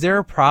says, "Is there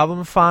a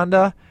problem,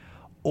 Fonda?"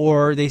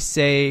 Or they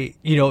say,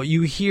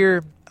 you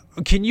hear,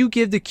 "Can you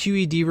give the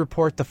QED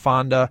report to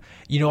Fonda?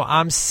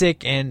 I'm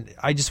sick and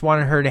I just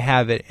wanted her to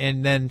have it."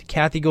 And then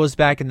Kathy goes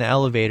back in the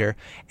elevator.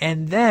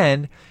 And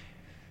then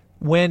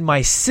when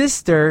my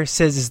sister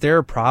says, "Is there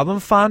a problem,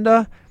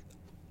 Fonda?"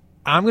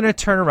 I'm going to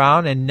turn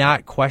around and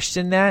not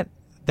question that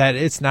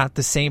it's not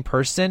the same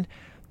person,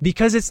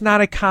 because it's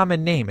not a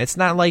common name. It's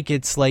not like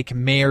it's like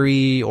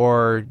Mary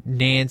or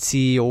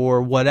Nancy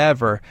or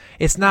whatever.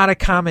 It's not a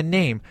common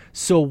name.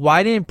 So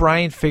why didn't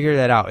Brian figure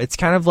that out? It's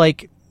kind of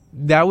like,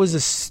 that was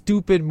a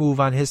stupid move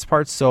on his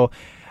part. So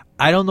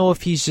I don't know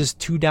if he's just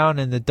too down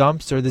in the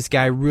dumps or this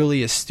guy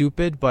really is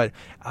stupid, but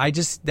I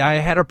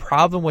had a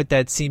problem with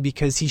that scene,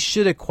 because he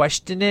should have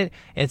questioned it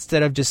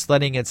instead of just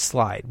letting it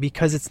slide,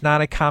 because it's not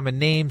a common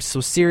name.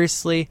 So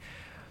seriously,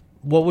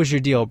 what was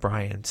your deal,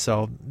 Brian?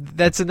 So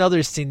that's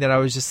another scene that I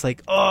was just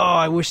like, oh,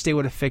 I wish they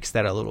would have fixed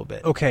that a little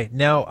bit. Okay,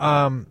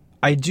 now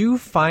I do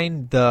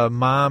find the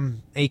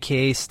mom,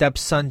 aka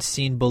stepson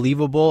scene,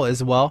 believable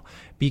as well,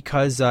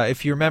 because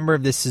if you remember,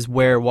 this is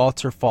where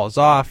Walter falls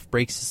off,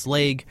 breaks his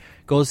leg,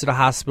 goes to the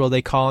hospital.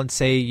 They call and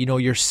say,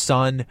 your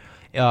son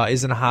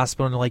is in a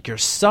hospital, and like, your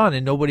son,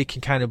 and nobody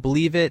can kind of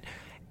believe it.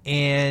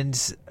 And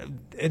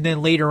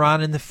then later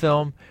on in the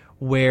film,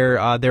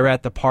 where they're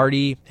at the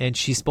party and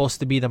she's supposed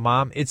to be the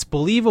mom, it's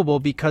believable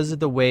because of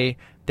the way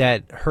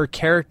that her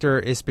character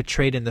is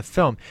portrayed in the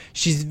film.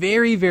 She's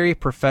very, very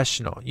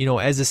professional. You know,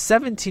 as a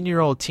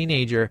 17-year-old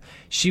teenager,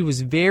 she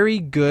was very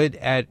good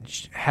at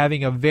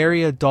having a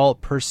very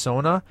adult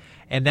persona,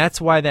 and that's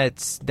why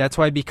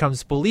it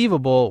becomes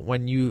believable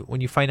when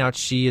you find out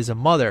she is a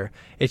mother.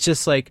 It's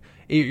just like,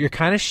 you're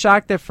kind of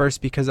shocked at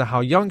first because of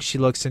how young she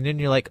looks, and then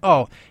you're like,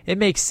 oh, it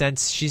makes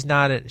sense. She's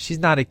not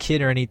a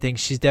kid or anything.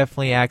 She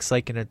definitely acts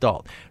like an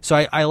adult.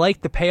 So I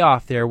like the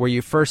payoff there, where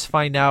you first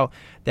find out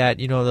that,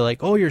 you know, they're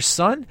like, oh, your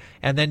son?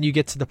 And then you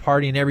get to the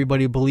party and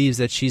everybody believes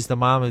that she's the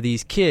mom of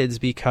these kids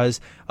because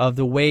of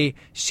the way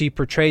she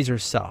portrays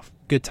herself.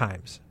 Good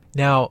times.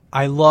 Now,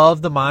 I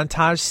love the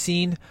montage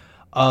scene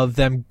of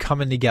them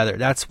coming together.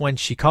 That's when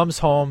she comes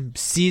home,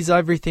 sees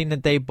everything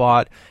that they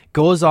bought,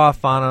 goes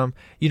off on them.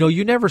 You know,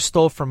 you never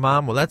stole from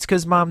mom. Well, that's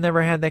because mom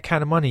never had that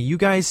kind of money. You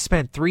guys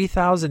spent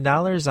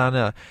 $3,000 on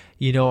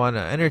an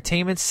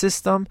entertainment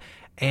system.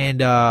 And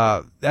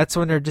that's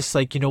when they're just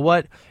like, you know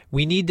what?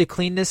 We need to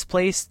clean this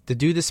place to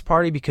do this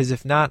party, because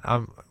if not,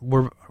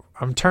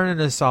 I'm turning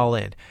this all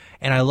in.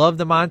 And I love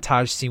the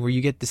montage scene where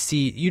you get to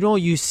see,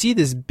 you see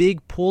this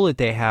big pool that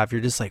they have. You're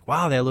just like,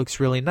 wow, that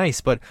looks really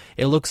nice. But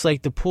it looks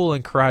like the pool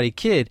in Karate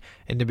Kid.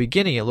 In the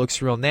beginning, it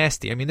looks real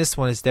nasty. I mean, this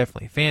one is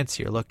definitely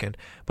fancier looking.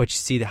 But you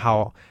see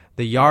how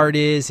the yard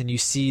is, and you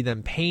see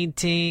them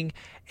painting.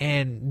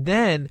 And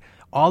then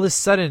all of a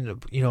sudden,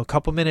 a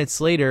couple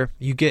minutes later,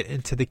 you get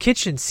into the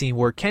kitchen scene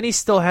where Kenny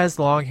still has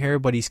long hair,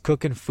 but he's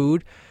cooking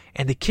food.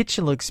 And the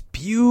kitchen looks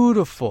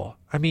beautiful.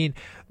 I mean,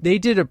 they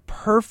did a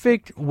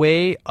perfect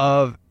way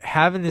of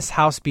having this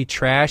house be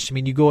trashed. I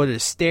mean, you go to the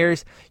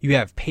stairs, you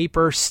have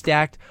paper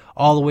stacked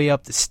all the way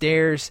up the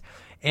stairs,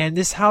 and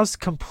this house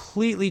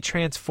completely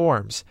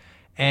transforms.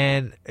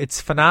 And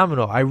it's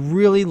phenomenal. I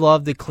really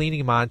love the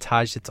cleaning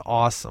montage. It's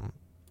awesome.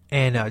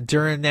 And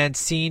during that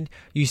scene,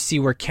 you see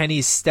where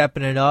Kenny's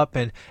stepping it up,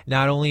 and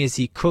not only is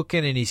he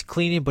cooking and he's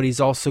cleaning, but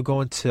he's also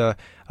going to,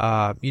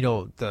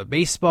 the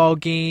baseball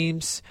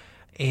games.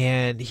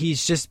 And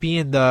he's just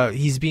being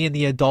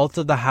the adult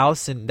of the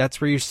house, and that's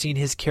where you're seeing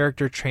his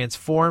character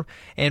transform.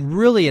 And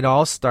really, it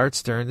all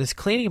starts during this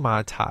cleaning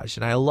montage,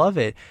 and I love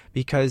it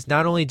because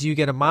not only do you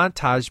get a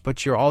montage,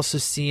 but you're also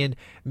seeing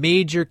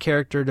major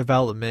character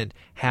development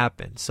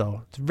happen.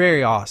 So it's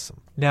very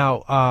awesome.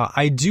 Now,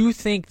 I do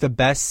think the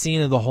best scene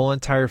of the whole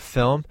entire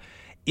film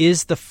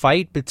is the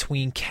fight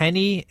between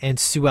Kenny and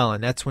Sue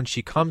Ellen. That's when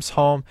she comes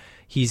home.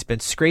 He's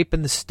been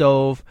scraping the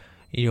stove.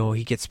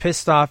 He gets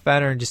pissed off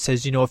at her and just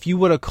says, if you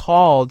would have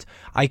called,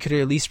 I could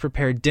have at least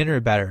prepared dinner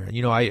better.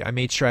 I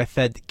made sure I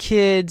fed the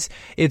kids.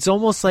 It's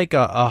almost like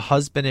a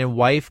husband and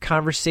wife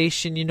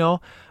conversation,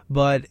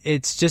 but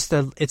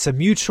it's a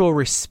mutual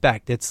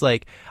respect. It's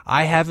like,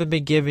 I haven't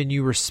been giving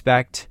you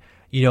respect,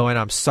 and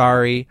I'm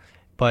sorry,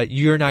 but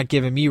you're not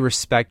giving me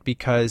respect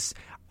because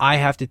I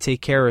have to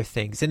take care of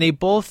things. And they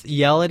both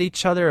yell at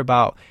each other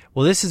about,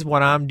 well, this is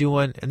what I'm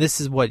doing and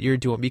this is what you're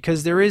doing.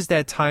 Because there is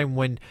that time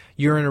when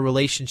you're in a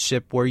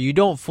relationship where you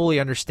don't fully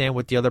understand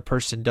what the other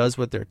person does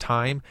with their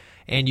time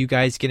and you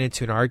guys get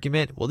into an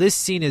argument. Well, this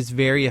scene is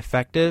very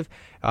effective.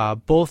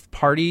 Both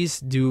parties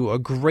do a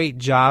great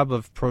job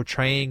of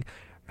portraying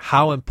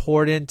how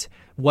important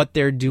what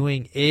they're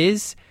doing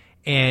is.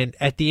 And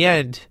at the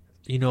end,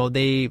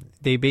 they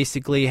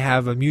basically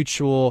have a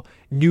mutual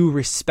new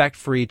respect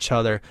for each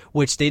other,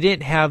 which they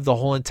didn't have the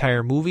whole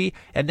entire movie.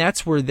 And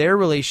that's where their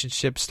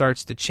relationship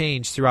starts to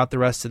change throughout the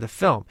rest of the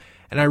film.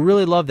 And I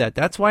really love that.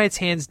 That's why it's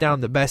hands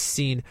down the best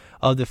scene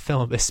of the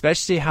film,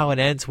 especially how it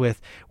ends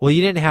with, well,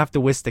 you didn't have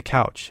to whisk the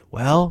couch.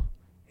 Well,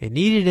 it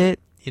needed it,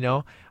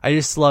 I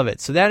just love it.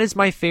 So that is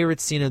my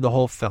favorite scene of the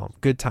whole film.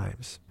 Good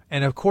times.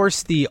 And of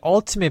course, the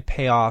ultimate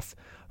payoff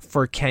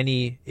for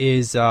Kenny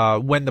is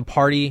when the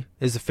party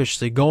is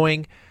officially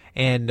going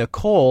and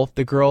Nicole,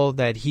 the girl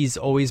that he's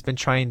always been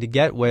trying to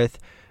get with,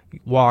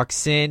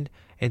 walks in.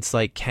 It's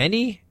like,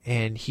 Kenny?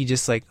 And he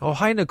just like, oh,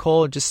 hi,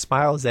 Nicole, just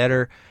smiles at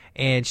her.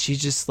 And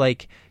she's just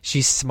like,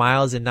 she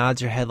smiles and nods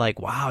her head like,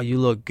 wow, you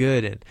look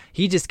good. And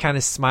he just kind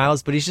of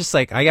smiles, but he's just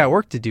like, I got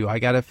work to do. I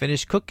got to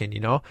finish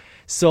cooking,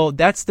 So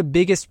that's the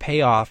biggest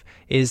payoff,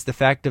 is the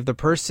fact of the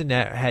person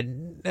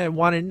that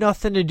wanted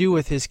nothing to do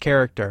with his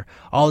character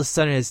all of a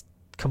sudden has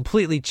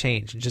completely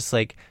changed. Just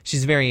like,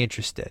 she's very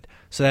interested.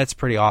 So that's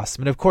pretty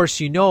awesome. And of course,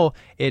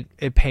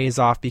 it pays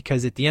off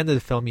because at the end of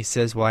the film, he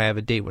says, well, I have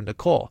a date with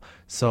Nicole.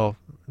 So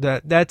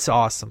that's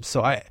awesome.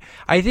 So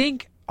I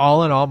think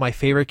all in all, my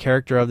favorite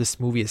character of this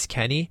movie is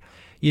Kenny.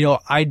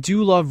 I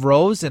do love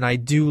Rose and I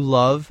do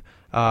love,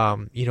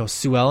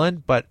 Sue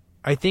Ellen, but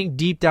I think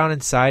deep down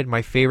inside,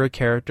 my favorite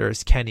character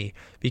is Kenny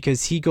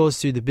because he goes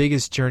through the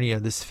biggest journey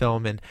of this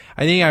film. And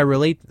I think I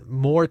relate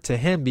more to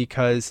him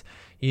because,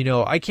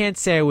 I can't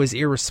say I was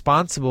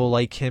irresponsible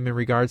like him in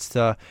regards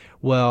to,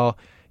 well,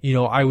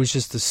 I was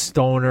just a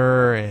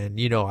stoner and,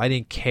 I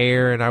didn't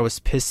care and I was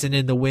pissing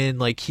in the wind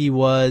like he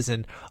was,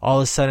 and all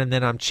of a sudden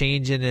then I'm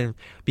changing and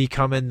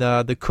becoming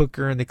the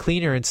cooker and the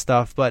cleaner and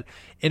stuff. But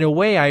in a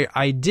way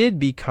I did,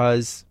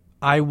 because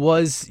I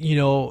was,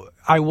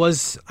 I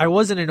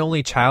wasn't an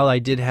only child. I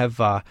did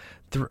have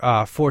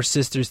 4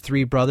 sisters,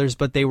 3 brothers,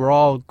 but they were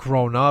all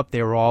grown up.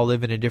 They were all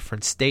living in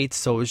different states.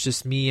 So it was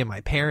just me and my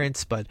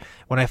parents. But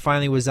when I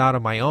finally was out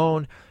on my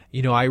own,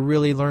 I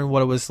really learned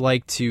what it was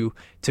like to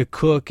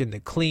cook and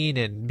to clean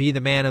and be the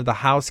man of the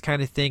house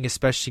kind of thing,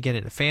 especially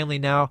getting a family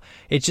now.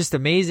 It's just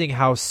amazing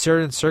how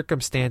certain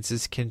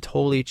circumstances can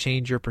totally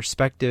change your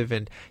perspective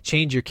and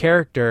change your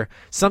character,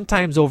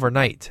 sometimes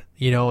overnight.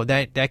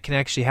 That can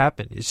actually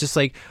happen. It's just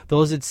like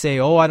those that say,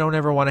 oh, I don't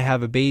ever want to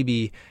have a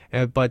baby.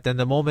 But then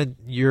the moment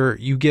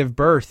you give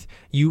birth,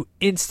 you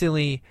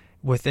instantly,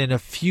 within a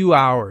few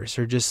hours,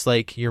 or just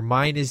like your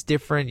mind is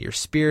different, your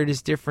spirit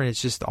is different.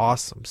 It's just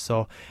awesome.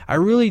 So I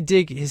really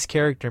dig his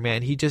character,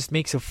 man. He just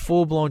makes a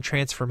full-blown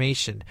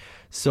transformation.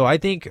 So I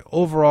think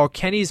overall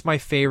Kenny's my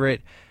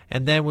favorite,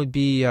 and then would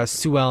be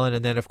Sue Ellen,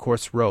 and then of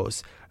course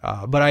Rose.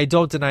 But I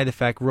don't deny the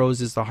fact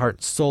Rose is the heart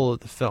and soul of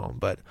the film,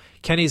 but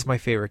Kenny's my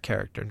favorite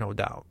character, no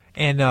doubt.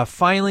 And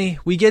finally,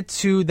 we get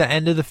to the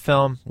end of the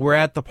film. We're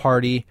at the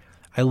party.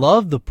 I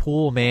love the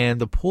pool, man.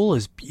 The pool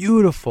is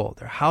beautiful.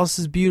 Their house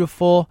is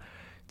beautiful.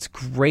 It's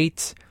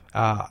great.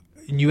 And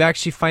you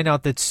actually find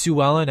out that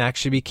Sue Ellen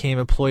actually became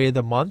Employee of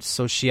the Month,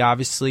 so she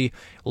obviously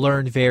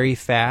learned very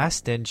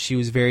fast, and she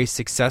was very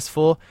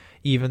successful.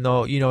 Even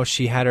though,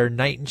 she had her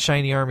knight in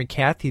shiny armor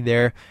Kathy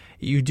there,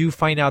 you do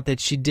find out that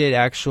she did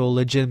actual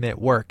legitimate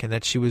work and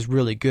that she was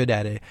really good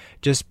at it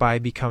just by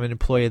becoming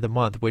Employee of the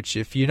Month, which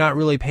if you're not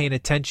really paying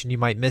attention, you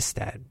might miss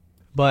that.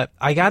 But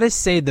I gotta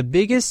say, the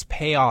biggest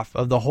payoff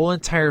of the whole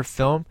entire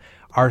film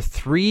are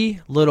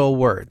 3 little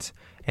words,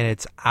 and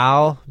it's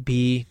 "I'll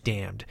be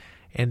damned."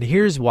 And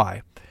here's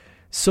why.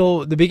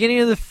 So the beginning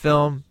of the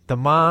film, the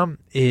mom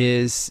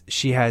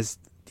she has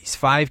these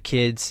 5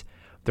 kids.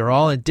 They're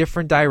all in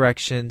different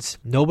directions.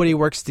 Nobody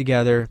works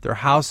together. Their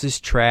house is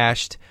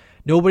trashed.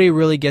 Nobody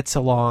really gets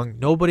along.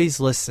 Nobody's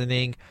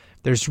listening.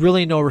 There's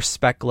really no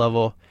respect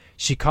level.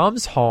 She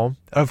comes home.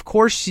 Of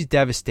course, she's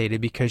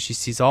devastated because she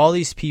sees all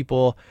these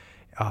people,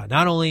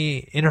 not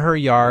only in her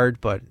yard,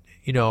 but,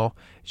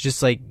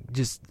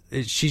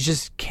 she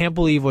just can't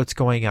believe what's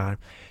going on.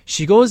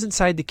 She goes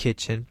inside the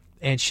kitchen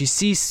and she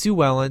sees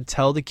Sue Ellen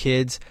tell the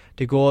kids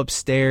to go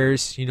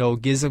upstairs,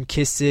 gives them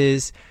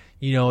kisses.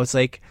 It's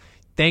like,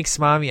 thanks,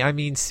 Mommy. I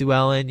mean, Sue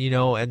Ellen,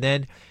 and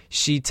then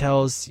she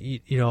tells,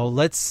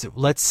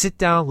 let's sit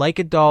down like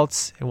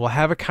adults and we'll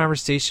have a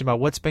conversation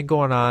about what's been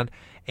going on.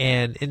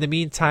 And in the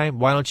meantime,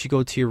 why don't you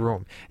go to your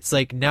room? It's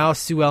like now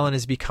Sue Ellen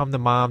has become the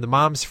mom. The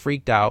mom's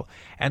freaked out.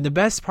 And the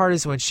best part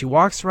is when she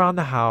walks around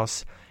the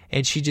house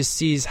and she just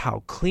sees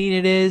how clean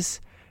it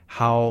is,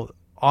 how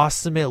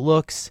awesome it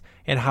looks,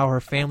 and how her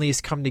family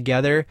has come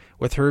together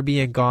with her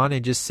being gone,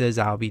 and just says,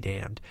 I'll be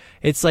damned.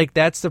 It's like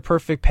that's the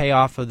perfect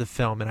payoff of the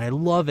film, and I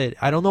love it.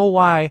 I don't know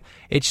why.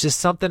 It's just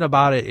something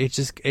about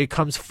it. It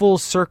comes full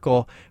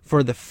circle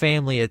for the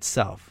family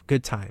itself.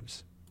 Good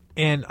times.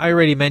 And I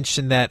already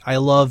mentioned that I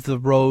love the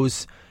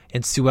Rose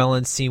and Sue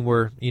Ellen scene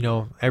where,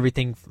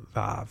 everything,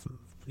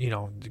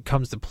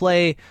 comes to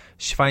play.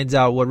 She finds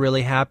out what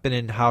really happened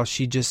and how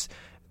she just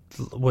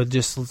would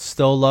just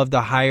still love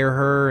to hire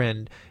her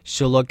and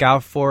she'll look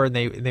out for her, and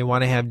they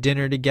want to have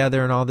dinner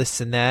together and all this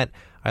and that.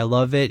 I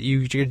love it.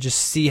 You can just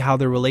see how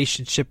the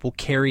relationship will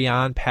carry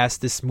on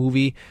past this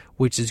movie,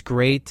 which is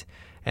great.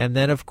 And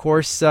then, of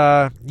course,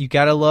 you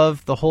got to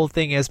love the whole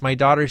thing. As my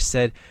daughter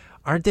said,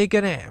 aren't they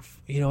going to,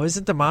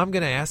 isn't the mom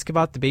going to ask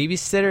about the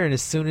babysitter? And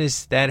as soon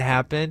as that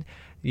happened,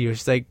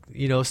 it's like,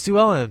 Sue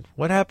Ellen,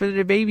 what happened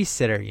to the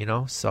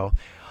babysitter? So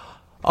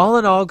all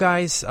in all,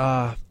 guys,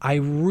 I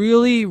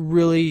really,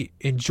 really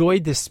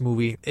enjoyed this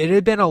movie. It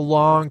had been a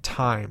long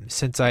time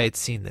since I had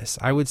seen this.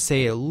 I would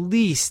say at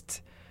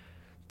least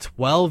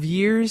 12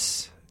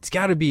 years. It's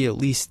got to be at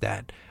least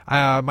that.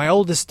 My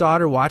oldest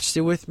daughter watched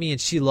it with me and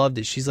she loved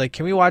it. She's like,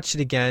 can we watch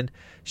it again?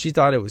 She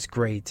thought it was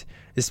great.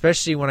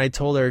 Especially when I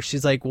told her,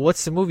 she's like, well,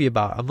 what's the movie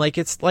about? I'm like,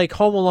 it's like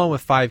Home Alone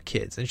with 5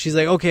 kids. And she's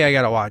like, okay, I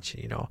got to watch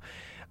it,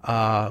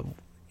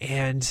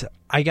 And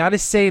I got to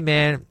say,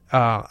 man,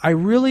 I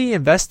really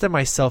invested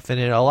myself in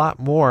it a lot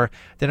more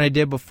than I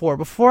did before.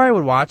 Before I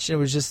would watch it,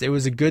 it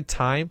was a good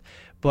time.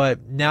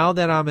 But now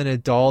that I'm an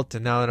adult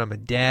and now that I'm a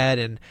dad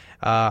and,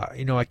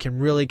 I can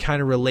really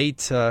kind of relate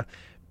to,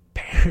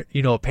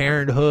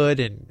 parenthood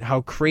and how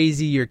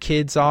crazy your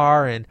kids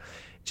are and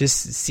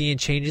just seeing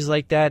changes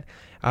like that.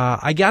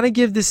 I got to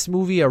give this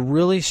movie a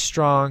really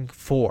strong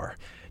 4.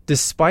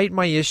 Despite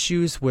my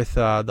issues with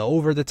the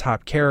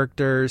over-the-top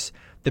characters,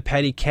 the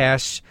petty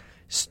cash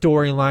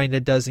storyline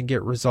that doesn't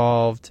get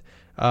resolved,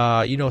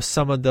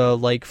 some of the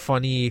like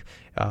funny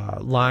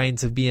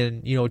lines of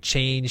being,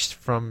 changed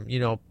from,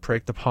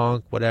 prick the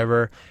punk,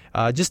 whatever.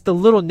 Just the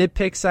little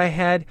nitpicks I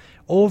had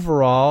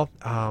overall,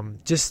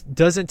 just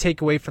doesn't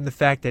take away from the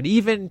fact that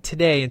even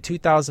today in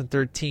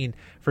 2013,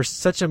 for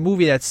such a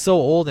movie that's so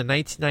old in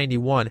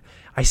 1991,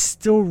 I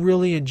still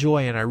really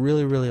enjoy and I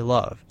really, really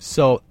love.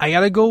 So I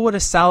got to go with a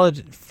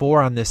solid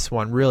 4 on this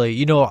one,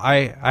 really.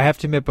 I have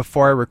to admit,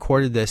 before I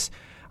recorded this,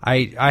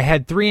 I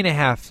had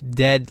 3.5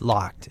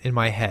 deadlocked in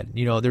my head.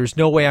 There's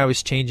no way I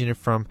was changing it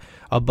from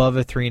above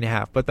a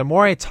 3.5. But the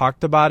more I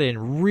talked about it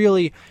and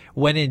really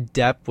went in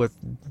depth with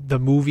the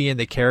movie and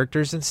the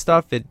characters and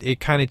stuff, it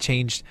kind of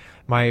changed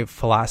my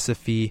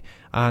philosophy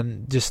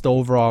on just the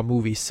overall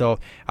movie. So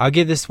I'll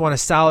give this one a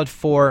solid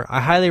 4.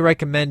 I highly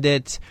recommend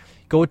it.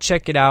 Go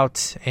check it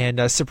out.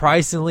 And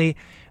surprisingly,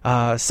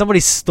 somebody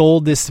stole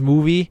this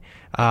movie.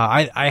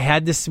 I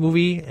had this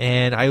movie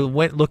and I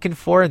went looking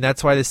for it, and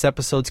that's why this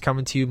episode's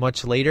coming to you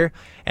much later,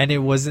 and it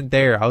wasn't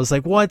there. I was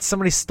like, what?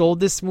 Somebody stole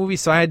this movie?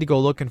 So I had to go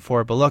looking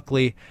for it, but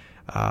luckily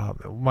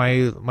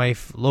my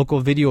local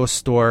video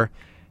store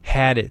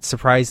had it,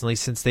 surprisingly.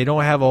 Since they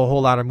don't have a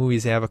whole lot of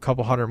movies, they have a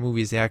couple hundred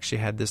movies, they actually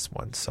had this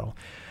one. So,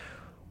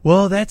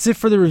 well, that's it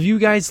for the review,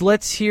 guys.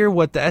 Let's hear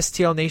what the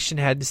STL Nation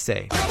had to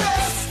say.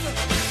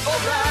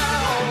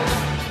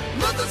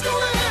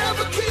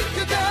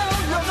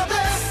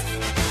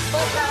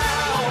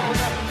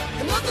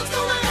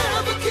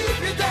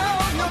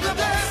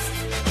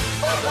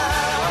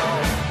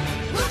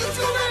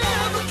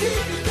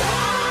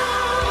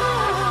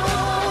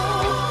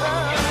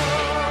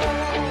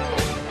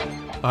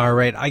 All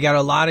right, I got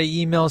a lot of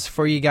emails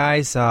for you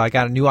guys. I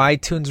got a new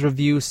iTunes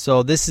review,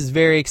 so this is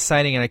very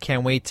exciting, and I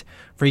can't wait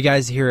for you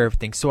guys to hear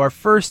everything. So our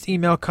first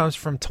email comes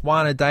from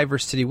Tawana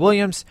Diversity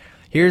Williams.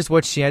 Here's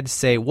what she had to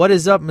say. What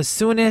is up,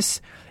 Masunis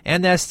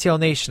and the STL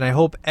Nation? I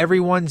hope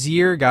everyone's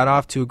year got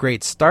off to a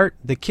great start.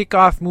 The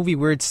kickoff movie,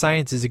 Weird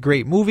Science, is a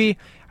great movie.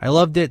 I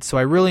loved it, so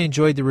I really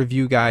enjoyed the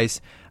review,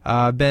 guys.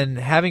 Been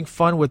having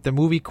fun with the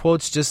movie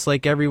quotes just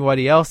like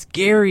everybody else.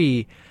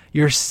 Gary,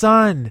 your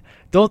son.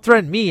 Don't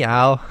threaten me,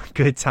 Al.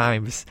 Good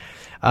times.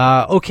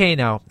 Okay,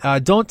 now,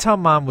 Don't Tell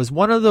Mom was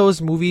one of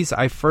those movies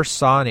I first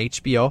saw on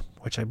HBO,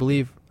 which I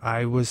believe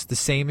I was the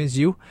same as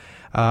you.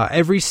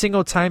 Every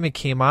single time it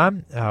came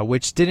on,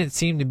 which didn't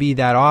seem to be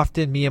that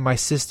often, me and my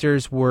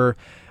sisters would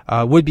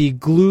be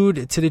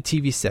glued to the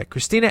TV set.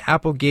 Christina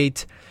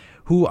Applegate,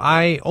 who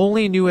I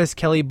only knew as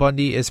Kelly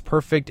Bundy, is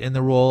perfect in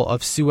the role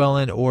of Sue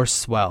Ellen or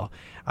Swell.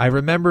 I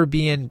remember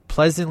being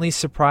pleasantly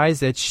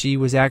surprised that she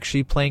was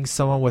actually playing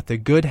someone with a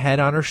good head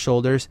on her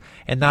shoulders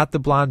and not the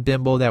blonde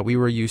bimbo that we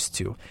were used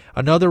to.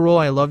 Another role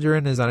I loved her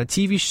in is on a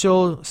TV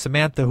show,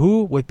 Samantha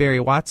Who, with Barry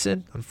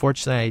Watson.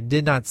 Unfortunately, I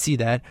did not see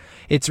that.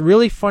 It's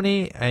really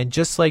funny, and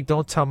just like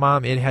Don't Tell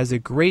Mom, it has a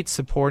great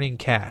supporting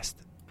cast.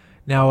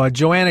 Now,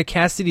 Joanna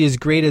Cassidy is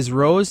great as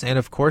Rose, and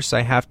of course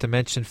I have to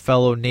mention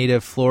fellow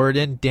native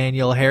Floridan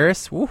Danielle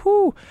Harris,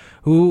 woohoo,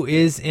 who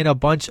is in a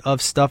bunch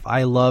of stuff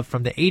I love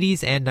from the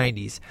 80s and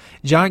 90s.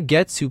 John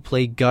Getz, who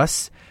played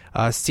Gus,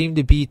 seemed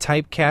to be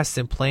typecast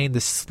in playing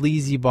the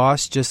sleazy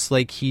boss just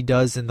like he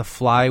does in The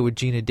Fly with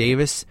Gina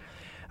Davis.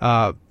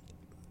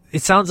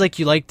 It sounds like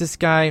you like this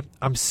guy.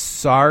 I'm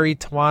sorry,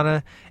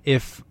 Tawana,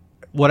 if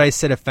what I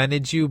said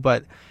offended you,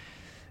 but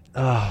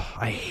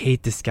I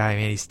hate this guy,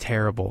 man. He's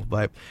terrible.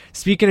 But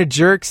speaking of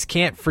jerks,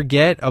 can't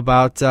forget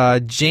about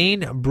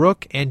Jane,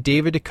 Brooke, and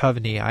David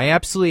Duchovny. I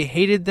absolutely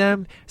hated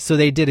them, so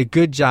they did a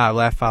good job.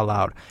 Laugh out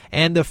loud.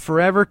 And the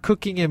forever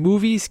cooking in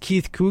movies,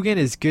 Keith Coogan,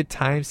 is good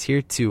times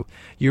here too.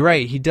 You're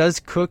right. He does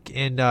cook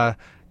in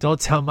Don't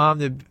Tell Mom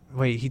the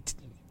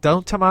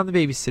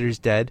Babysitter's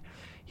Dead.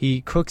 He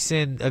cooks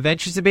in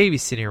Adventures of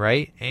Babysitting,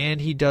 right?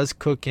 And he does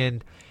cook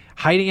in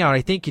Hiding Out.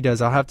 I think he does.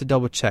 I'll have to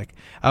double check.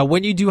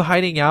 When you do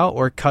Hiding Out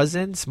or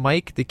Cousins,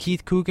 Mike, the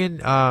Keith Coogan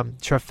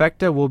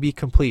trifecta will be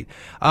complete.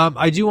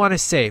 I do want to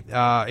say,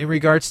 in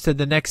regards to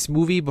the next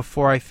movie,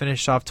 before I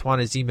finish off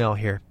Tawana's email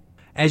here,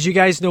 as you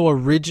guys know,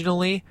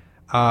 originally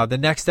the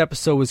next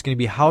episode was going to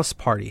be House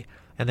Party,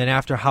 and then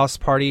after House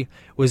Party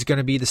was going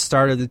to be the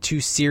start of the 2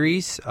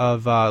 series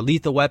of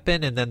Lethal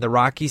Weapon, and then the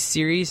Rocky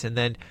series, and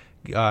then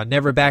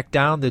Never Back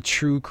Down, the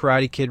true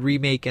Karate Kid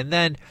remake, and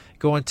then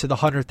go into the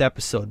 100th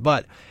episode.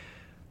 But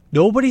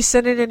nobody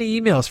sent in any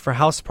emails for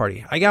House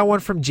Party. I got one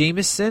from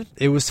Jameson.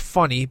 It was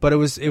funny, but it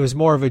was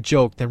more of a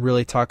joke than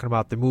really talking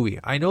about the movie.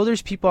 I know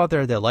there's people out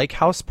there that like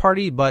House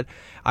Party, but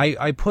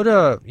I put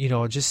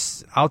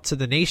just out to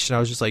the nation. I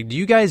was just like, do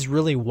you guys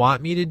really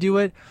want me to do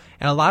it?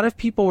 And a lot of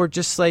people were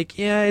just like,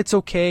 yeah, it's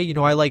okay.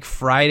 I like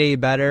Friday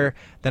better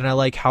than I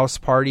like House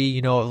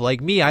Party.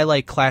 Like me, I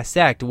like Class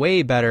Act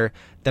way better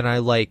than I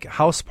like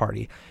House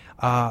Party.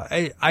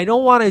 I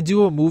don't want to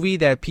do a movie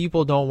that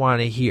people don't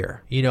want to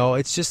hear.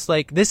 It's just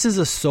like, this is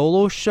a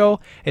solo show.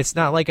 It's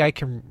not like I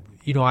can,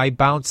 I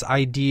bounce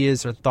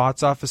ideas or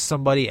thoughts off of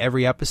somebody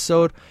every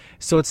episode.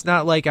 So it's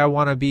not like I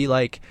want to be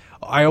like,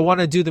 I want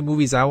to do the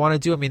movies I want to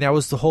do. I mean, that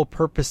was the whole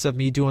purpose of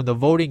me doing the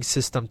voting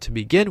system to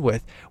begin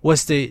with,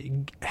 was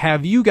to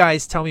have you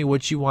guys tell me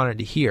what you wanted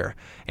to hear.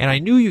 And I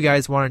knew you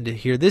guys wanted to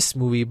hear this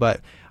movie,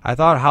 but I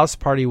thought House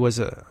Party was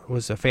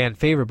a fan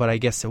favorite, but I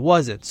guess it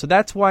wasn't. So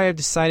that's why I've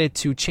decided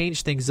to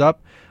change things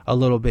up a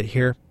little bit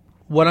here.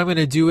 What I'm going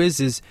to do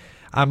is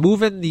I'm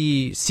moving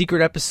the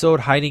secret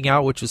episode, Hiding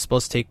Out, which was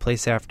supposed to take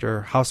place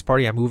after House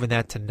Party. I'm moving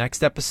that to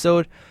next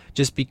episode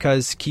just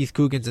because Keith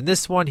Coogan's in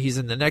this one. He's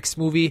in the next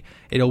movie.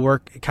 It'll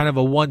work kind of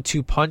a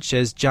 1-2 punch,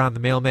 as John the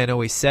Mailman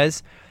always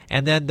says.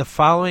 And then the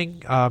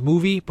following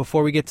movie,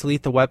 before we get to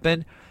Lethal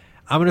Weapon,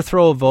 I'm going to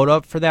throw a vote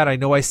up for that. I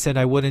know I said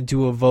I wouldn't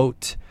do a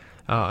vote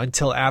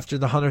until after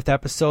the 100th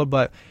episode,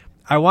 but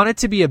I want it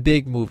to be a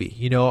big movie.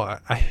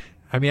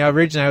 I mean,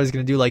 originally I was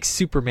going to do like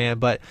Superman,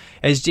 but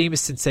as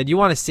Jameson said, you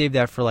want to save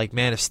that for like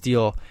Man of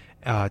Steel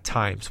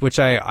times, which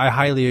I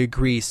highly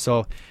agree.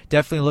 So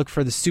definitely look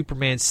for the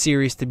Superman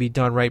series to be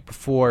done right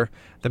before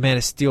the Man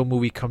of Steel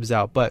movie comes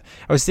out. But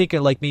I was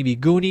thinking like maybe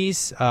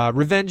Goonies,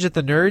 Revenge of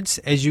the Nerds.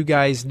 As you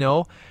guys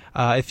know,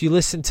 if you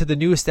listen to the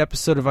newest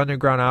episode of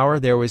Underground Hour,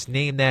 there was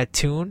Name That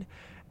Tune,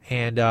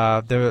 and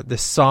the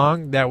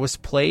song that was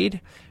played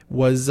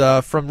was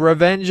from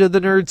Revenge of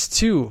the Nerds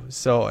 2.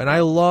 So, and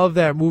I love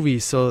that movie.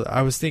 So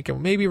I was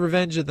thinking maybe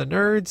Revenge of the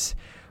Nerds,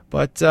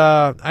 but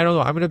I don't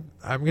know.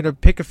 I'm gonna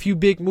pick a few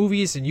big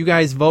movies, and you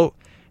guys vote.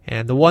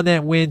 And the one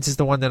that wins is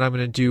the one that I'm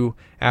gonna do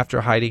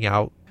after Hiding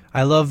Out.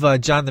 I love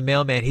John the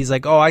Mailman. He's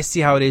like, oh, I see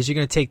how it is. You're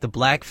going to take the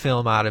black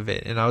film out of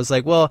it. And I was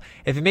like, well,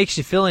 if it makes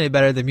you feel any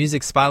better, the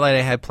music spotlight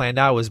I had planned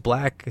out was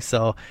black.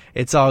 So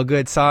it's all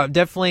good. So I'm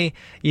definitely,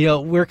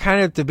 we're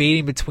kind of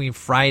debating between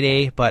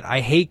Friday, but I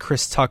hate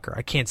Chris Tucker.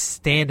 I can't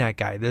stand that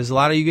guy. There's a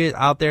lot of you guys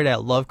out there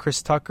that love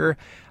Chris Tucker.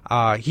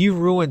 He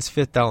ruins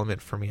Fifth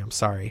Element for me. I'm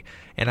sorry.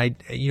 And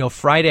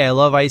Friday, I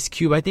love Ice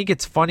Cube. I think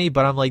it's funny,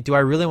 but I'm like, do I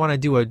really want to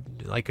do a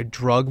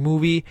drug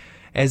movie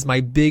as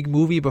my big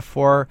movie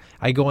before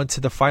I go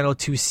into the final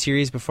 2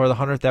 series before the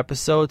 100th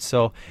episode?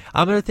 So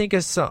I'm going to think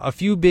of a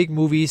few big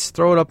movies,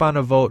 throw it up on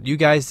a vote. You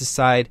guys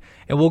decide,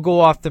 and we'll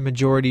go off the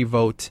majority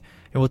vote,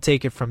 and we'll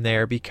take it from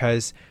there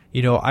because,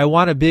 I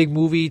want a big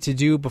movie to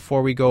do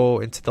before we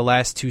go into the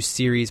last 2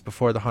 series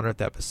before the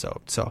 100th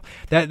episode. So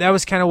that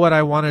was kind of what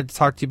I wanted to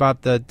talk to you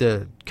about,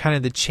 the kind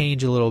of the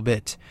change a little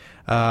bit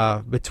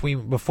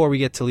before we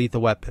get to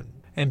Lethal Weapon.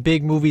 And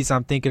big movies,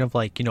 I'm thinking of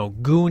like,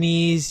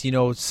 Goonies,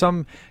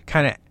 some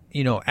kind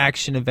of,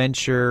 action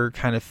adventure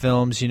kind of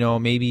films,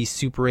 maybe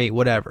Super 8,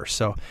 whatever.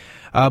 So,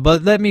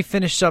 but let me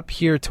finish up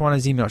here.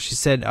 Tawana's email. She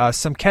said,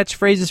 some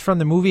catchphrases from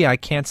the movie I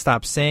can't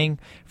stop saying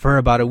for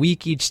about a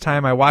week each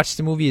time I watch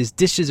the movie is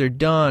dishes are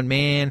done,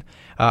 man.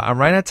 I'm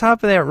right on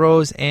top of that,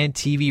 Rose, and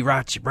TV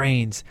rots your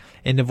brains.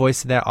 In the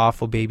voice of that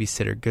awful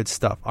babysitter. Good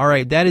stuff. All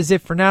right, that is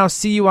it for now.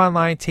 See you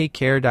online. Take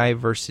care.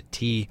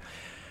 Diversity.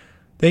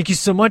 Thank you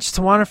so much,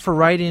 Tawana, for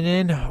writing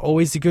in.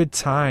 Always a good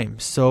time.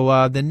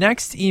 So the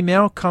next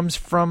email comes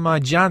from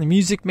John the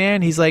Music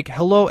Man. He's like,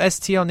 hello,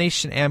 STL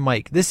Nation and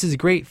Mike. This is a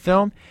great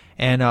film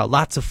and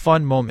lots of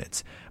fun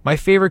moments. My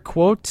favorite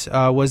quote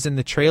was in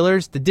the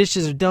trailers. The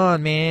dishes are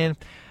done, man,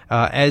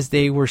 as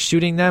they were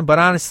shooting them. But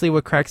honestly,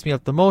 what cracks me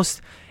up the most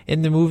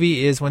in the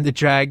movie is when the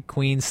drag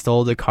queen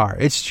stole the car.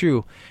 It's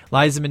true.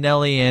 Liza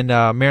Minnelli and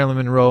Marilyn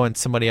Monroe and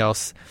somebody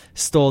else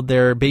stole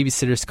their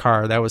babysitter's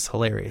car. That was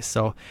hilarious.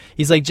 So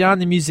he's like, John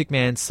the Music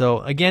Man.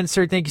 So again,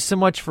 sir, thank you so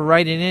much for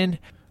writing in.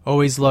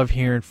 Always love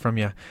hearing from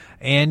you.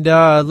 And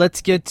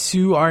let's get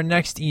to our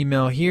next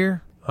email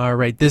here. All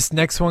right, this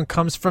next one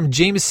comes from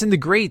Jameson the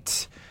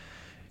Great.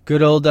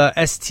 Good old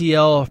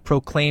STL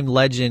proclaimed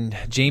legend,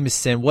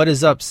 Jameson. What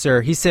is up,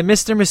 sir? He said,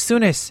 Mr.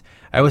 Masunis,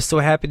 I was so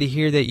happy to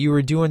hear that you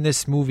were doing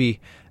this movie.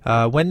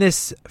 When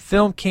this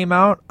film came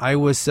out, I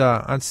was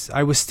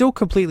still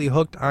completely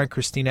hooked on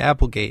Christina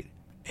Applegate,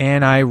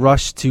 and I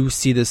rushed to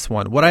see this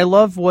one. What I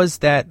loved was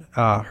that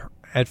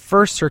at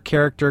first her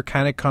character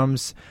kind of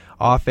comes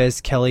off as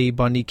Kelly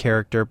Bundy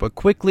character, but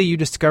quickly you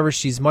discover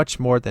she's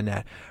much more than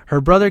that. Her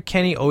brother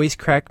Kenny always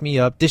cracked me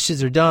up.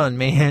 Dishes are done,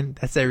 man.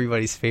 That's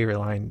everybody's favorite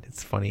line.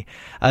 It's funny.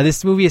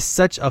 This movie is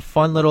such a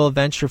fun little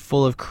adventure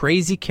full of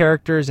crazy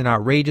characters and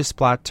outrageous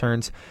plot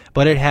turns,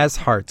 but it has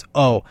heart.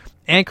 Oh,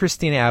 and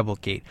Christina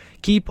Applegate.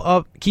 Keep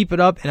it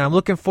up, and I'm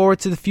looking forward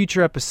to the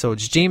future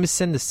episodes.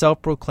 Jameson, the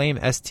self-proclaimed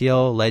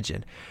STL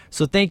legend.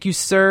 So thank you,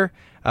 sir,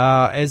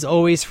 as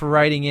always, for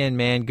writing in,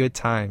 man. Good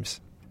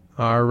times.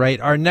 All right,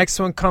 our next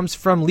one comes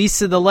from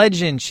Lisa the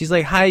Legend. She's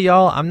like, hi,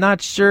 y'all. I'm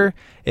not sure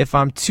if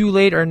I'm too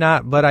late or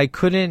not, but I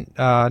couldn't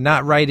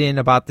not write in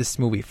about this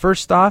movie.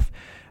 First off,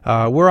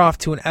 we're off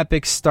to an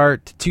epic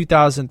start to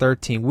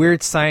 2013.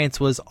 Weird Science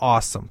was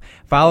awesome,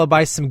 followed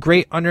by some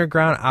great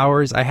Underground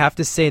Hours. I have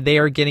to say they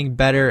are getting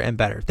better and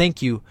better.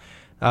 Thank you.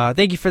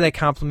 Thank you for that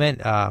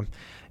compliment. Yeah,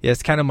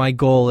 it's kind of my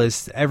goal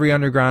is every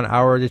Underground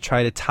Hour to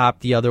try to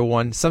top the other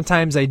one.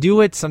 Sometimes I do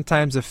it,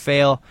 sometimes I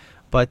fail,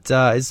 but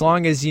as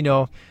long as,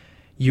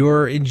 you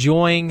you're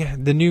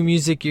enjoying the new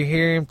music you're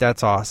hearing.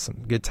 That's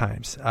awesome. Good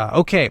times.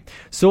 Okay,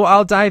 so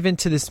I'll dive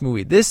into this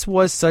movie. This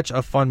was such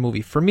a fun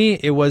movie. For me,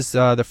 it was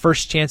the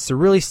first chance to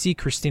really see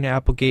Christina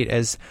Applegate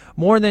as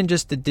more than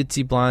just the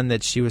ditzy blonde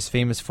that she was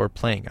famous for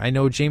playing. I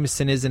know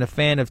Jameson isn't a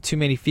fan of too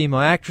many female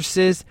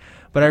actresses,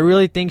 but I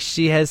really think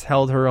she has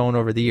held her own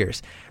over the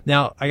years.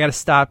 Now, I got to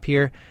stop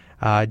here.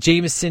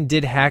 Jameson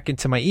did hack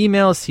into my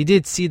emails. He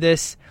did see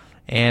this,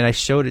 and I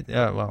showed it.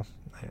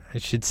 I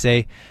should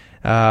say,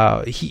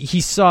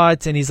 he saw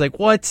it, and he's like,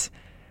 "What?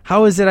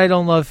 How is it I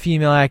don't love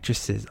female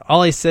actresses?"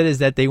 All I said is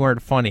that they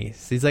weren't funny.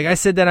 So he's like, "I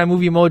said that on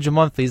Movie Mojo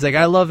Monthly." He's like,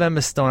 "I love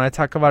Emma Stone. I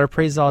talk about her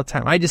praise all the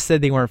time. I just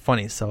said they weren't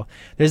funny." So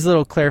there's a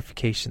little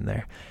clarification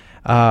there.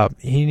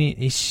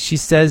 She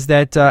says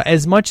that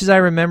as much as I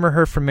remember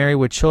her from Married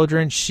with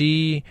Children,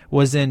 she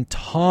was in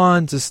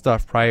tons of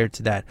stuff prior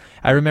to that.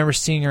 I remember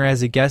seeing her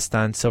as a guest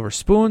on Silver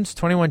Spoons,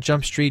 21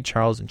 Jump Street,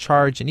 Charles in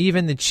Charge, and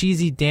even the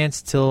cheesy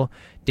Dance Till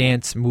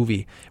Dance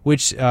movie,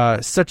 which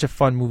such a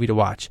fun movie to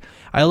watch.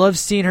 I love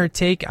seeing her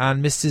take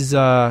on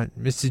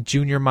Mrs.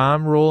 Junior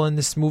Mom role in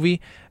this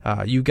movie.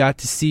 You got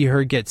to see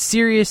her get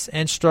serious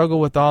and struggle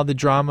with all the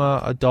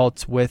drama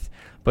adults with,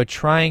 but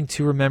trying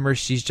to remember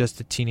she's just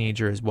a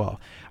teenager as well.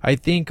 I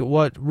think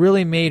what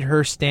really made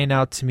her stand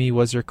out to me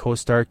was her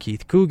co-star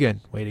Keith Coogan.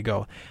 Way to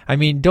go. I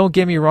mean, don't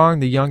get me wrong,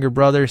 the younger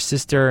brother,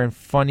 sister, and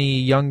funny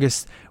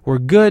youngest were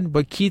good,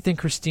 but Keith and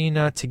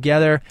Christina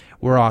together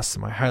were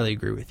awesome. I highly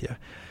agree with you.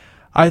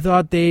 I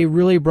thought they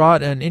really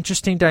brought an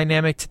interesting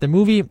dynamic to the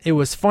movie. It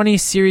was funny,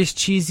 serious,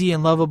 cheesy,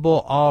 and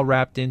lovable, all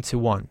wrapped into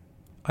one.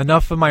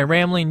 Enough of my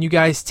rambling. You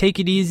guys take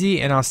it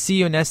easy, and I'll see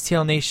you in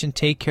STL Nation.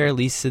 Take care,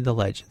 Lisa the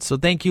Legend. So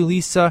thank you,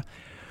 Lisa,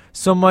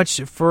 so much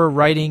for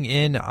writing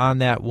in on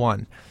that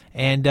one.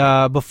 And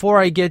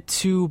before I get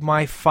to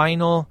my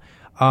final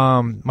two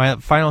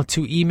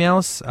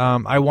emails,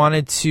 I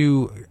wanted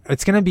to,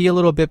 it's going to be a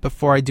little bit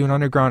before I do an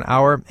Underground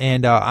Hour.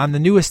 And on the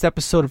newest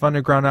episode of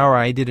Underground Hour,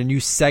 I did a new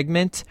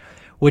segment,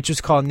 which was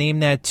called Name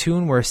That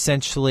Tune, where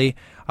essentially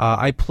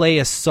I play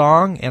a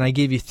song and I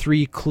give you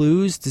 3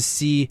 clues to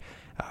see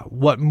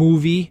what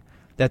movie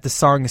that the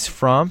song is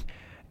from.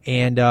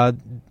 And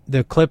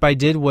the clip I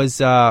did was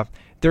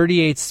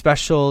 38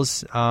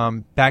 Specials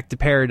Back to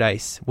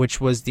Paradise, which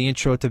was the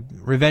intro to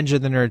Revenge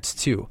of the Nerds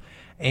 2.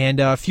 And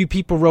a few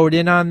people wrote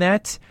in on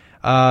that.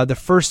 The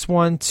first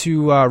one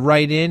to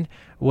write in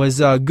was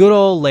good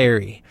old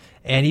Larry.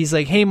 And he's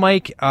like, "Hey,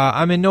 Mike,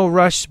 I'm in no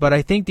rush, but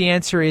I think the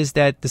answer is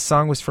that the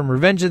song was from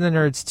Revenge of the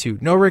Nerds 2.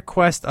 No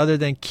request other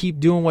than keep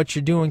doing what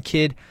you're doing,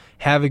 kid.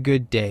 Have a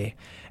good day."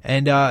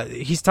 And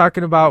he's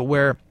talking about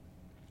where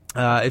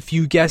if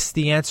you guess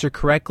the answer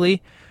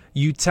correctly,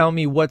 you tell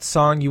me what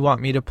song you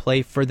want me to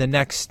play for the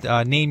next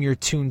Name Your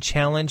Tune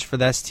challenge for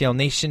the STL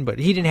Nation. But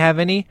he didn't have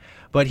any,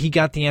 but he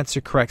got the answer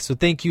correct. So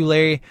thank you,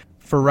 Larry,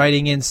 for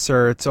writing in,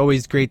 sir. It's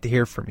always great to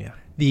hear from you.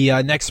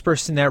 The next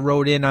person that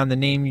wrote in on the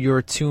Name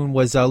Your Tune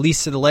was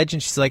Lisa the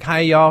Legend. She's like, "Hi,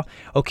 y'all.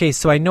 Okay,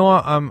 so I know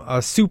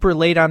I'm super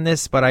late on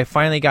this, but I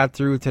finally got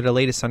through to the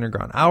latest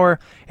Underground Hour.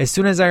 As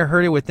soon as I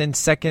heard it, within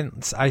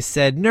seconds, I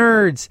said,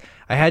 nerds.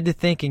 I had to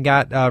think and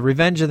got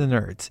Revenge of the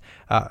Nerds.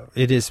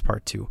 It is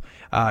part 2.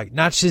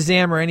 Not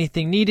Shazam or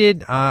anything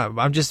needed.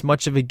 I'm just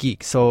much of a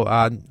geek. So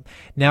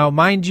now,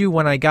 mind you,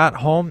 when I got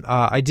home,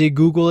 I did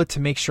Google it to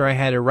make sure I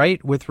had it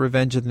right with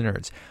Revenge of the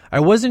Nerds. I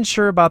wasn't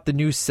sure about the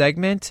new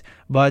segment,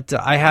 but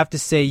I have to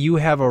say you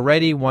have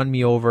already won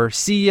me over.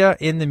 See ya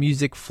in the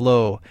music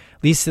flow.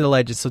 Lisa the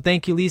Legend." So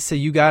thank you, Lisa.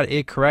 You got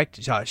it correct.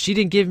 She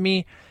didn't give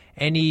me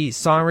any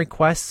song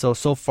requests,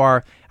 so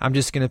far I'm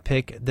just going to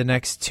pick the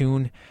next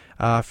tune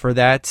for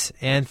that.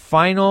 And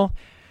final...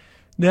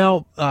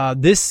 Now,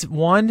 this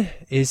one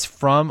is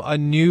from a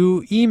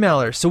new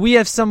emailer. So we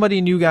have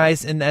somebody new,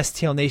 guys, in the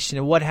STL Nation.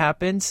 And what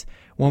happens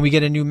when we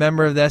get a new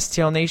member of the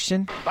STL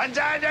Nation?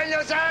 Banzai,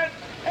 Danielson!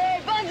 Hey,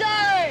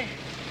 Banzai!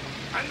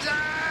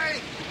 Banzai!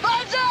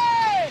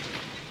 Banzai!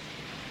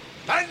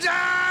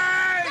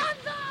 Banzai!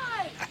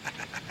 Banzai!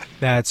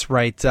 That's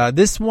right.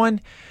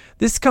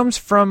 This comes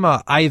from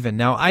Ivan.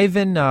 Now,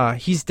 Ivan,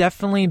 he's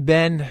definitely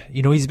been,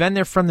 he's been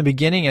there from the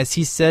beginning. As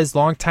he says,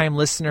 long-time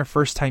listener,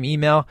 first-time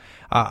email.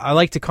 I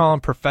like to call him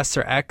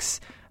Professor X,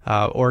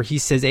 or he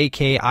says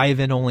AK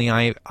Ivan, only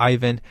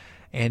Ivan.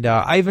 And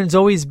Ivan's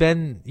always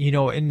been,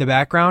 in the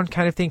background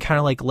kind of thing, kind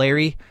of like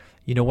Larry.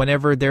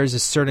 Whenever there's a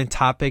certain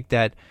topic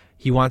that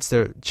he wants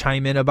to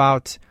chime in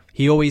about,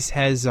 he always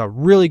has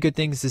really good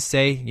things to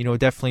say,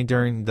 definitely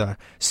during the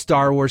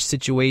Star Wars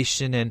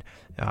situation and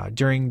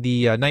during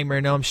the Nightmare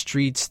on Elm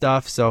Street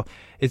stuff. So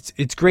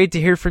it's great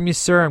to hear from you,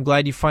 sir. I'm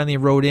glad you finally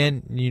wrote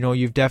in.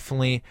 You've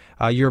definitely,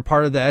 you're a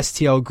part of the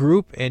STL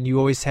group, and you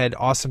always had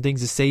awesome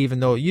things to say, even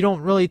though you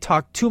don't really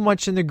talk too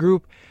much in the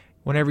group.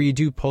 Whenever you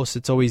do post,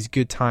 it's always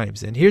good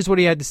times. And here's what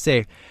he had to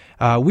say.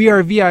 "We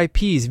are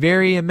VIPs,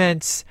 very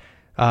immense.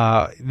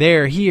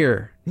 They're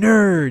here.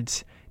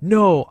 Nerds.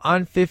 No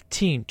on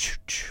 15.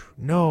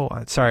 No.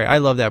 Sorry, I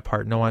love that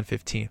part. No on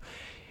 15.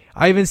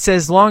 Ivan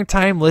says,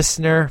 long-time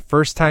listener,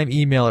 first-time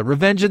emailer.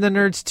 Revenge of the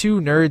Nerds 2,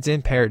 Nerds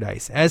in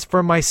Paradise. As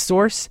for my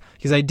source,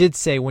 because I did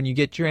say when you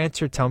get your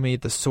answer, tell me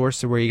the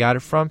source or where you got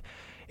it from.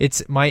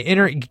 It's my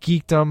inner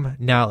geekdom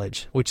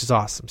knowledge, which is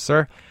awesome,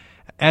 sir.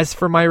 As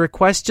for my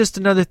request, just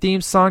another theme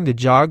song to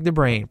jog the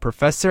brain.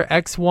 Professor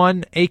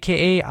X1,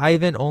 a.k.a.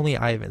 Ivan, only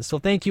Ivan. So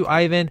thank you,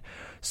 Ivan,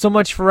 so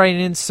much for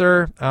writing in,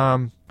 sir.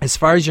 As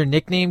far as your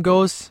nickname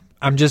goes,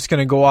 I'm just going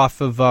to go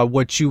off of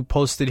what you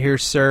posted here,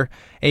 sir,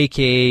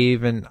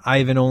 a.k.a.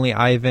 Ivan, only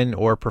Ivan,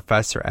 or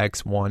Professor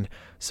X1.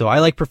 So I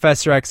like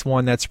Professor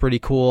X1. That's pretty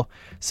cool.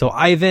 So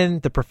Ivan,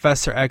 the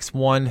Professor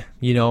X1,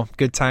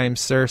 good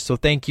times, sir. So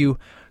thank you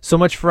so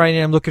much for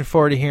writing. I'm looking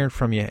forward to hearing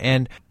from you.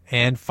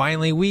 And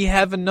finally, we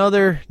have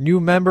another new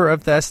member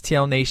of the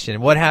STL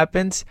Nation. What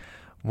happens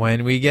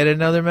when we get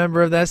another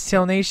member of the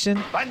STL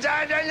Nation?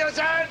 Banzai,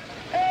 Daniel-san!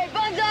 Hey,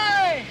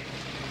 Banzai!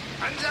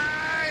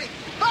 Banzai!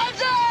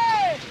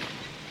 Banzai!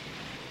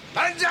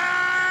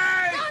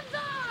 Banzai!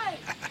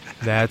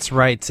 That's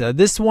right.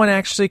 This one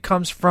actually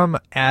comes from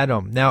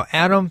Adam. Now,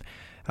 Adam,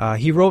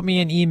 he wrote me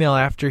an email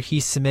after he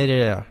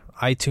submitted a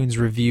iTunes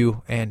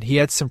review, and he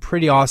had some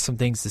pretty awesome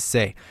things to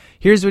say.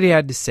 Here's what he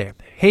had to say.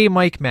 Hey,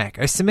 Mike Mac,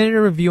 I submitted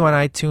a review on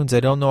iTunes.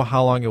 I don't know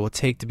how long it will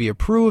take to be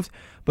approved,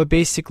 but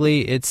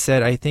basically it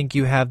said, I think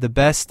you have the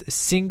best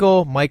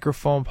single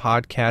microphone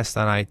podcast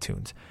on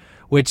iTunes,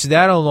 which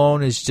that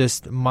alone is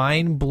just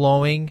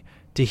mind-blowing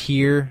to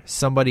hear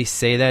somebody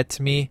say that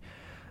to me.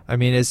 I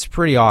mean, it's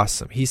pretty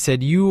awesome. He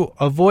said, you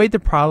avoid the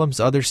problems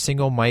other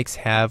single mics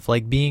have,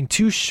 like being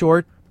too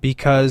short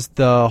because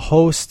the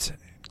host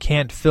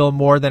can't fill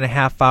more than a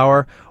half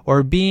hour,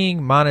 or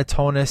being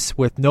monotonous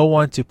with no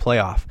one to play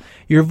off.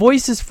 Your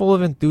voice is full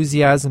of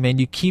enthusiasm, and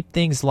you keep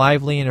things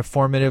lively and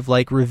informative,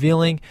 like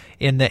revealing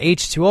in the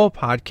H2O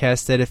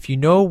podcast that if you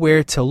know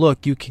where to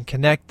look, you can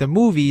connect the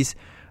movies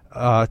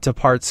to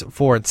parts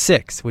 4 and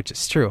 6, which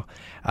is true.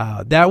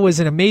 That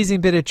was an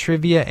amazing bit of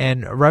trivia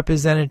and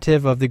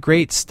representative of the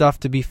great stuff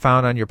to be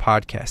found on your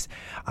podcast.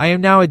 I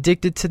am now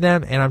addicted to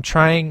them, and I'm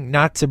trying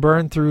not to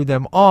burn through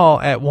them all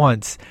at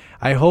once.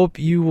 I hope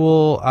you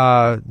will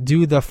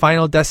do the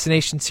Final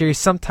Destination series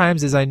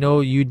sometimes, as I know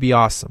you'd be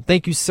awesome.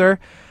 Thank you, sir.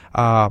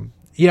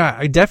 Yeah,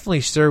 I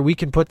definitely, sir, we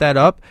can put that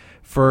up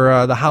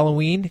for the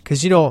Halloween,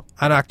 because, on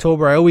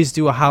October, I always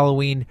do a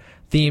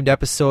Halloween-themed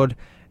episode.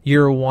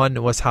 Year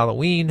 1 was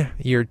Halloween.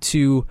 Year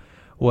 2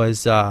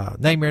 was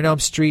Nightmare on Elm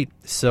Street.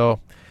 So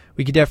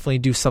we could definitely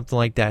do something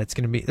like that.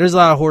 There's a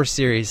lot of horror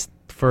series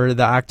for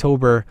the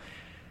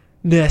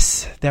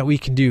October-ness that we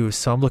can do,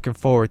 so I'm looking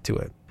forward to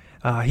it.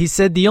 He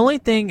said, the only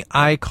thing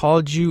I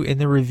called you in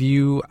the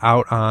review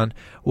out on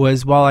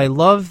was, while I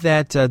love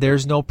that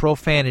there's no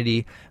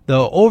profanity,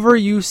 the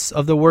overuse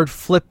of the word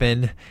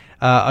flippin'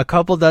 a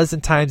couple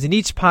dozen times in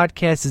each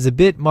podcast is a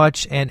bit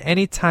much, and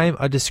anytime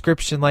a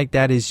description like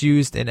that is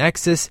used in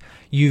excess,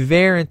 you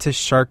veer into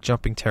shark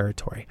jumping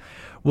territory.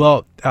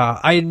 Well,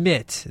 I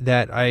admit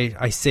that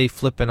I say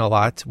flippin' a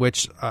lot,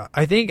 which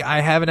I think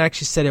I haven't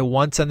actually said it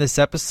once on this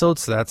episode,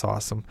 so that's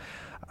awesome.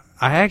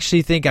 I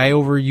actually think I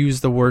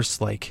overuse the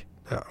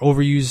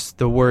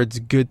words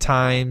good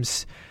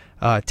times,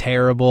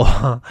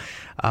 terrible.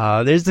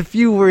 There's a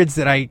few words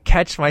that I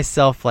catch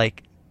myself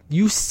like,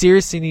 you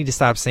seriously need to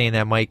stop saying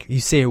that, Mike. You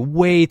say it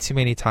way too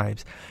many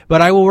times.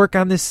 But I will work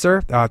on this,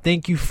 sir.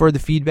 Thank you for the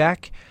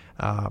feedback.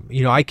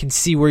 I can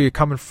see where you're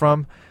coming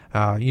from.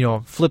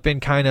 Flippin'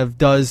 kind of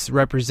does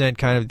represent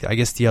kind of, I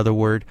guess, the other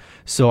word.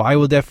 So I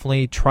will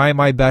definitely try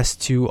my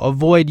best to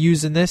avoid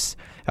using this.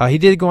 He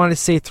did go on to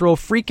say throw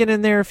freaking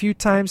in there a few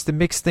times to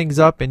mix things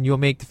up, and you'll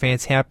make the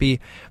fans happy.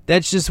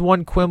 That's just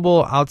one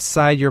quibble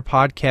outside your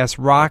podcast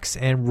rocks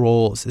and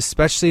rolls.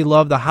 Especially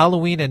love the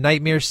Halloween and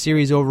Nightmare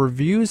series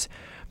overviews.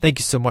 Thank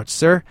you so much,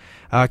 sir.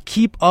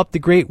 Keep up the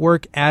great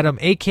work, Adam,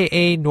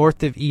 a.k.a.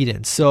 North of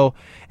Eden. So,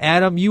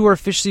 Adam, you are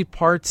officially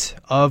part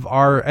of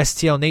our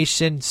STL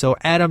Nation. So,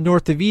 Adam,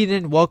 North of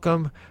Eden,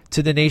 welcome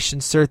to the nation,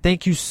 sir.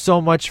 Thank you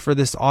so much for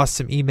this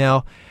awesome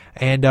email.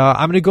 And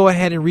I'm going to go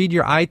ahead and read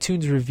your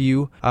iTunes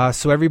review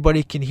so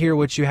everybody can hear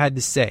what you had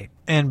to say.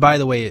 And by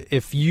the way,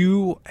 if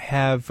you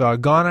have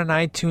gone on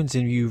iTunes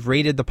and you've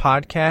rated the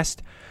podcast,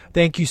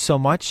 thank you so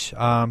much.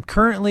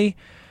 Currently,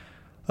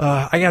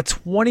 I got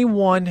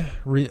 21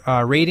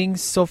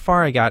 ratings so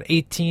far. I got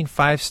 18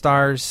 5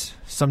 stars.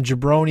 Some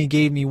jabroni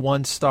gave me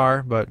 1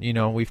 star, but,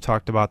 we've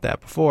talked about that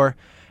before.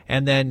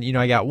 And then,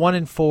 I got 1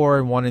 and 4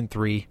 and 1 and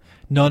 3,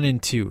 none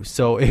and 2.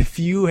 So if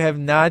you have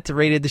not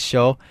rated the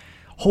show,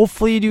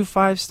 hopefully you do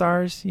 5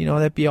 stars.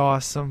 That'd be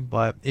awesome.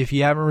 But if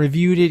you haven't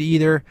reviewed it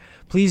either,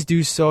 please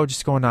do so.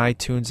 Just go on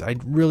iTunes.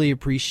 I'd really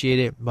appreciate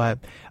it. But,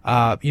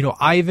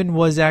 Ivan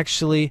was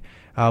actually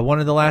one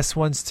of the last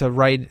ones to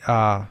write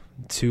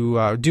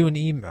to do an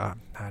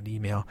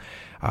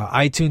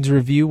iTunes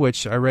review,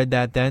 which I read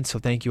that then, so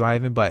thank you,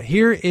 Ivan. But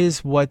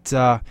here's what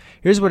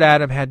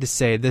Adam had to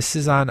say. This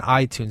is on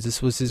iTunes.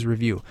 This was his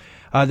review.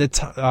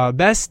 The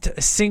best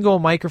single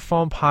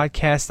microphone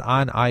podcast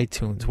on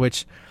iTunes,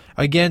 which,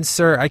 again,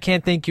 sir, I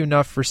can't thank you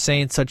enough for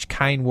saying such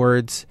kind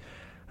words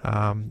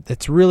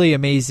It's really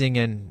amazing,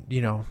 and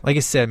like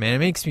I said, man, it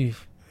makes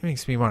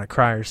me want to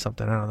cry or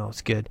something. I don't know.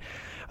 It's good.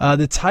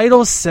 The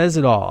title says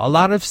it all. A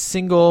lot of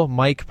single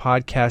mic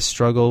podcasts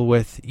struggle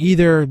with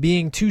either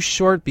being too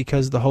short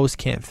because the host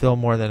can't fill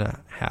more than a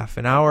half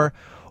an hour,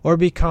 or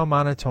become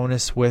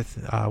monotonous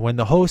with when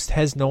the host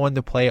has no one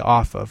to play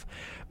off of.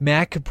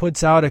 Mac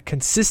puts out a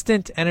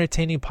consistent,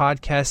 entertaining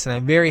podcast, and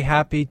I'm very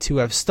happy to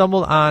have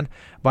stumbled on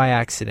by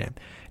accident.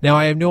 Now,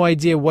 I have no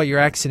idea what your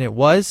accident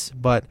was,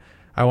 but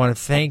I want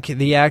to thank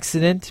the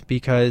accident,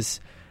 because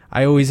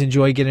I always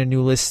enjoy getting a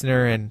new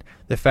listener, and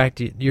the fact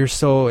that you're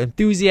so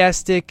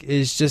enthusiastic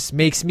just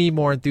makes me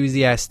more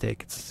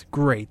enthusiastic. It's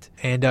great.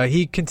 And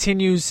he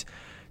continues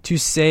to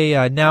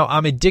say, now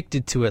I'm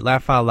addicted to it,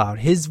 laugh out loud.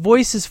 His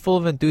voice is full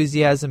of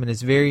enthusiasm and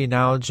is very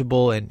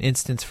knowledgeable. In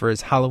instance for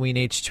his Halloween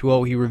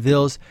H2O, he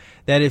reveals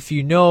that if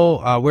you know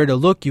where to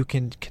look, you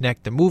can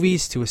connect the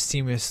movies to a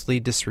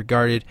seamlessly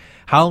disregarded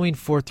Halloween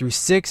 4 through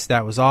 6.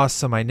 That was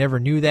awesome. I never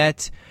knew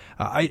that.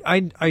 I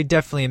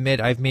definitely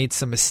admit I've made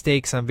some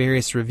mistakes on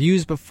various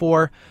reviews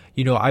before.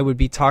 I would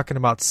be talking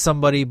about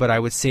somebody, but I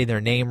would say their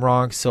name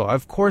wrong. So,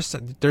 of course,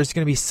 there's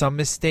going to be some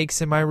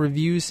mistakes in my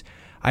reviews.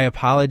 I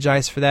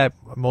apologize for that.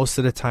 Most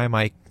of the time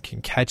I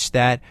can catch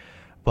that.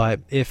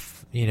 But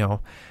if,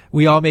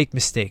 we all make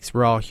mistakes.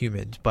 We're all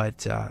human.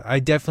 But I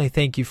definitely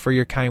thank you for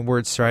your kind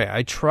words, sir.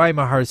 I try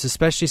my hardest,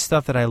 especially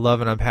stuff that I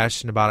love and I'm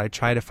passionate about. I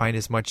try to find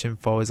as much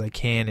info as I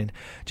can and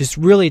just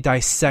really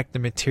dissect the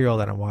material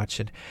that I'm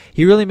watching.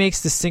 He really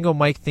makes the single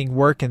mic thing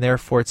work, and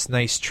therefore it's a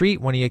nice treat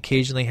when he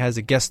occasionally has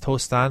a guest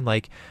host on,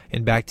 like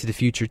in Back to the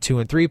Future 2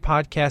 and 3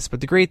 podcasts. But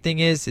the great thing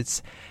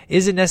is,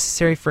 isn't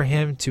necessary for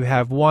him to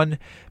have one,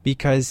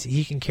 because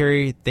he can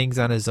carry things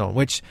on his own,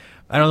 which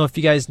I don't know if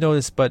you guys know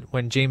this, but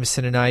when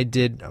Jameson and I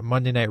did a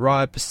Monday Night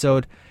Raw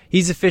episode,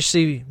 he's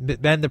officially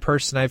been the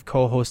person I've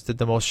co-hosted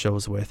the most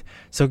shows with.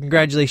 So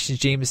congratulations,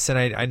 Jameson.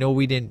 I know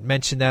we didn't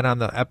mention that on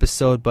the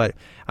episode, but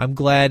I'm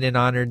glad and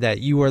honored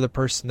that you are the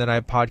person that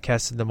I've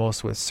podcasted the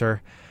most with,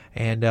 sir.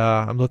 And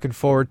I'm looking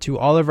forward to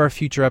all of our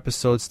future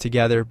episodes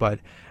together. But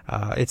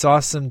it's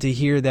awesome to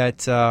hear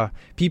that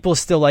people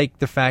still like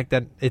the fact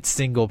that it's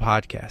single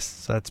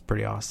podcasts. So that's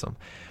pretty awesome.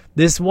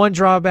 This one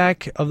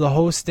drawback of the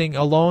hosting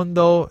alone,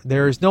 though,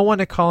 there is no one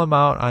to call him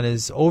out on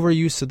his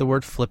overuse of the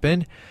word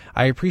flippin'.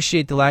 I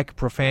appreciate the lack of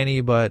profanity,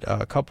 but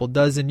a couple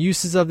dozen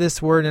uses of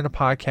this word in a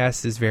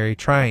podcast is very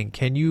trying.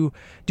 Can you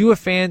do a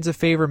fans a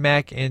favor,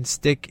 Mac, and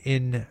stick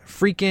in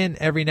freakin'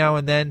 every now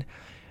and then?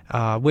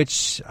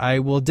 Which I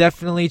will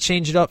definitely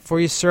change it up for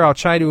you, sir. I'll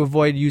try to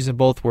avoid using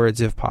both words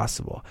if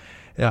possible.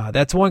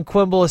 That's one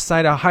quibble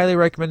aside. I highly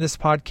recommend this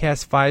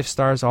podcast. 5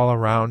 stars all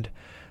around.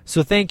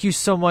 So thank you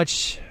so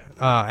much,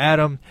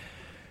 Adam.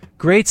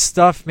 Great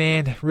stuff,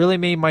 man. Really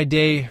made my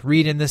day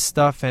reading this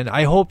stuff, and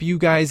I hope you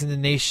guys in the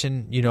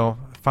nation,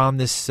 found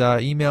this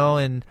email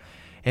and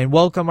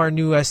welcome our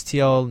new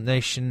STL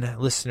Nation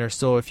listener.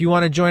 So if you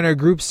want to join our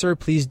group, sir,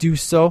 please do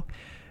so,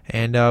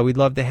 and we'd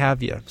love to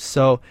have you.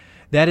 So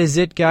that is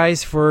it,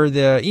 guys, for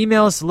the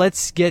emails.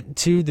 Let's get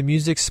to the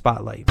music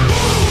spotlight.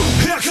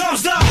 Here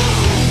comes the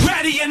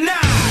ready or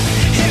not.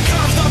 Here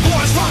comes the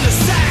boys from the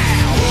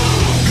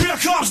south. Here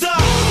comes the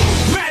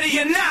ready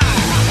or not.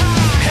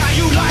 How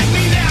you like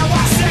me now?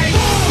 I say,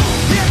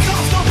 here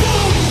comes the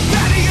boom,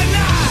 ready or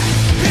not.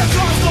 Here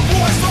comes the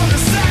boys from the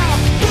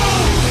south.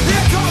 Boom,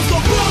 here comes the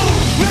boom,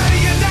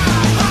 ready or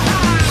not.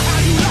 How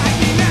you like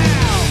me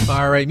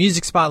now? All right,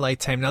 music spotlight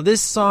time. Now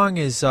this song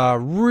is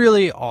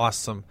really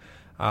awesome.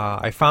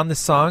 I found this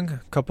song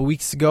a couple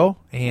weeks ago,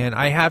 and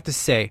I have to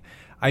say,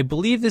 I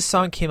believe this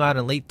song came out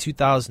in late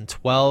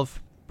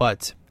 2012,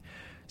 but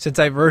since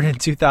I've heard it in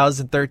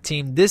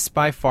 2013, this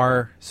by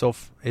far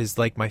is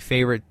like my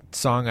favorite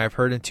song I've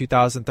heard in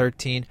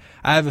 2013.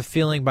 I have a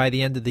feeling by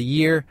the end of the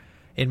year,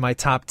 in my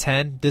top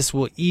 10, this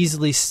will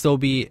easily still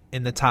be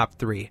in the top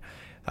 3.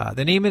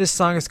 The name of the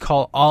song is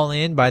called All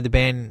In by the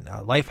band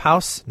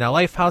Lifehouse. Now,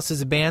 Lifehouse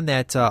is a band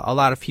that a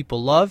lot of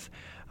people love.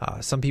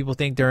 Some people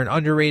think they're an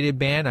underrated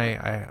band.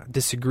 I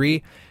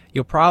disagree.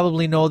 You'll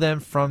probably know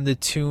them from the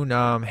tune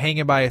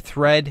Hanging by a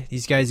Thread.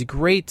 These guys are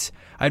great.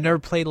 I've never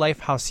played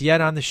Lifehouse yet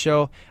on the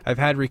show. I've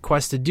had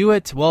requests to do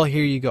it. Well,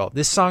 here you go.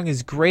 This song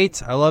is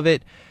great. I love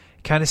it.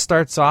 Kind of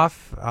starts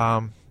off,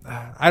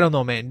 I don't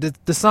know, man.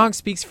 The song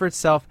speaks for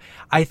itself.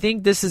 I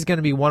think this is going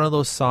to be one of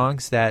those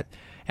songs that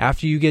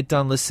after you get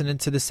done listening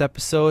to this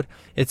episode,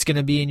 it's going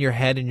to be in your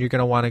head and you're going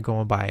to want to go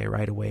and buy it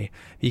right away.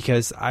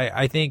 Because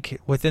I think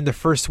within the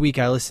first week,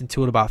 I listened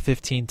to it about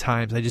 15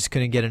 times. I just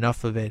couldn't get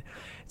enough of it.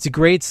 It's a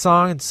great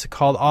song. It's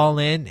called All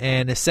In,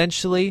 and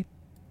essentially,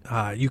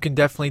 you can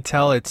definitely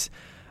tell it's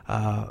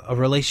a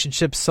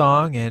relationship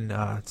song, and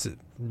it's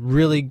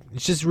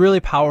just really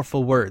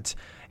powerful words.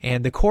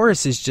 And the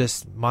chorus is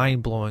just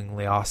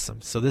mind-blowingly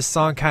awesome. So this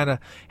song kind of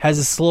has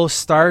a slow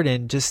start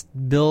and just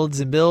builds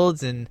and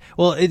builds, and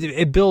well,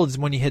 it builds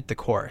when you hit the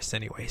chorus,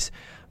 anyways.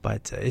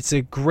 But it's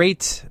a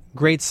great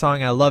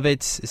song. I love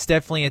it. It's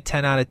definitely a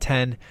 10 out of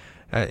 10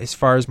 as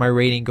far as my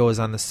rating goes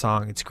on the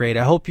song. It's great.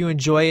 I hope you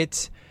enjoy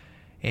it.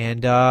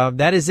 And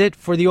that is it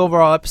for the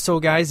overall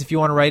episode, guys. If you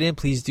want to write in,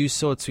 please do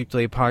so at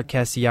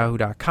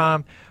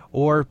sweepdelaypodcast@yahoo.com,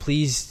 or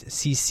please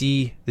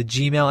CC the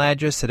Gmail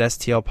address at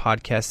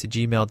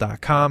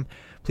stlpodcast@gmail.com.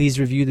 Please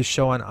review the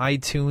show on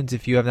iTunes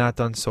if you have not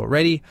done so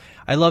already.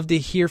 I love to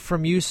hear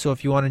from you, so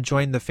if you want to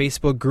join the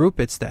Facebook group,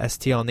 it's the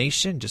STL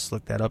Nation. Just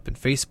look that up in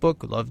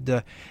Facebook. We'd love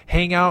to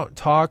hang out,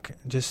 talk,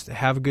 just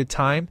have a good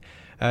time.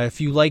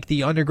 If you like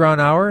the Underground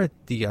Hour,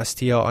 the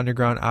STL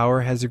Underground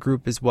Hour has a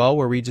group as well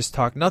where we just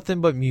talk nothing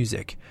but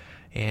music.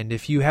 And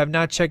if you have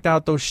not checked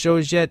out those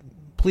shows yet,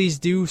 please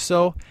do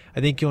so.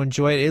 I think you'll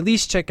enjoy it. At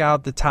least check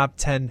out the top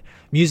 10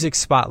 music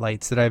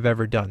spotlights that I've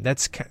ever done.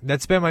 That's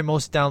been my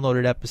most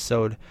downloaded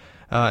episode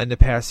in the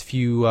past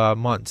few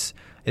months,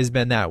 has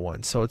been that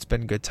one. So it's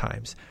been good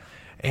times.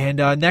 And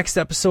next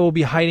episode will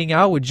be Hiding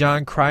Out with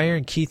Jon Cryer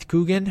and Keith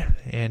Coogan.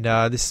 And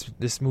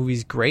this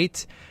movie's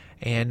great.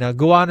 And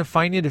go out and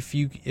find it if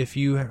you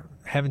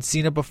haven't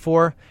seen it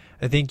before.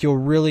 I think you'll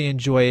really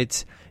enjoy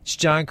it. It's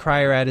Jon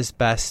Cryer at his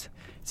best.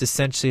 It's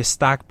essentially a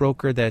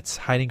stockbroker that's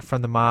hiding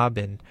from the mob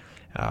and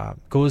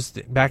goes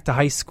back to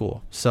high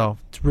school. So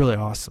it's really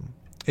awesome.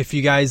 If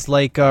you guys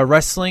like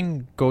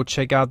wrestling, go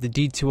check out the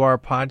D2R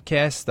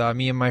podcast.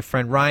 Me and my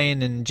friend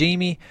Ryan and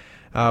Jamie,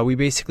 we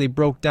basically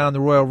broke down the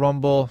Royal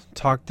Rumble,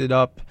 talked it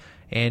up,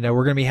 and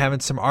we're going to be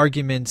having some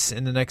arguments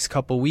in the next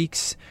couple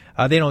weeks.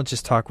 They don't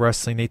just talk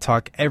wrestling, they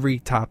talk every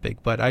topic.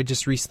 But I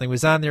just recently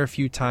was on there a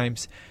few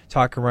times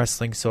talking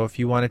wrestling. So if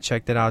you want to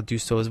check that out, do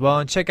so as well.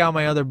 And check out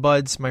my other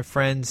buds, my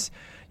friends.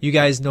 You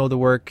guys know the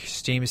work.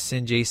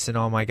 Jameson, Jason,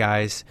 all my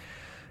guys.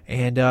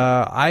 And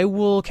I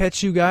will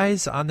catch you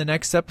guys on the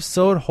next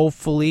episode.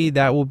 Hopefully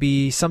that will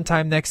be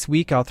sometime next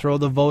week. I'll throw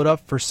the vote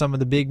up for some of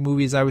the big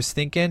movies I was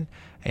thinking.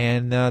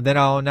 And then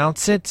I'll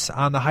announce it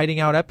on the Hiding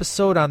Out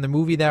episode on the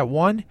movie that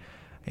won.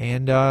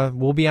 And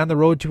we'll be on the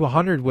road to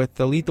 100 with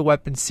the Lethal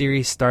Weapon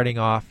series starting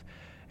off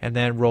and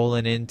then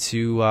rolling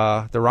into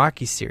the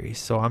Rocky series.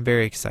 So I'm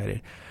very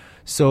excited.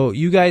 So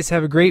you guys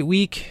have a great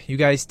week. You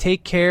guys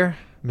take care.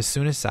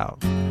 Masunas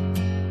out.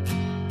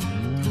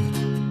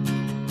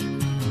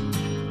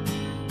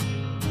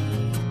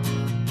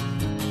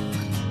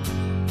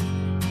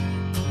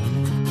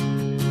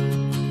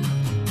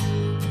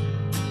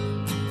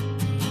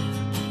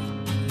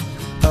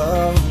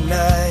 All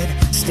night,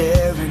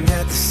 staring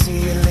at the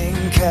ceiling,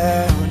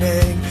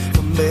 counting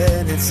the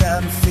minutes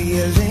I'm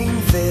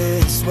feeling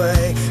this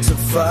way, so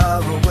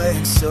far away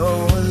and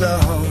so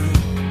alone.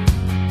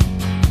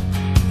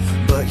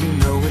 But you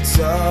know it's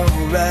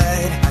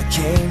alright. I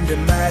came to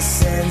my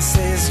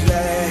senses,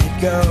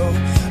 let go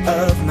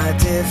of my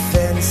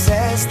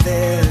defenses.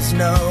 There's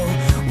no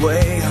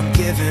way I'm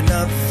giving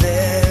up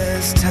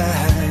this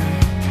time.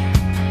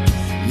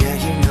 Yeah,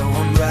 you know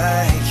I'm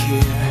right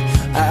here.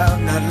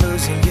 I'm not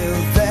losing you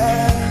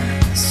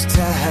this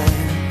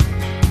time.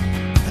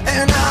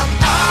 And I'm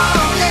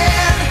all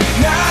in,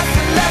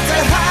 nothing left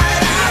to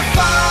hide. I've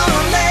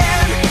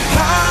fallen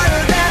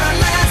harder than a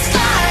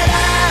landslide.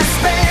 I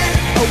spent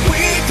a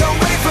week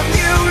away from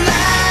you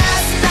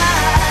last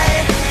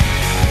night,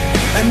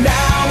 and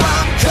now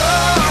I'm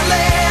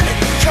calling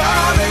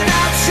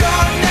out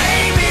your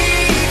name.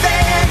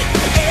 Even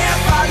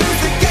if I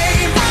lose the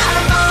game,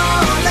 I'm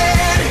all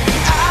in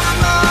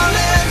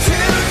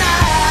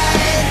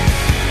tonight.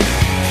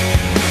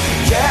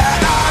 Yeah,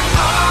 I'm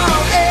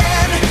all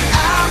in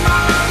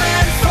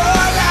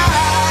for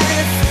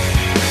life.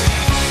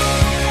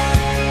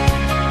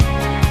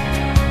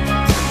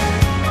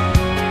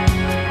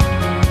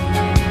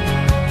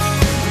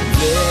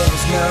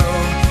 There's no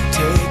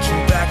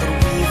taking back what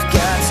we've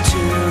got,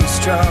 too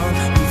strong.